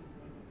not?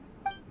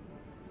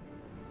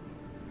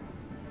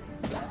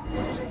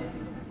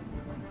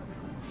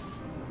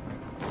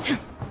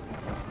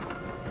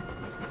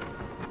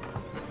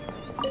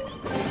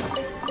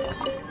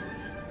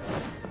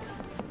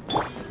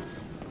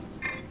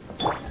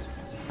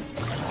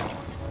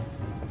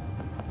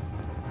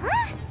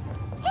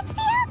 It's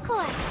the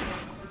Encore!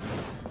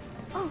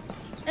 Oh,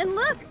 and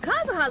look,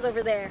 Kazuha's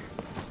over there.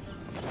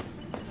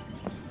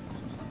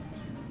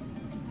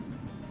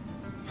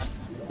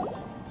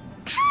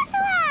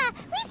 Kazuha!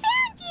 We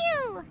found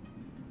you!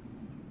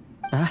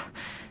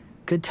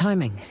 Good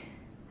timing.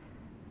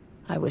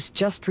 I was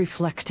just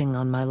reflecting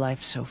on my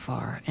life so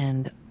far,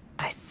 and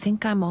I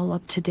think I'm all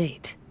up to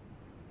date.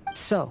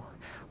 So,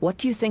 what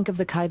do you think of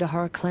the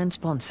Kaidahara clan's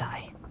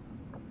bonsai?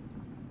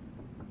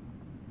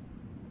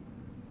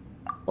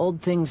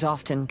 Old things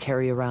often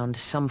carry around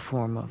some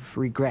form of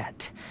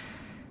regret.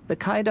 The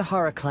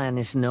Kaidahara clan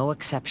is no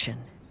exception.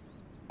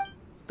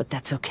 But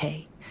that's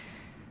okay.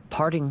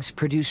 Partings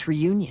produce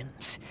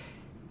reunions.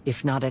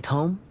 If not at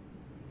home,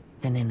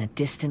 then in a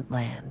distant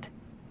land.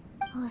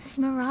 Oh, this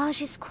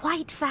Mirage is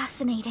quite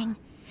fascinating.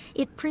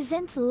 It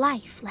presents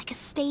life like a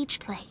stage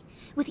play,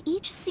 with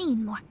each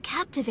scene more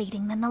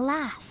captivating than the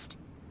last.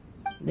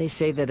 They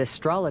say that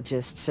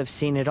astrologists have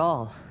seen it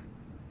all.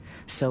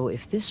 So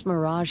if this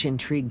Mirage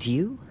intrigued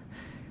you,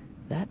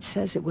 that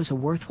says it was a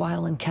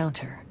worthwhile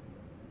encounter.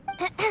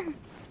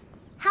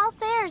 How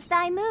fares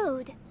thy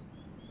mood?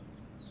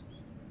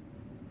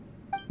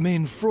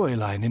 Main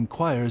Fräulein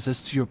inquires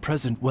as to your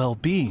present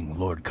well-being,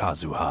 Lord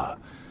Kazuha,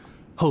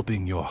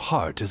 hoping your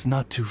heart is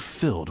not too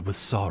filled with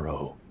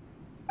sorrow.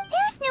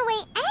 There's no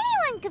way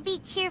anyone could be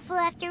cheerful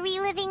after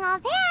reliving all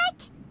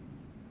that!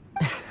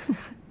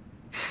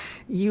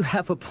 You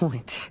have a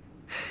point.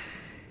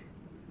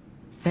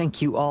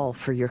 Thank you all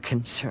for your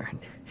concern.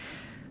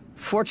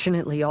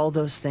 Fortunately, all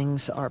those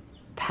things are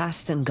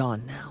past and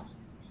gone now.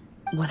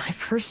 When I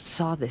first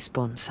saw this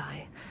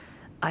bonsai,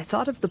 I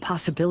thought of the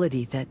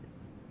possibility that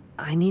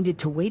I needed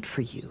to wait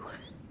for you.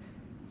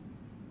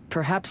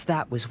 Perhaps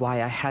that was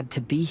why I had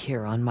to be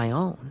here on my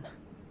own.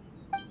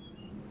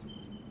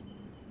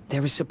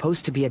 There was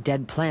supposed to be a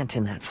dead plant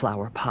in that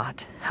flower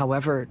pot.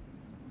 However,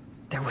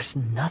 there was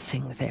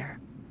nothing there.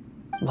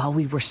 While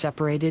we were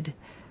separated,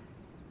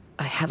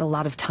 I had a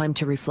lot of time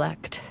to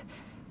reflect.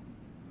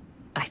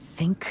 I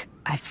think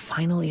I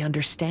finally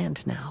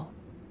understand now.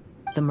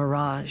 The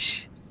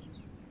Mirage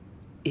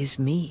is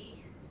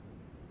me.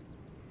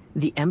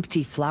 The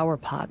empty flower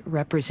pot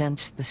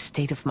represents the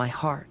state of my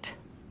heart.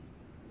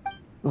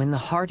 When the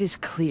heart is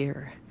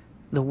clear,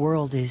 the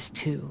world is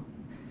too.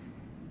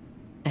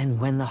 And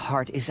when the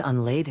heart is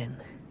unladen,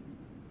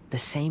 the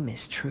same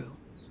is true.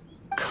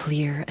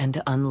 Clear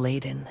and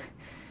unladen.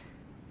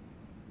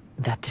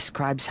 That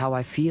describes how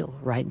I feel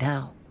right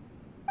now.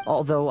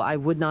 Although I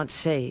would not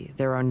say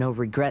there are no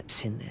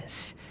regrets in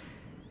this.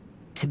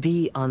 To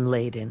be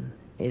unladen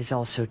is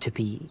also to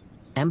be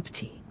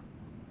empty.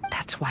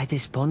 That's why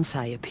this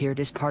bonsai appeared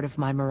as part of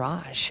my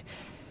Mirage.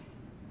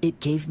 It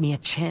gave me a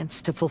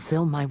chance to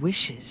fulfill my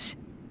wishes.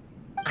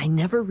 I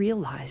never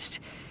realized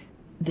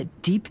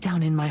that deep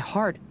down in my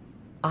heart,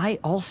 I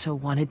also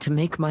wanted to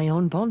make my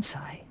own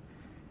bonsai.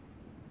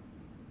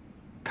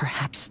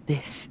 Perhaps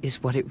this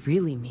is what it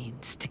really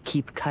means to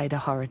keep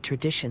Kaidahara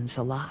traditions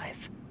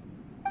alive.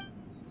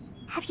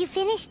 Have you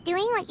finished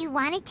doing what you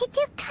wanted to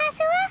do,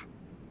 Kazuha?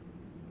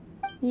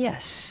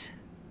 Yes,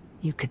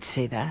 you could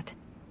say that.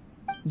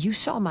 You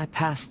saw my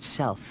past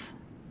self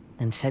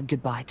and said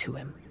goodbye to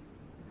him.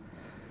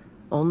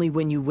 Only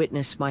when you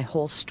witness my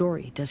whole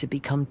story does it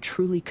become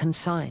truly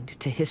consigned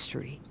to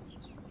history.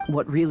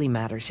 What really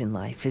matters in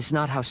life is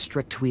not how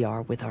strict we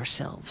are with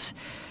ourselves,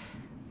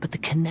 but the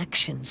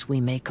connections we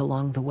make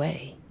along the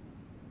way.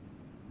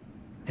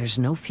 there's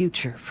no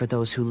future for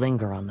those who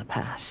linger on the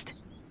past.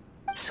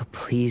 So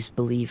please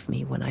believe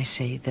me when I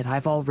say that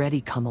I've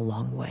already come a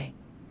long way,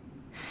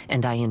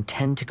 and I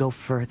intend to go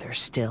further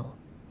still.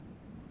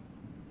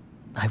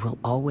 I will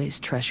always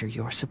treasure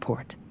your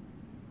support.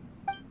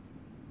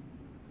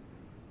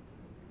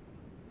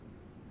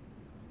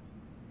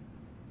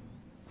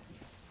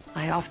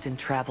 I often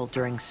travel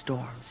during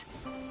storms,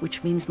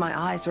 which means my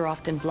eyes are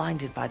often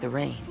blinded by the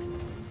rain.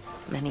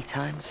 Many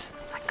times,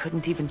 I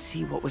couldn't even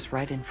see what was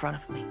right in front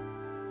of me.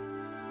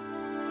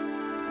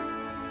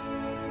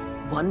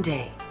 One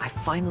day, I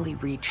finally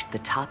reached the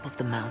top of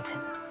the mountain.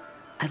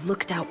 I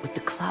looked out with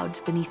the clouds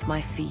beneath my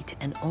feet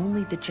and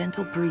only the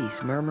gentle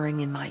breeze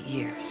murmuring in my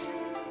ears.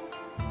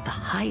 The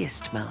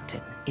highest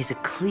mountain is a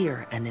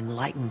clear and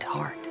enlightened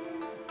heart.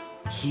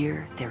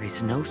 Here, there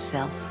is no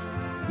self,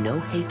 no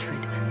hatred,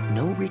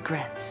 no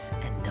regrets,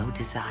 and no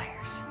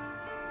desires.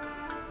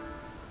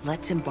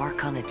 Let's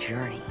embark on a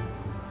journey,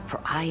 for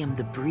I am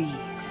the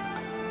breeze.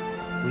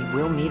 We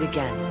will meet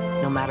again,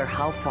 no matter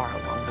how far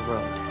along the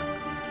road.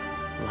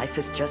 Life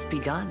has just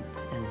begun,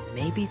 and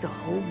maybe the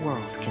whole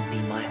world can be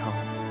my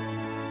home.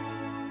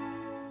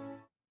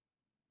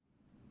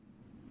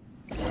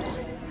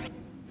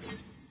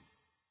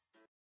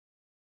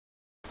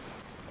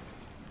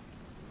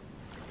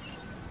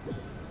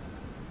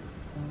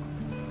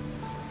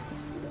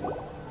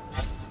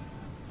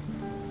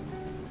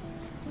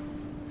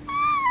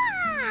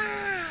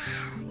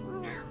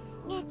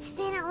 It's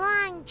been a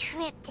long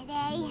trip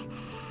today.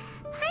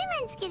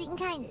 Paimon's getting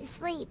kind of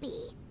sleepy.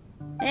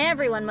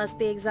 Everyone must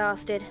be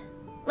exhausted.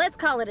 Let's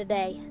call it a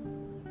day.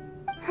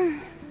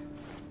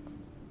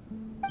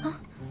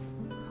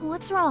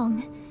 What's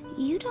wrong?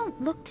 You don't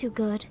look too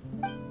good.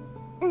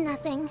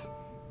 Nothing.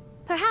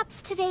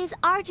 Perhaps today's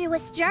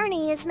arduous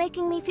journey is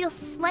making me feel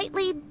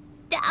slightly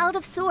out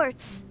of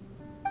sorts.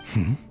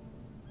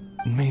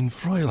 Main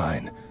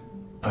Fräulein,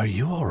 are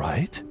you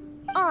alright?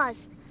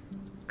 Oz,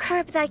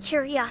 curb thy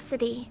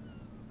curiosity.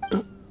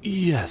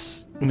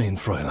 Yes, Main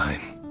Fräulein.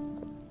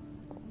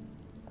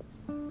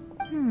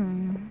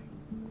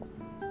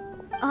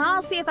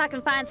 I'll see if I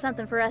can find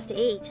something for us to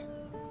eat.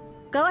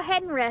 Go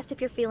ahead and rest if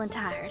you're feeling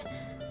tired.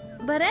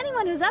 But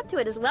anyone who's up to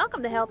it is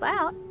welcome to help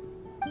out.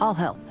 I'll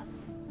help.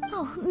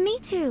 Oh, me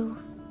too.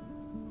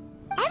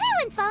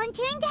 Everyone's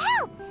volunteering to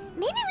help.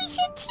 Maybe we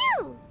should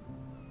too.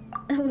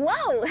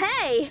 Whoa,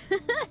 hey!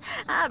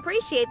 I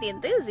appreciate the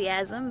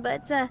enthusiasm,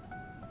 but,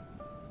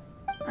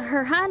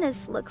 Her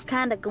Highness looks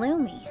kinda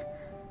gloomy.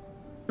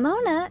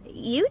 Mona,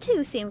 you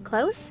two seem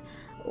close.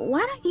 Why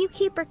don't you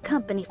keep her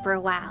company for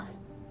a while?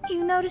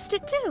 You noticed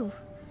it too.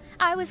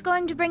 I was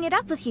going to bring it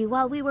up with you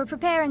while we were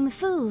preparing the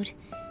food.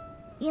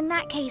 In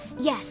that case,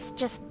 yes,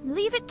 just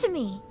leave it to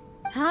me.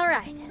 All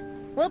right,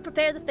 we'll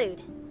prepare the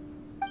food.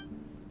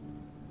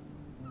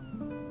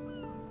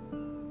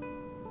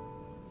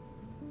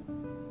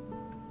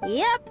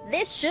 Yep,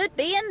 this should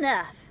be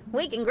enough.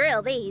 We can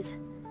grill these.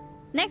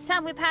 Next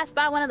time we pass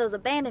by one of those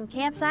abandoned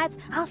campsites,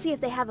 I'll see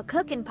if they have a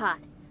cooking pot.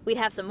 We'd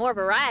have some more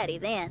variety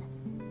then.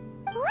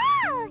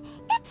 Wow,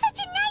 that's such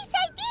a nice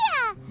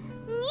idea!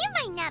 You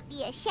might not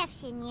be a chef,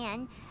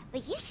 Xinyan,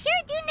 but you sure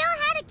do know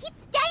how to keep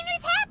the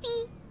diners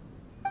happy.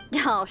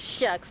 Oh,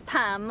 shucks,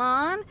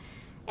 Paimon.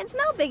 It's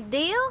no big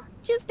deal.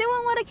 Just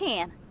doing what I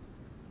can.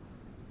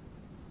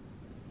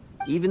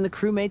 Even the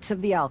crewmates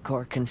of the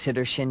Alcor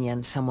consider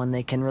Xinyan someone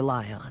they can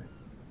rely on.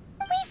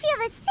 We feel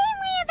the same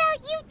way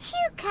about you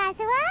too,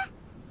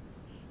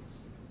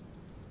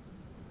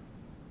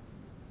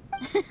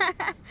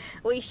 Kazuha.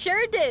 We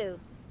sure do.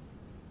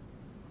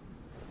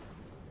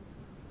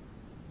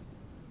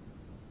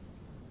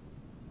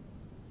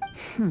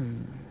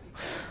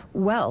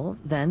 Well,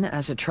 then,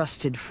 as a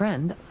trusted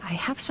friend, I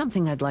have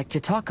something I'd like to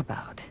talk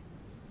about.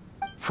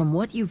 From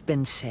what you've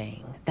been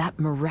saying, that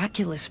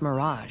miraculous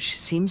Mirage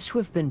seems to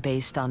have been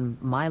based on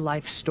my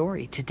life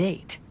story to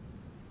date.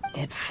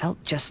 It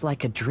felt just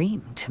like a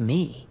dream to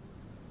me.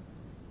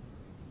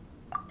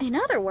 In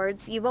other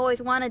words, you've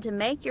always wanted to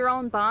make your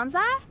own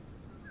bonsai?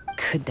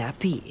 Could that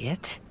be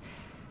it?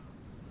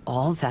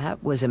 All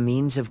that was a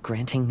means of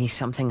granting me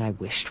something I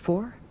wished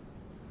for?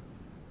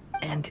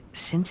 And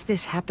since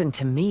this happened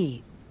to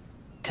me,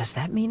 does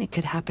that mean it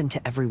could happen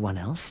to everyone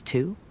else,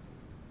 too?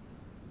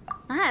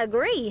 I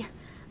agree,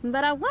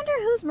 but I wonder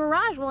whose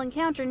Mirage we'll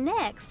encounter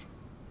next.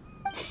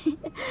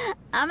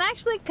 I'm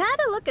actually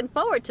kinda looking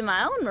forward to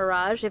my own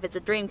Mirage if it's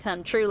a dream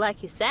come true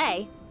like you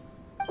say.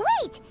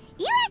 Wait,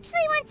 you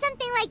actually want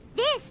something like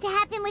this to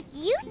happen with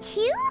you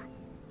too?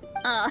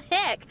 Oh,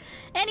 heck.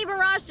 Any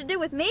Mirage to do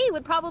with me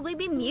would probably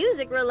be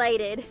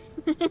music-related.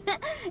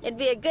 It'd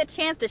be a good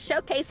chance to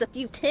showcase a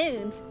few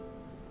tunes.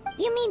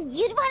 You mean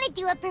you'd want to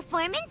do a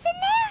performance in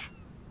there?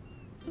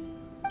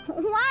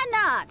 Why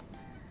not?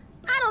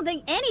 I don't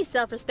think any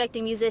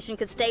self-respecting musician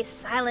could stay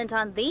silent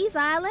on these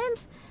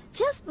islands.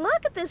 Just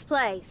look at this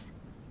place.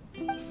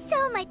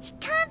 So much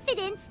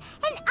confidence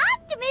and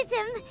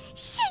optimism!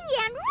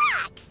 Xinyan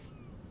rocks!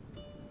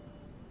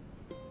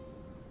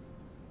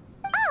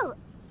 Oh,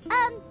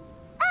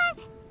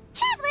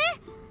 Traveler,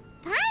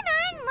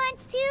 Paimon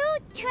wants to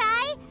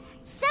try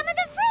some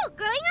fruit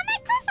growing on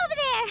that cliff over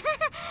there.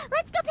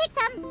 Let's go pick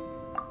some.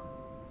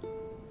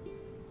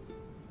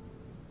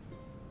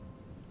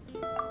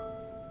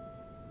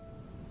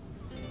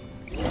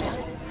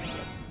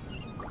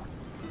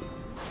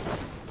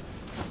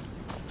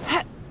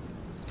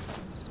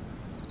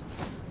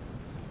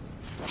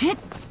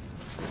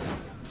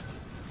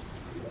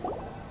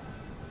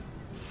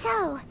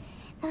 So,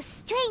 those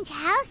strange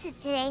houses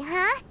today,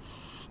 huh?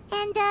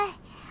 And,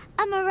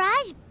 a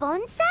Mirage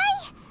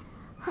bonsai?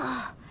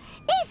 Oh,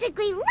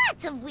 basically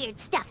lots of weird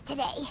stuff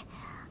today.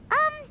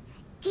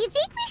 Do you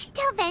think we should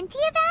tell Venti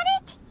about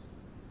it?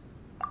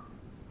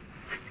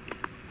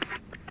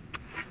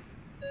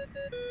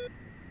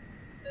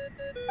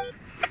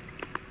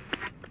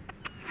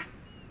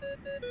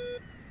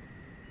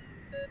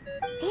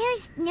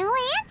 There's no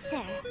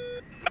answer.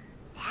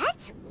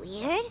 That's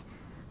weird.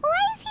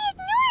 Why is he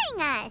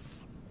ignoring us?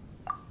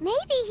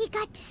 Maybe he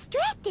got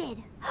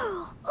distracted.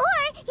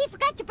 Or he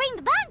forgot to bring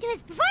the bomb to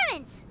his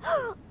performance.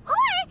 Or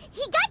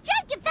he got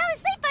drunk and fell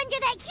asleep under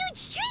that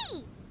huge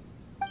tree.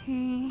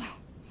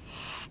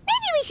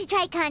 Maybe we should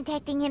try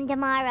contacting him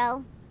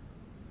tomorrow.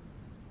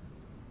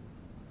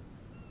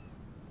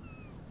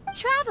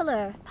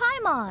 Traveler,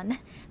 Paimon.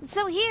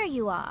 So here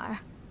you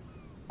are.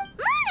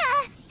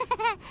 Mona!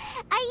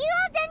 Are you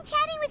all done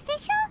chatting with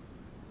Fischl?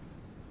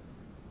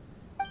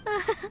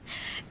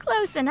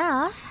 Close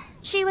enough.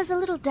 She was a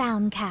little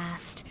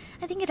downcast.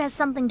 I think it has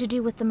something to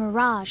do with the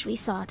Mirage we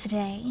saw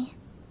today.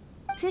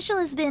 Fischl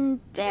has been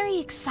very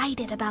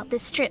excited about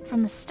this trip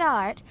from the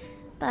start,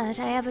 but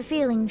I have a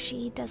feeling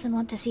she doesn't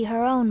want to see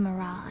her own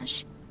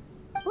Mirage.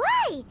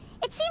 Why?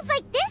 It seems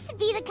like this would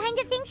be the kind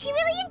of thing she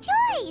really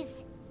enjoys.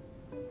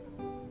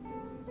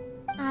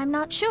 I'm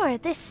not sure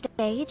at this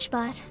stage,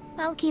 but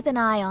I'll keep an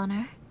eye on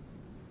her.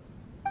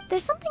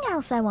 There's something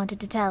else I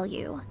wanted to tell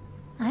you.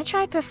 I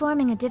tried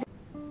performing a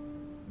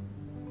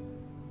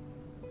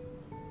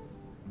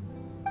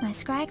My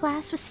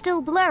scryglass was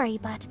still blurry,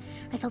 but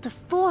I felt a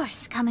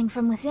force coming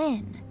from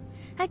within.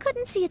 I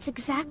couldn't see its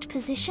exact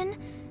position,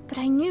 but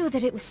I knew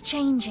that it was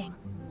changing.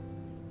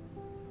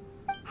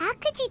 How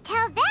could you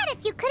tell that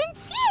if you couldn't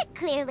see it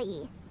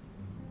clearly?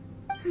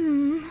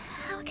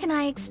 How can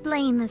I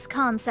explain this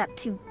concept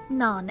to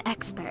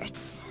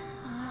non-experts?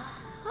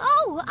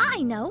 Oh,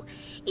 I know.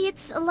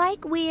 It's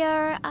like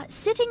we're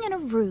sitting in a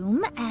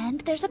room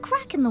and there's a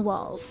crack in the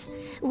walls.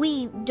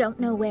 We don't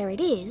know where it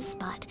is,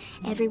 but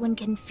everyone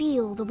can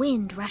feel the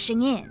wind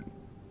rushing in.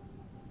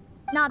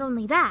 Not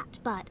only that,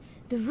 but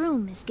the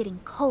room is getting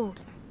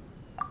colder.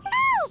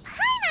 Oh,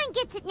 Paimon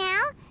gets it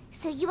now.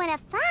 So you want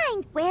to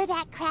find where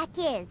that crack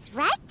is,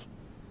 right?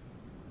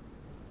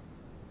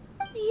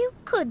 You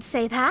could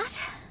say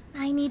that.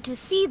 I need to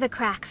see the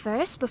crack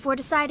first before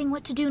deciding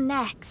what to do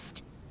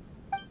next.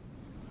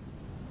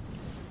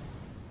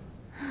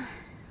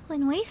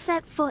 When we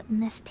set foot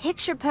in this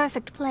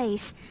picture-perfect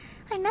place,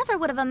 I never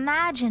would have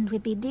imagined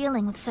we'd be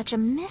dealing with such a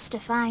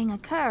mystifying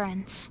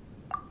occurrence.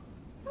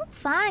 Well,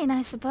 fine,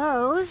 I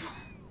suppose.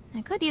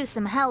 I could use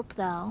some help,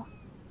 though.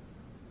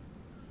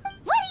 What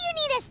do you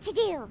need us to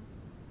do?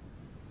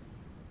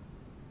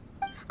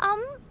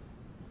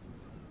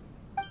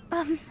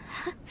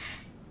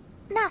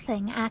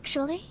 Nothing,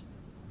 actually.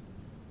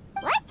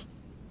 What?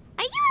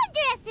 Are you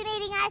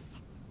underestimating us?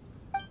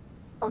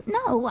 Oh,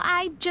 no,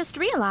 I just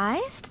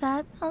realized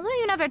that although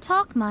you never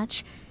talk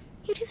much,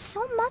 you do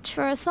so much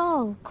for us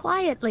all,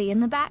 quietly in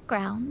the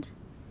background.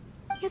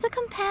 You're the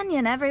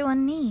companion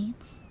everyone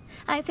needs.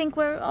 I think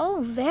we're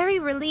all very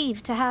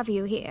relieved to have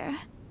you here.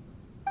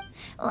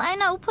 Well, I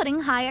know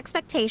putting high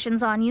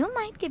expectations on you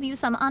might give you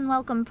some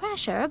unwelcome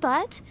pressure,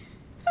 but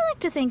I like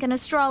to think an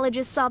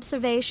astrologist's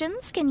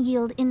observations can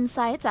yield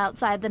insights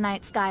outside the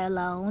night sky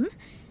alone.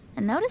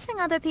 And noticing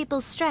other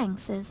people's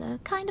strengths is a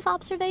kind of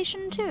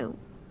observation, too.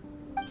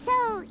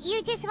 So,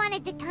 you just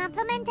wanted to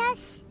compliment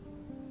us?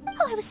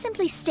 Oh, I was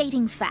simply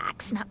stating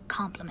facts, not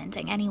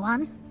complimenting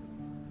anyone.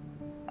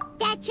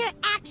 That you're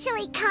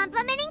actually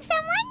complimenting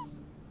someone?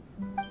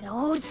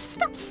 Oh,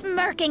 stop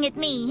smirking at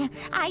me!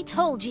 I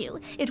told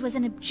you, it was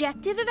an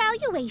objective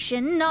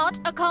evaluation, not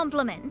a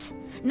compliment.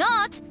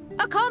 Not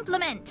a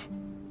compliment!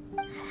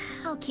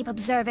 I'll keep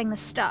observing the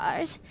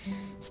stars.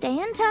 Stay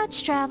in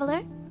touch,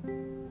 Traveler.